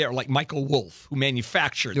nothing there like Michael Wolff, who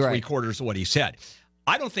manufactured three-quarters of what he said.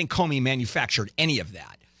 I don't think Comey manufactured any of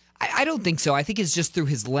that. I don't think so. I think it's just through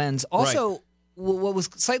his lens. Also, what was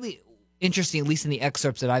slightly interesting, at least in the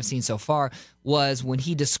excerpts that I've seen so far, was when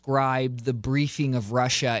he described the briefing of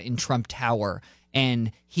Russia in Trump Tower,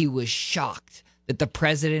 and he was shocked that the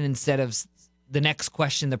president, instead of the next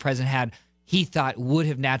question the president had, he thought would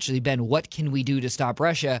have naturally been, what can we do to stop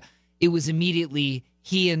Russia? It was immediately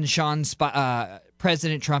he and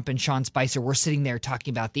President Trump and Sean Spicer were sitting there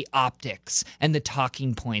talking about the optics and the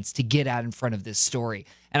talking points to get out in front of this story.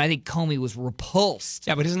 And I think Comey was repulsed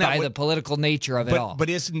by the political nature of it all. But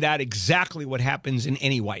isn't that exactly what happens in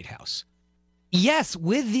any White House? Yes,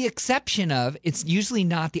 with the exception of it's usually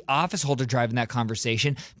not the office holder driving that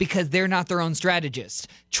conversation because they're not their own strategist.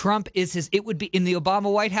 Trump is it would be in the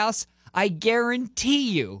Obama White House. I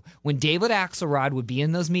guarantee you when David Axelrod would be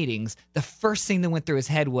in those meetings, the first thing that went through his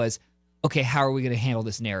head was, okay, how are we going to handle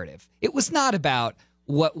this narrative? It was not about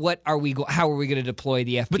how are we going to deploy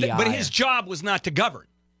the FBI. But his job was not to govern.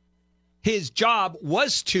 His job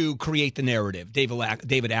was to create the narrative, David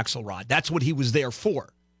Axelrod. That's what he was there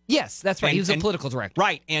for. Yes, that's right. He was a political director.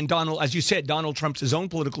 Right. And as you said, Donald Trump's his own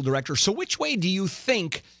political director. So which way do you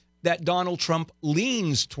think that Donald Trump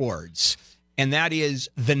leans towards? And that is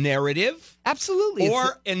the narrative? Absolutely.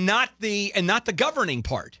 And not the governing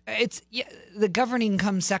part. The governing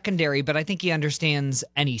comes secondary, but I think he understands,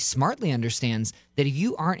 and he smartly understands, that if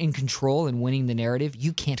you aren't in control and winning the narrative,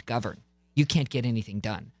 you can't govern. You can't get anything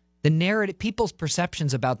done. The narrative, people's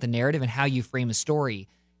perceptions about the narrative and how you frame a story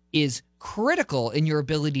is critical in your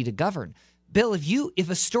ability to govern. Bill, if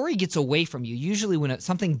a story gets away from you, usually when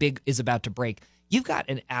something big is about to break, you've got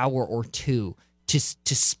an hour or two to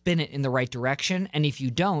spin it in the right direction, and if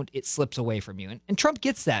you don't, it slips away from you. And Trump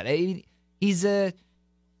gets that. He's a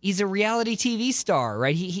reality TV star,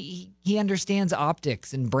 right? He understands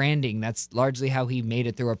optics and branding. That's largely how he made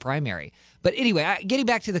it through a primary. But anyway, getting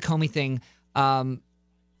back to the Comey thing,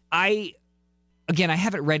 I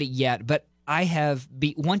haven't read it yet, but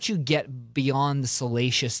once you get beyond the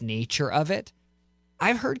salacious nature of it,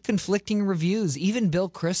 I've heard conflicting reviews. Even Bill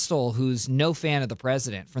Kristol, who's no fan of the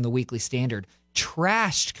president from the Weekly Standard,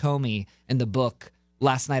 trashed Comey and the book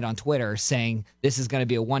last night on Twitter, saying this is going to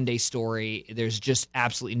be a one-day story. There's just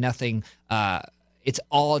absolutely nothing. It's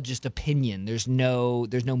all just opinion. There's no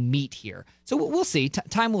meat here. So we'll see.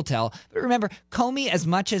 Time will tell. But remember, Comey, as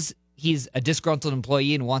much as he's a disgruntled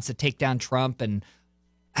employee and wants to take down Trump and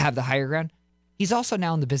have the higher ground, he's also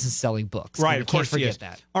now in the business of selling books. Right, of course he is.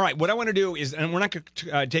 That. All right, what I want to do is, and we're not going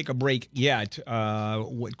to take a break yet.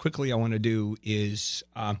 What quickly I want to do is,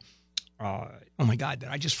 oh my God, did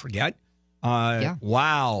I just forget? Yeah.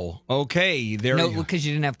 Wow. Okay. Because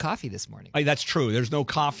you didn't have coffee this morning. That's true. There's no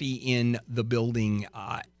coffee in the building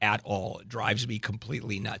at all. It drives me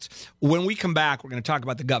completely nuts. When we come back, we're going to talk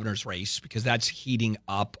about the governor's race because that's heating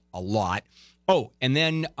up a lot. Oh, and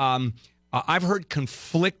then I've heard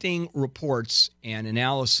conflicting reports and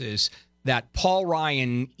analysis that Paul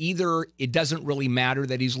Ryan, either it doesn't really matter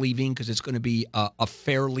that he's leaving because it's going to be a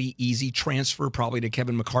fairly easy transfer probably to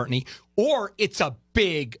Kevin McCartney, or it's a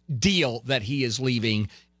big deal that he is leaving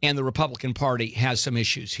and the Republican Party has some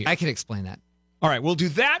issues here. I can explain that. All right, we'll do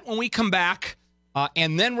that when we come back,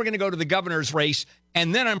 and then we're going to go to the governor's race,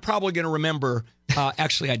 and then I'm probably going to remember.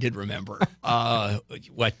 Actually, I did remember what I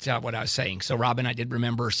was saying. So, Robin, I did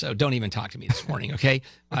remember. So, don't even talk to me this morning, okay?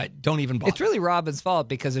 Don't even bother. It's really Robin's fault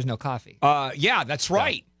because there's no coffee. Yeah, that's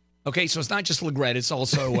right. Okay, so it's not just Legret, it's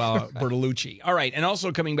also Bertolucci. All right, and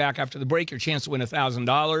also coming back after the break, your chance to win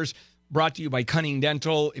 $1,000, brought to you by Cunning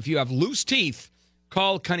Dental. If you have loose teeth,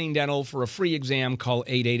 call Cunning Dental for a free exam. Call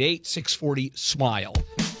 888-640-SMILE.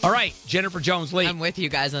 All right, Jennifer Jones-Lee. I'm with you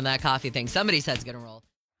guys on that coffee thing. Somebody said it's going to roll.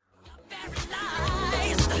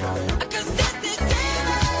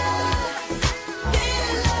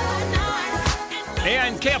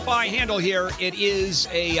 And KFI Handel here. It is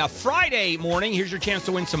a Friday morning. Here's your chance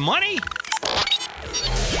to win some money.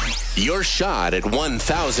 Your shot at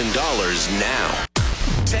 $1,000 now.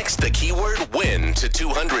 Text the keyword WIN to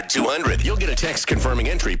 200-200. You'll get a text confirming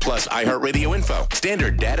entry plus iHeartRadio info.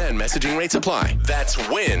 Standard data and messaging rates apply. That's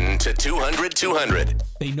WIN to 200-200.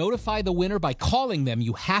 They notify the winner by calling them.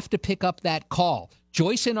 You have to pick up that call.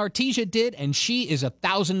 Joyce in Artesia did, and she is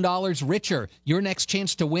 $1,000 richer. Your next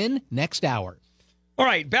chance to win, next hour. All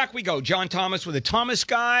right, back we go. John Thomas with the Thomas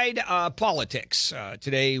Guide, politics.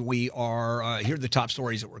 Today we are, here are the top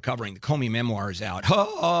stories that we're covering. The Comey memoir is out.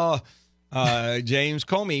 James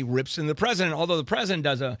Comey rips in the president, although the president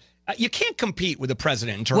does you can't compete with the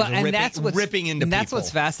president in terms of ripping into people. That's what's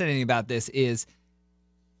fascinating about this is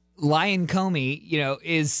Lion Comey,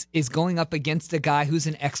 is going up against a guy who's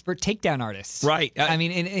an expert takedown artist. Right. I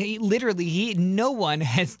mean, and no one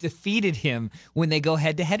has defeated him when they go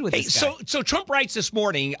head to head with this guy. So Trump writes this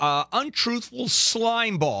morning, untruthful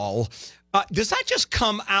slime ball. Does that just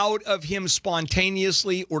come out of him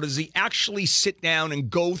spontaneously, or does he actually sit down and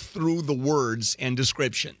go through the words and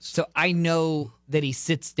descriptions? So I know that he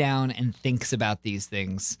sits down and thinks about these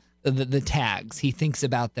things, the tags. He thinks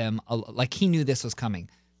about them like he knew this was coming.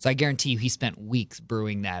 So I guarantee you he spent weeks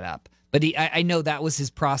brewing that up. But I know that was his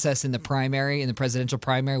process in the presidential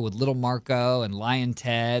primary with Little Marco and Lion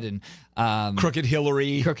Ted and Crooked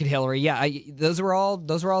Hillary. Yeah, those were all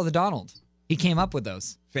the Donald. He came up with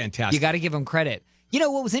those. Fantastic. You got to give him credit.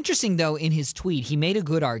 What was interesting, though, in his tweet, he made a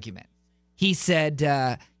good argument. He said,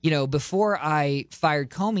 before I fired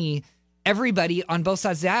Comey, everybody on both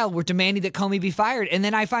sides of the aisle were demanding that Comey be fired. And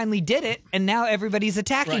then I finally did it, and now everybody's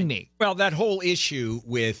attacking me. Well, that whole issue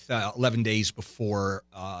with 11 days before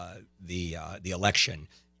the election,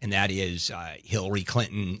 and that is Hillary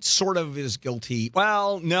Clinton sort of is guilty.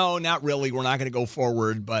 Well, no, not really. We're not going to go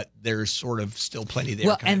forward, but there's sort of still plenty there.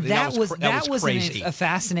 Well, and that was crazy. a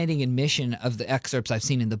fascinating admission of the excerpts I've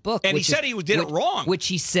seen in the book. And he said he did it wrong. Which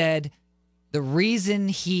he said the reason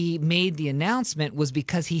he made the announcement was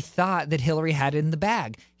because he thought that Hillary had it in the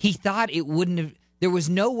bag. He thought it wouldn't have. There was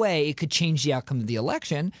no way it could change the outcome of the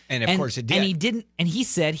election. And of course it did. And he didn't. And he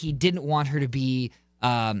said he didn't want her to be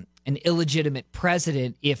an illegitimate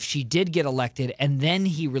president if she did get elected, and then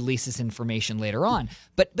he releases information later on.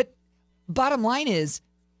 But bottom line is,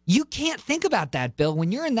 you can't think about that, Bill.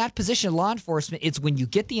 When you're in that position of law enforcement, it's when you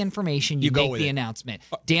get the information, you make the announcement.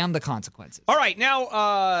 Damn the consequences. All right,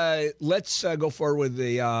 now let's go forward with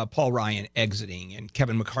the Paul Ryan exiting and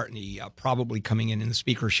Kevin McCartney probably coming in the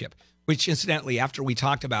speakership, which incidentally, after we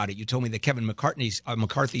talked about it, you told me that Kevin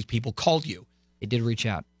McCarthy's people called you. They did reach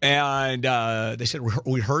out. And they said,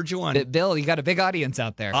 we heard you on... Bill, you got a big audience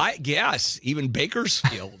out there. I guess, even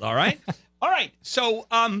Bakersfield, all right? All right, so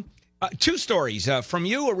two stories. From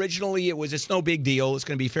you, originally, it's no big deal. It's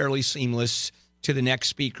going to be fairly seamless to the next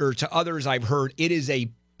speaker. To others, I've heard it is a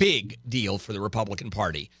big deal for the Republican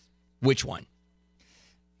Party. Which one?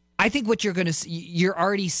 I think what you're going to see, you're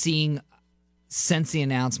already seeing since the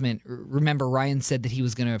announcement. Remember, Ryan said that he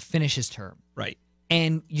was going to finish his term. Right.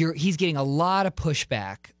 And he's getting a lot of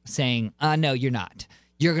pushback saying, no, you're not.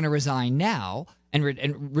 You're going to resign now and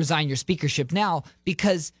resign your speakership now,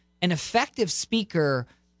 because an effective speaker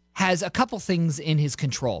has a couple things in his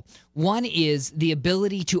control. One is the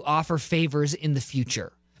ability to offer favors in the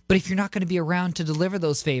future. But if you're not going to be around to deliver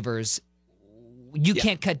those favors, you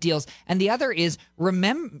can't cut deals. And the other is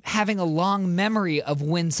having a long memory of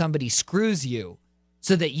when somebody screws you,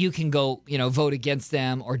 so that you can go, vote against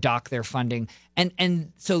them or dock their funding.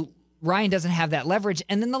 And so Ryan doesn't have that leverage.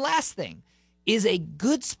 And then the last thing is a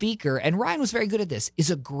good speaker, and Ryan was very good at this, is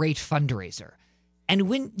a great fundraiser. And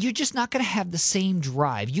when you're just not going to have the same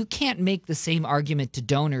drive, you can't make the same argument to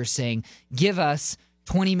donors saying, give us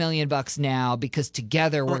 $20 million now because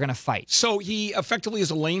together we're going to fight. So he effectively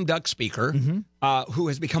is a lame duck speaker who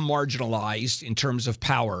has become marginalized in terms of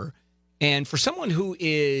power. And for someone who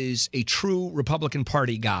is a true Republican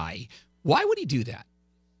Party guy, why would he do that?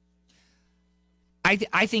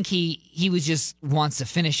 I think he was just wants to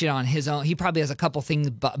finish it on his own. He probably has a couple things,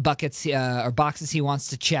 buckets or boxes he wants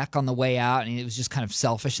to check on the way out, and it was just kind of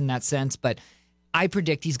selfish in that sense. But I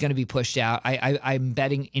predict he's going to be pushed out. I'm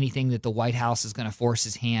betting anything that the White House is going to force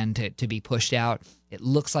his hand to be pushed out. It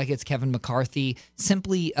looks like it's Kevin McCarthy,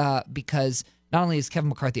 simply because not only is Kevin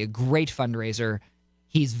McCarthy a great fundraiser,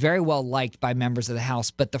 he's very well liked by members of the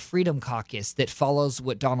House, but the Freedom Caucus that follows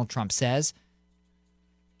what Donald Trump says,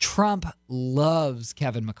 Trump loves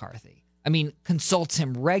Kevin McCarthy. I mean, consults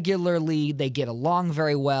him regularly. They get along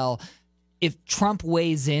very well. If Trump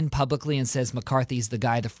weighs in publicly and says McCarthy's the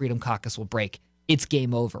guy the Freedom Caucus will break, it's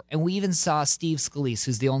game over. And we even saw Steve Scalise,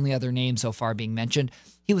 who's the only other name so far being mentioned.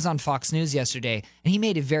 He was on Fox News yesterday, and he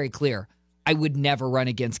made it very clear, I would never run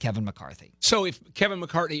against Kevin McCarthy. So if Kevin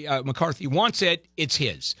McCarthy wants it, it's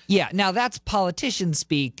his. Yeah, now that's politician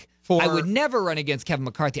speak. I would never run against Kevin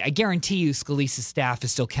McCarthy. I guarantee you Scalise's staff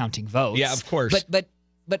is still counting votes. Yeah, of course.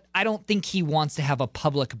 But I don't think he wants to have a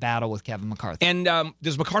public battle with Kevin McCarthy. And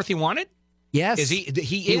does McCarthy want it? Yes.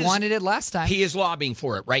 He wanted it last time. He is lobbying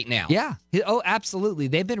for it right now. Yeah. Oh, absolutely.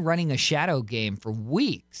 They've been running a shadow game for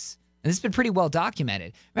weeks. And this has been pretty well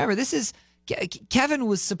documented. Remember, Kevin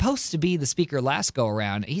was supposed to be the speaker last go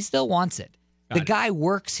around. He still wants it. The guy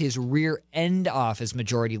works his rear end off as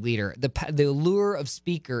majority leader. The allure of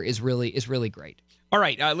speaker is really great. All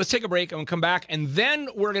right, let's take a break and we'll come back, and then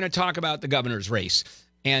we're going to talk about the governor's race.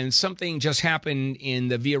 And something just happened in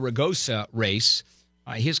the Villaraigosa race.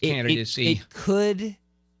 His candidacy. It could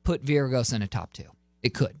put Villaraigosa in a top 2.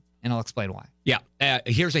 It could, and I'll explain why. Yeah,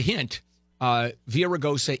 here's a hint.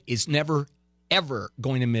 Villaraigosa is never, ever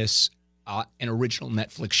going to miss an original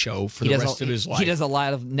Netflix show for the rest of his life. He does a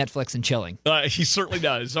lot of Netflix and chilling. He certainly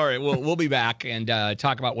does. All right, we'll be back and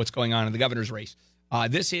talk about what's going on in the governor's race.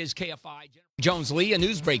 This is KFI. Jones Lee, a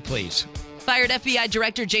news break, please. Fired FBI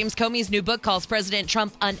Director James Comey's new book calls President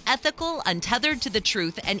Trump unethical, untethered to the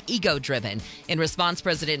truth, and ego-driven. In response,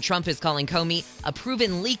 President Trump is calling Comey a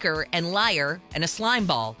proven leaker and liar and a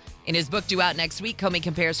slimeball. In his book due out next week, Comey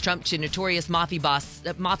compares Trump to notorious mafia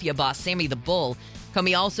boss Sammy the Bull.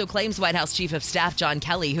 Comey also claims White House Chief of Staff John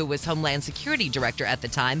Kelly, who was Homeland Security Director at the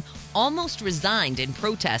time, almost resigned in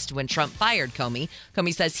protest when Trump fired Comey.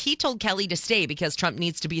 Comey says he told Kelly to stay because Trump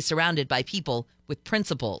needs to be surrounded by people with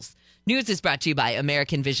principles. News is brought to you by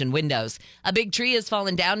American Vision Windows. A big tree has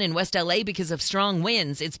fallen down in West L.A. because of strong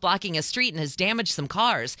winds. It's blocking a street and has damaged some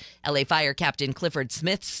cars. L.A. Fire Captain Clifford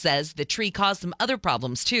Smith says the tree caused some other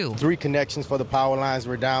problems, too. 3 connections for the power lines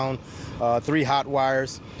were down, 3 hot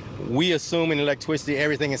wires. We assume in electricity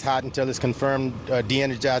everything is hot until it's confirmed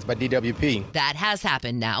de-energized by DWP. That has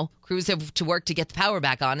happened now. Crews have to work to get the power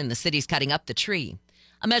back on, and the city's cutting up the tree.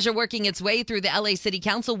 A measure working its way through the L.A. City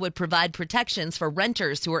Council would provide protections for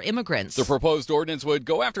renters who are immigrants. The proposed ordinance would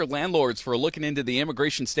go after landlords for looking into the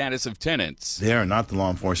immigration status of tenants. They are not the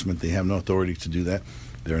law enforcement. They have no authority to do that.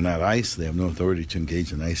 They're not ICE. They have no authority to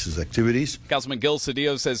engage in ICE's activities. Councilman Gil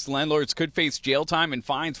Cedillo says landlords could face jail time and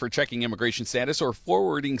fines for checking immigration status or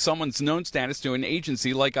forwarding someone's known status to an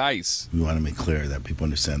agency like ICE. We want to make clear that people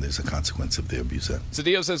understand there's a consequence if they abuse that.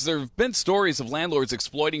 Cedillo says there have been stories of landlords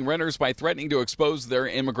exploiting renters by threatening to expose their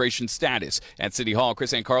immigration status. At City Hall,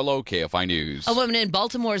 Chris Ancarlo, KFI News. A woman in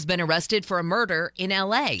Baltimore has been arrested for a murder in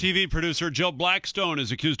L.A. TV producer Jill Blackstone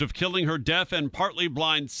is accused of killing her deaf and partly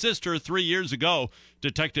blind sister 3 years ago.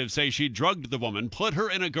 Detectives say she drugged the woman, put her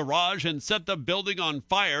in a garage, and set the building on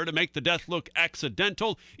fire to make the death look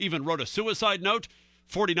accidental, even wrote a suicide note.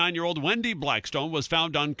 49-year-old Wendy Blackstone was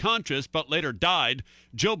found unconscious but later died.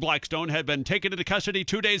 Jill Blackstone had been taken into custody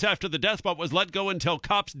 2 days after the death but was let go until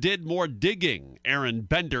cops did more digging. Aaron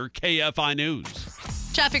Bender, KFI News.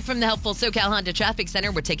 Traffic from the helpful SoCal Honda Traffic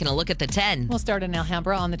Center. We're taking a look at the 10. We'll start in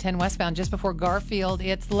Alhambra on the 10 westbound just before Garfield.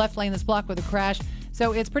 It's the left lane that's blocked with a crash.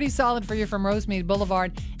 So it's pretty solid for you from Rosemead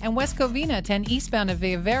Boulevard. And West Covina, 10 eastbound of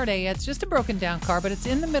Villa Verde. It's just a broken down car, but it's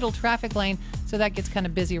in the middle traffic lane. So that gets kind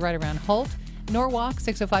of busy right around Holt. Norwalk,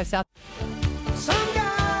 605 South. Some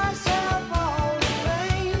guys have all the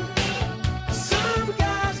fame. Some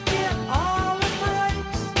guys get all the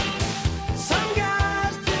praise. Some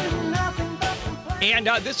guys do nothing but complain. And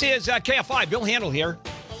this is KFI. Bill Handel here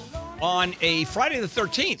on a Friday the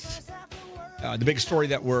 13th. The big story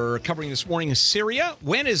that we're covering this morning is Syria.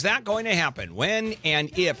 When is that going to happen? When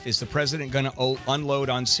and if is the president going to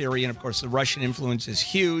unload on Syria? And, of course, the Russian influence is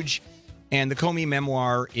huge. And the Comey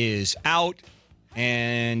memoir is out.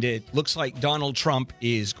 and it looks like Donald Trump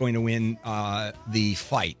is going to win the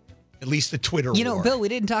fight. At least the Twitter war. Bill, we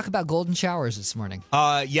didn't talk about golden showers this morning.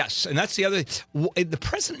 Yes, and that's the other. The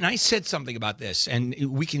president and I said something about this, and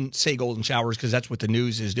we can say golden showers because that's what the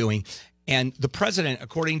news is doing. And the president,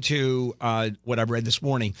 according to what I've read this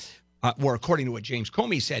morning, or according to what James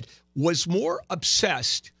Comey said, was more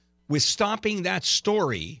obsessed with stopping that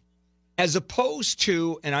story as opposed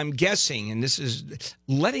to, and I'm guessing, and this is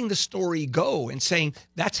letting the story go and saying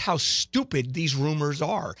that's how stupid these rumors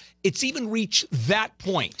are. It's even reached that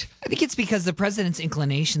point. I think it's because the president's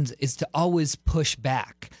inclinations is to always push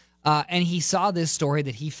back. And he saw this story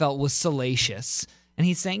that he felt was salacious. And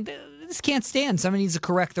he's saying, this can't stand. Somebody needs to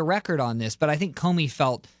correct the record on this. But I think Comey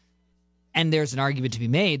felt, and there's an argument to be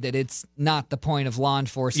made, that it's not the point of law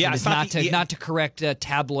enforcement. It's not to correct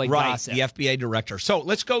tabloid gossip. The FBI director. So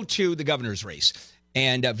let's go to the governor's race.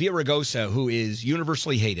 And Villaraigosa, who is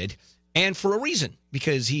universally hated, and for a reason,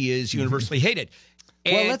 because he is universally hated.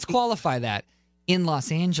 And well, let's qualify that. In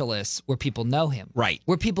Los Angeles, where people know him. Right.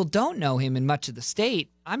 Where people don't know him in much of the state,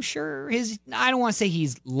 I'm sure I don't want to say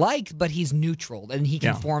he's liked, but he's neutral, and he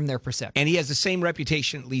can form their perception. And he has the same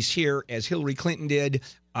reputation, at least here, as Hillary Clinton did.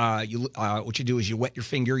 What you do is you wet your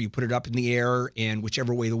finger, you put it up in the air, and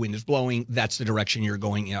whichever way the wind is blowing, that's the direction you're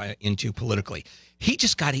going into politically. He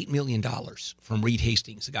just got $8 million from Reed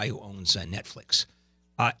Hastings, the guy who owns Netflix.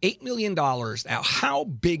 $8 million. Now, how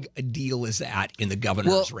big a deal is that in the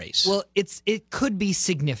governor's race? Well, it could be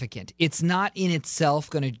significant. It's not in itself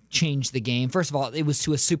going to change the game. First of all, it was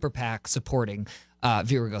to a super PAC supporting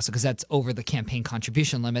Villaraigosa because that's over the campaign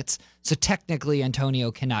contribution limits. So technically,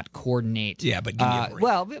 Antonio cannot coordinate. Yeah, but give me a break.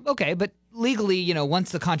 Well, okay, but legally,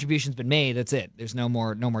 once the contribution's been made, that's it. There's no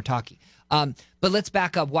more talking. But let's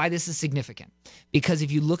back up why this is significant. Because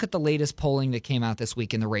if you look at the latest polling that came out this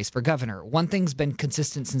week in the race for governor, one thing's been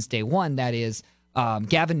consistent since day one. That is,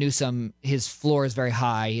 Gavin Newsom, his floor is very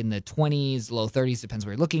high in the 20s, low 30s, depends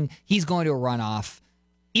where you're looking. He's going to a runoff,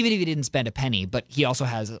 even if he didn't spend a penny, but he also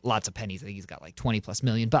has lots of pennies. I think he's got like 20 plus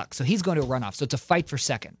million bucks. So he's going to a runoff. So it's a fight for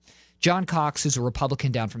second. John Cox, who's a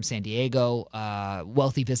Republican down from San Diego,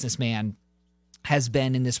 wealthy businessman, has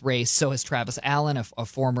been in this race. So has Travis Allen, a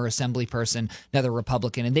former assembly person, another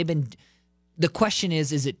Republican. And the question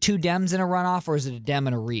is it two Dems in a runoff or is it a Dem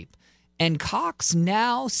and a Reap? And Cox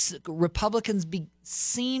now, Republicans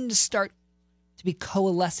seem to start to be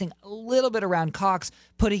coalescing a little bit around Cox,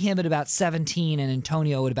 putting him at about 17 and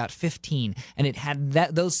Antonio at about 15. And it had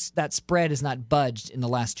that spread has not budged in the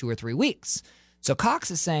last 2 or 3 weeks. So Cox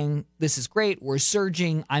is saying, this is great. We're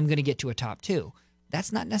surging. I'm going to get to a top 2.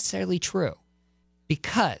 That's not necessarily true.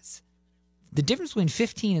 Because the difference between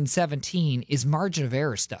 15 and 17 is margin of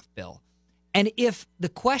error stuff, Bill. And if the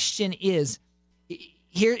question is,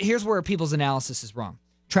 here's where people's analysis is wrong.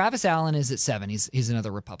 Travis Allen is at 7. He's another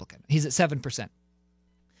Republican. He's at 7%.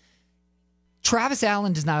 Travis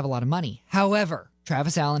Allen does not have a lot of money. However,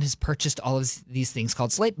 Travis Allen has purchased all of these things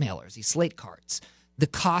called slate mailers, these slate cards. The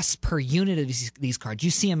costs per unit of these cards, you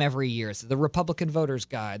see them every year. So the Republican Voters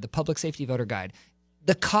Guide, the Public Safety Voter Guide.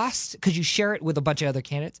 The cost, because you share it with a bunch of other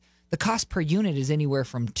candidates, the cost per unit is anywhere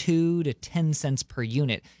from 2 to 10 cents per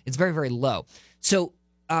unit. It's very, very low. So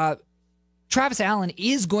Travis Allen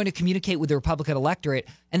is going to communicate with the Republican electorate,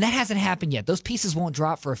 and that hasn't happened yet. Those pieces won't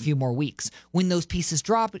drop for a few more weeks. When those pieces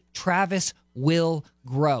drop, Travis will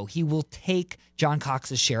grow. He will take John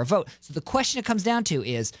Cox's share of vote. So the question it comes down to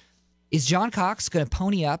is John Cox going to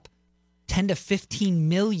pony up 10 to 15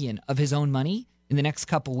 million of his own money in the next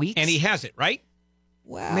couple weeks? And he has it, right?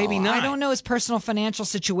 Well, maybe not. I don't know his personal financial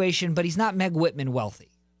situation, but he's not Meg Whitman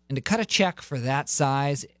wealthy. And to cut a check for that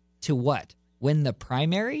size to what? Win the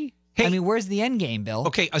primary? Hey, I mean, where's the end game, Bill?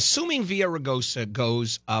 Okay, assuming Villaraigosa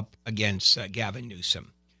goes up against Gavin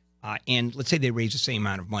Newsom, and let's say they raise the same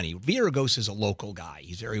amount of money. Villaraigosa is a local guy.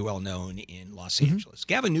 He's very well known in Los Angeles.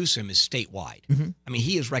 Gavin Newsom is statewide. I mean,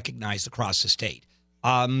 he is recognized across the state.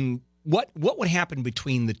 What would happen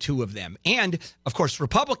between the two of them? And, of course,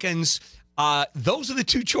 Republicans... those are the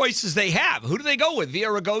two choices they have. Who do they go with,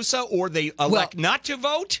 Villaraigosa, or they elect not to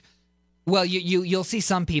vote? Well, you'll see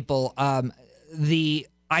some people.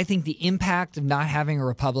 I think the impact of not having a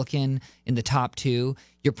Republican in the top 2,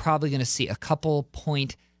 you're probably going to see a couple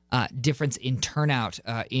point difference in turnout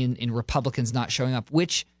in Republicans not showing up.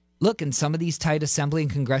 Which, look, in some of these tight assembly and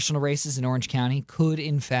congressional races in Orange County, could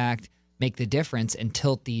in fact make the difference and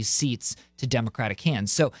tilt these seats to Democratic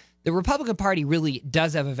hands. So the Republican Party really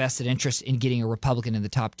does have a vested interest in getting a Republican in the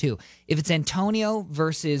top two. If it's Antonio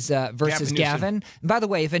versus Gavin, and by the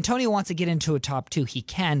way, if Antonio wants to get into a top two, he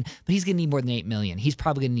can, but he's going to need more than 8 million. He's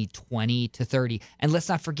probably going to need 20 to 30. And let's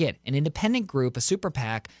not forget, an independent group, a super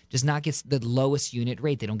PAC, does not get the lowest unit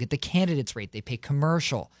rate. They don't get the candidates rate. They pay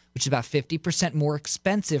commercial, which is about 50% more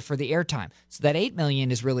expensive for the airtime. So that 8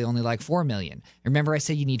 million is really only like 4 million. Remember I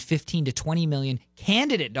said you need 15 to 20 million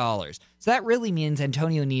candidate dollars. So that really means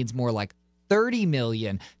Antonio needs more like 30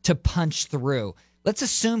 million to punch through. Let's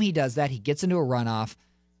assume he does that. He gets into a runoff.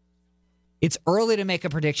 It's early to make a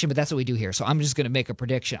prediction, but that's what we do here. So I'm just going to make a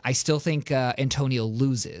prediction. I still think Antonio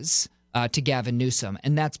loses to Gavin Newsom,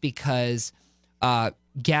 and that's because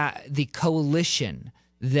the coalition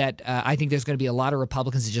that I think there's going to be a lot of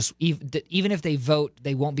Republicans that just even if they vote,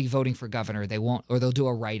 they won't be voting for governor. They won't, or they'll do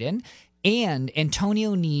a write-in. And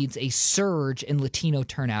Antonio needs a surge in Latino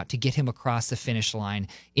turnout to get him across the finish line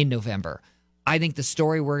in November. I think the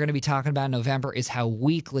story we're going to be talking about in November is how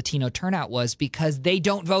weak Latino turnout was because they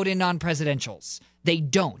don't vote in non-presidentials. They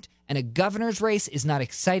don't. And a governor's race is not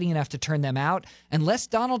exciting enough to turn them out. Unless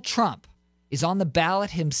Donald Trump is on the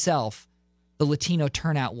ballot himself, the Latino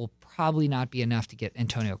turnout will probably not be enough to get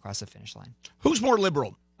Antonio across the finish line. Who's more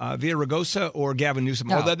liberal, Villaraigosa or Gavin Newsom?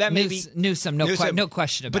 No, although that may be Newsom, no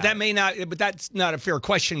question about it. But that may not. But that's not a fair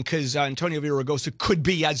question because Antonio Villaraigosa could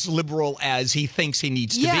be as liberal as he thinks he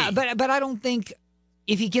needs to be. Yeah, but I don't think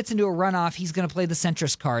if he gets into a runoff, he's going to play the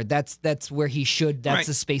centrist card. That's where he should. That's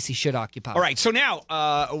the space he should occupy. All right. So now,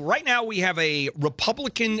 right now, we have a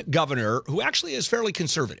Republican governor who actually is fairly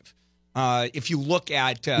conservative. If you look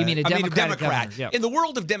at, you mean a Democrat governor, yeah. In the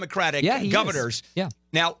world of Democratic governors,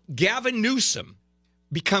 now Gavin Newsom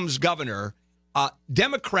becomes governor.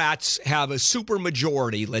 Democrats have a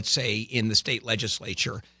supermajority, let's say, in the state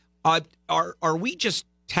legislature. Are we just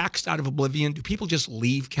taxed out of oblivion? Do people just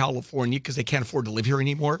leave California because they can't afford to live here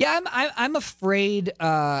anymore? Yeah, I'm afraid.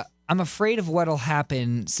 I'm afraid of what'll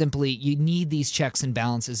happen. Simply, you need these checks and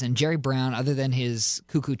balances. And Jerry Brown, other than his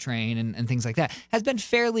cuckoo train and things like that, has been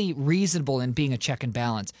fairly reasonable in being a check and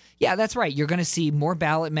balance. Yeah, that's right. You're going to see more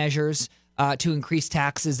ballot measures to increase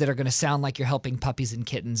taxes that are going to sound like you're helping puppies and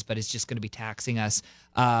kittens, but it's just going to be taxing us.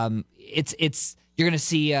 You're going to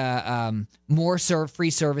see more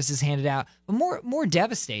free services handed out. But more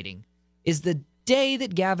devastating is the day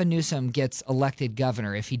that Gavin Newsom gets elected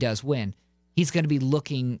governor, if he does win, he's going to be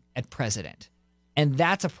looking at president. And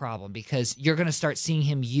that's a problem because you're going to start seeing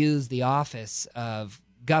him use the office of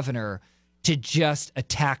governor to just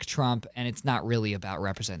attack Trump, and it's not really about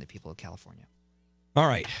representing the people of California. All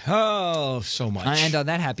right. Oh, so much. And on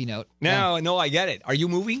that happy note. No, I get it. Are you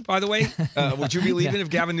moving, by the way? Would you be leaving if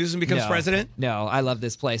Gavin Newsom becomes president? No, I love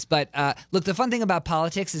this place. But look, the fun thing about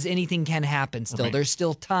politics is anything can happen still. Right. There's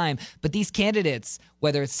still time. But these candidates,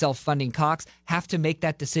 whether it's self-funding Cox, have to make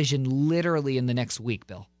that decision literally in the next week,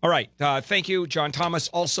 Bill. All right. Thank you, John Thomas.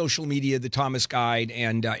 All social media, The Thomas Guide,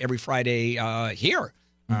 and every Friday here,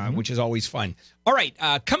 which is always fun. All right.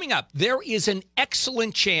 Coming up, there is an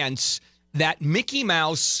excellent chance that Mickey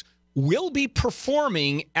Mouse will be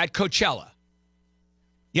performing at Coachella.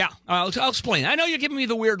 Yeah, I'll explain. I know you're giving me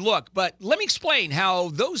the weird look, but let me explain how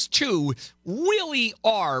those two really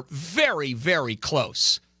are very, very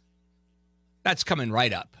close. That's coming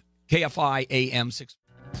right up. KFI AM 6.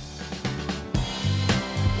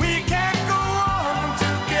 We can't go on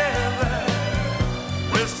together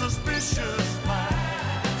with suspicious minds.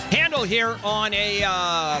 Handel here on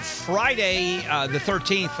a Friday, the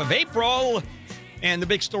 13th of April. And the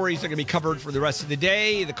big stories are going to be covered for the rest of the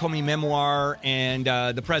day. The Comey memoir and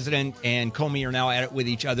the president and Comey are now at it with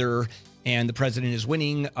each other. And the president is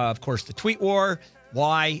winning, of course, the tweet war.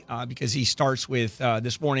 Why? Because he starts with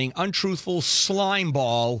this morning, untruthful slime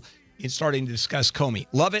ball. It's starting to discuss Comey.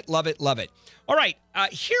 Love it, love it, love it. All right.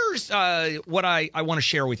 Here's what I want to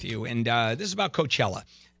share with you. And this is about Coachella.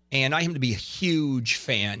 And I happen to be a huge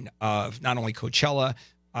fan of not only Coachella,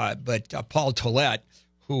 but Paul Tollett,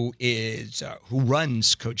 who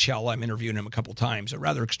runs Coachella. I'm interviewing him a couple times, a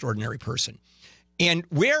rather extraordinary person. And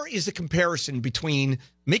where is the comparison between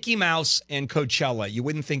Mickey Mouse and Coachella? You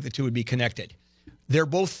wouldn't think the two would be connected. They're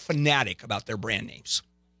both fanatic about their brand names.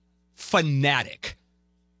 Fanatic.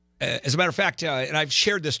 As a matter of fact, and I've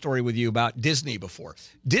shared this story with you about Disney before.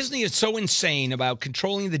 Disney is so insane about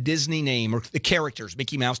controlling the Disney name or the characters,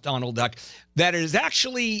 Mickey Mouse, Donald Duck, that it is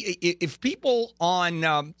actually, if people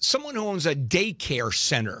on, someone who owns a daycare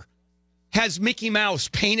center has Mickey Mouse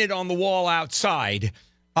painted on the wall outside,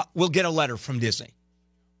 will get a letter from Disney.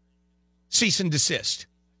 Cease and desist.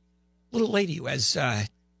 Little lady who has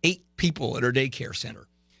 8 people at her daycare center.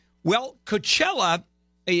 Well, Coachella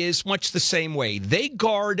is much the same way. They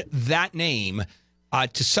guard that name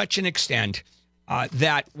to such an extent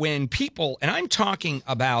that when people, and I'm talking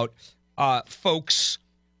about folks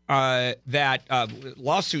that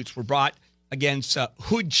lawsuits were brought against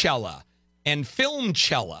Hoodcella and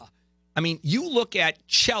Filmcella. I mean, you look at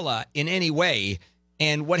Cella in any way,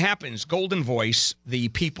 and what happens? Golden Voice, the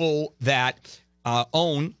people that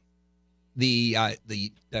own the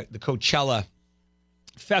Coachella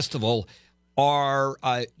Festival, are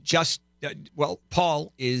just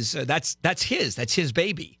Paul is that's his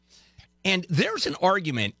baby, and there's an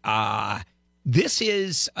argument. This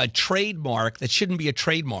is a trademark that shouldn't be a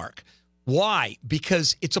trademark. Why?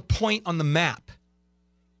 Because it's a point on the map.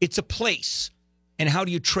 It's a place. And how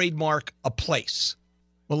do you trademark a place?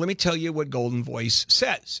 Well, let me tell you what Golden Voice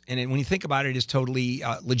says. And when you think about it, it's totally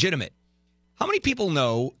legitimate. How many people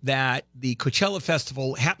know that the Coachella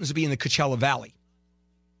Festival happens to be in the Coachella Valley?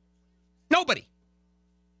 Nobody.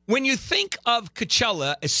 When you think of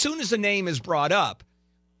Coachella, as soon as the name is brought up,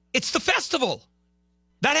 it's the festival.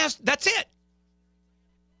 That's it.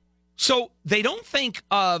 So they don't think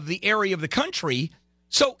of the area of the country.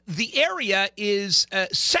 So the area is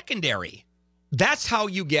secondary. That's how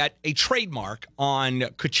you get a trademark on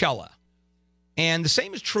Coachella. And the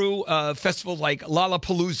same is true of festivals like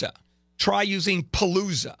Lollapalooza. Try using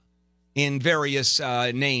Palooza in various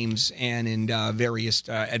names and in various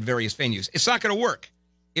venues. It's not going to work.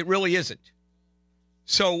 It really isn't.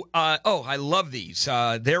 So, I love these.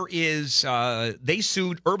 They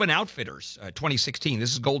sued Urban Outfitters 2016.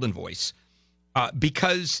 This is Golden Voice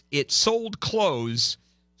because it sold clothes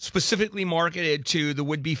specifically marketed to the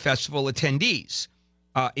would-be festival attendees,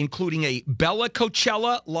 including a Bella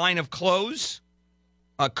Coachella line of clothes,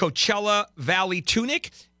 a Coachella Valley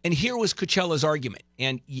tunic. And here was Coachella's argument,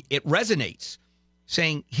 and it resonates,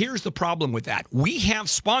 saying, here's the problem with that. We have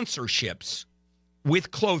sponsorships with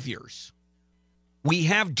clothiers. We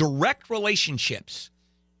have direct relationships,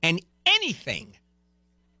 and anything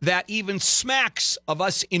that even smacks of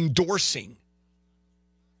us endorsing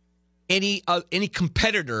any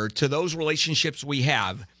competitor to those relationships we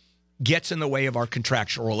have gets in the way of our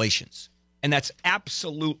contractual relations. And that's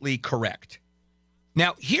absolutely correct.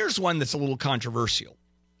 Now, here's one that's a little controversial,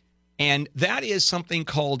 and that is something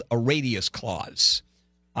called a radius clause.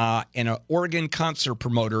 And an Oregon concert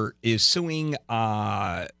promoter is suing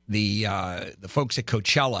the folks at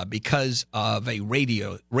Coachella because of a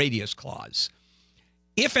radius clause.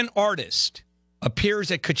 If an artist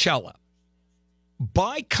appears at Coachella,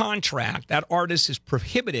 by contract, that artist is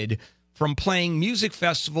prohibited from playing music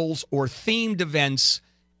festivals or themed events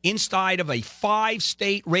inside of a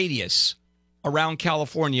 5-state radius around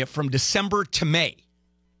California from December to May.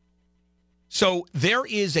 So there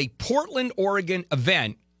is a Portland, Oregon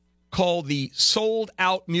event called the Sold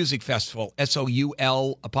Out Music Festival,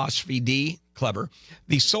 SOUL''D, clever.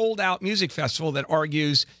 The Sold Out Music Festival that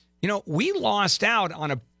argues, we lost out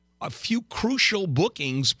on a few crucial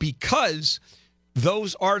bookings because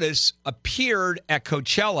those artists appeared at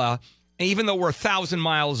Coachella, even though we're 1,000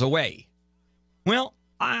 miles away. Well,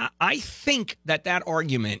 I think that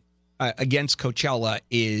argument against Coachella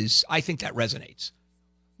I think that resonates.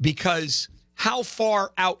 Because how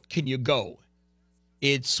far out can you go?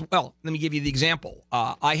 Let me give you the example.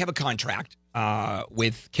 I have a contract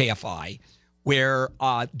with KFI where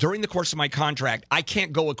during the course of my contract, I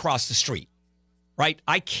can't go across the street, right?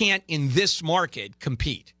 I can't in this market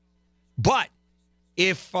compete. But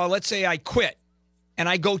if, let's say I quit and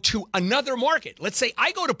I go to another market, let's say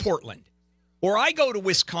I go to Portland or I go to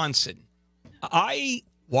Wisconsin,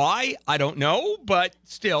 why? I don't know, but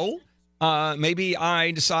still, maybe I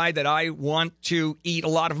decide that I want to eat a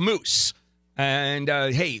lot of moose. And,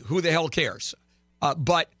 hey, who the hell cares?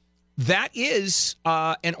 But that is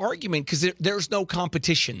an argument because there's no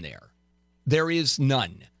competition there. There is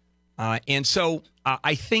none. And so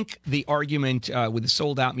I think the argument with the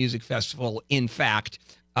Sold Out Music Festival, in fact,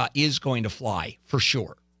 is going to fly for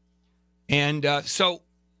sure. And so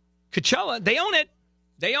Coachella, they own it.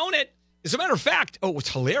 They own it. As a matter of fact, what's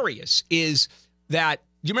hilarious is that,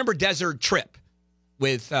 do you remember Desert Trip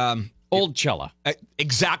with Old Cella?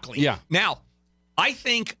 Exactly. Yeah. Now, I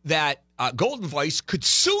think that Golden Voice could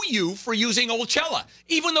sue you for using Old Cella,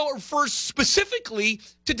 even though it refers specifically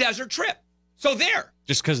to Desert Trip. So there.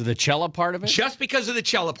 Just because of the Cella part of it? Just because of the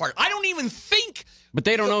Cella part. I don't even think. But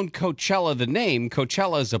they don't own Coachella, the name.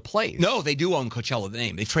 Coachella is a place. No, they do own Coachella, the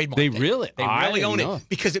name. They trademarked it. They really own know. it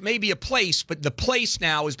because it may be a place, but the place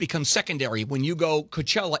now has become secondary. When you go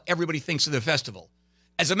Coachella, everybody thinks of the festival.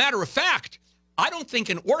 As a matter of fact, I don't think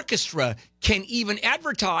an orchestra can even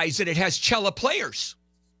advertise that it has cello players.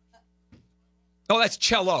 Oh, that's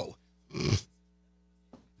cello.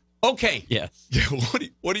 Okay. Yes.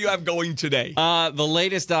 What do you have going today? The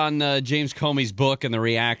latest on James Comey's book and the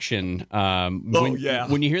reaction.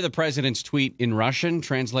 When you hear the president's tweet in Russian,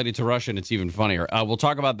 translated to Russian, it's even funnier. We'll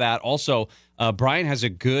talk about that. Also, Brian has a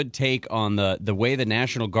good take on the way the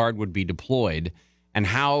National Guard would be deployed and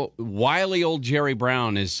how wily old Jerry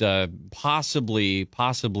Brown is possibly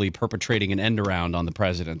perpetrating an end around on the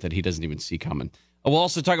president that he doesn't even see coming. We'll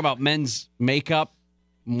also talk about men's makeup.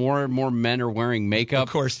 More men are wearing makeup.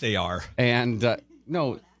 Of course they are. And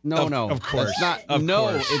no. Of course.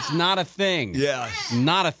 It's not a thing. Yes.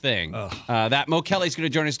 Not a thing. That Mo Kelly's going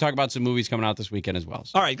to join us to talk about some movies coming out this weekend as well.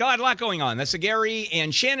 All right, got a lot going on. That's the Gary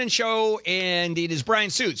and Shannon show, and it is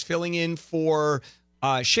Brian Suits filling in for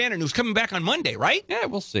Shannon, who's coming back on Monday, right? Yeah,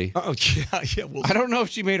 we'll see. Oh, yeah. I don't know if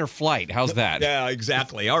she made her flight. How's that? Yeah,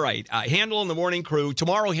 exactly. All right. Handel and the Morning Crew.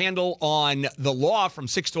 Tomorrow, Handel on the law from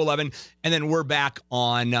 6 to 11, and then we're back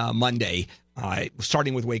on Monday,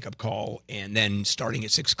 starting with Wake Up Call, and then starting at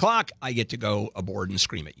 6 o'clock, I get to go aboard and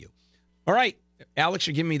scream at you. All right. Alex,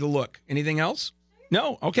 you're giving me the look. Anything else?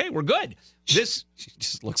 No. Okay, we're good. She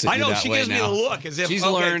just looks at you that way. I know, she gives me the look as if she's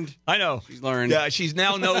learned. I know. She's learned. Yeah, she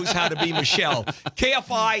now knows how to be Michelle.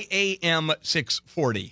 KFI AM 640.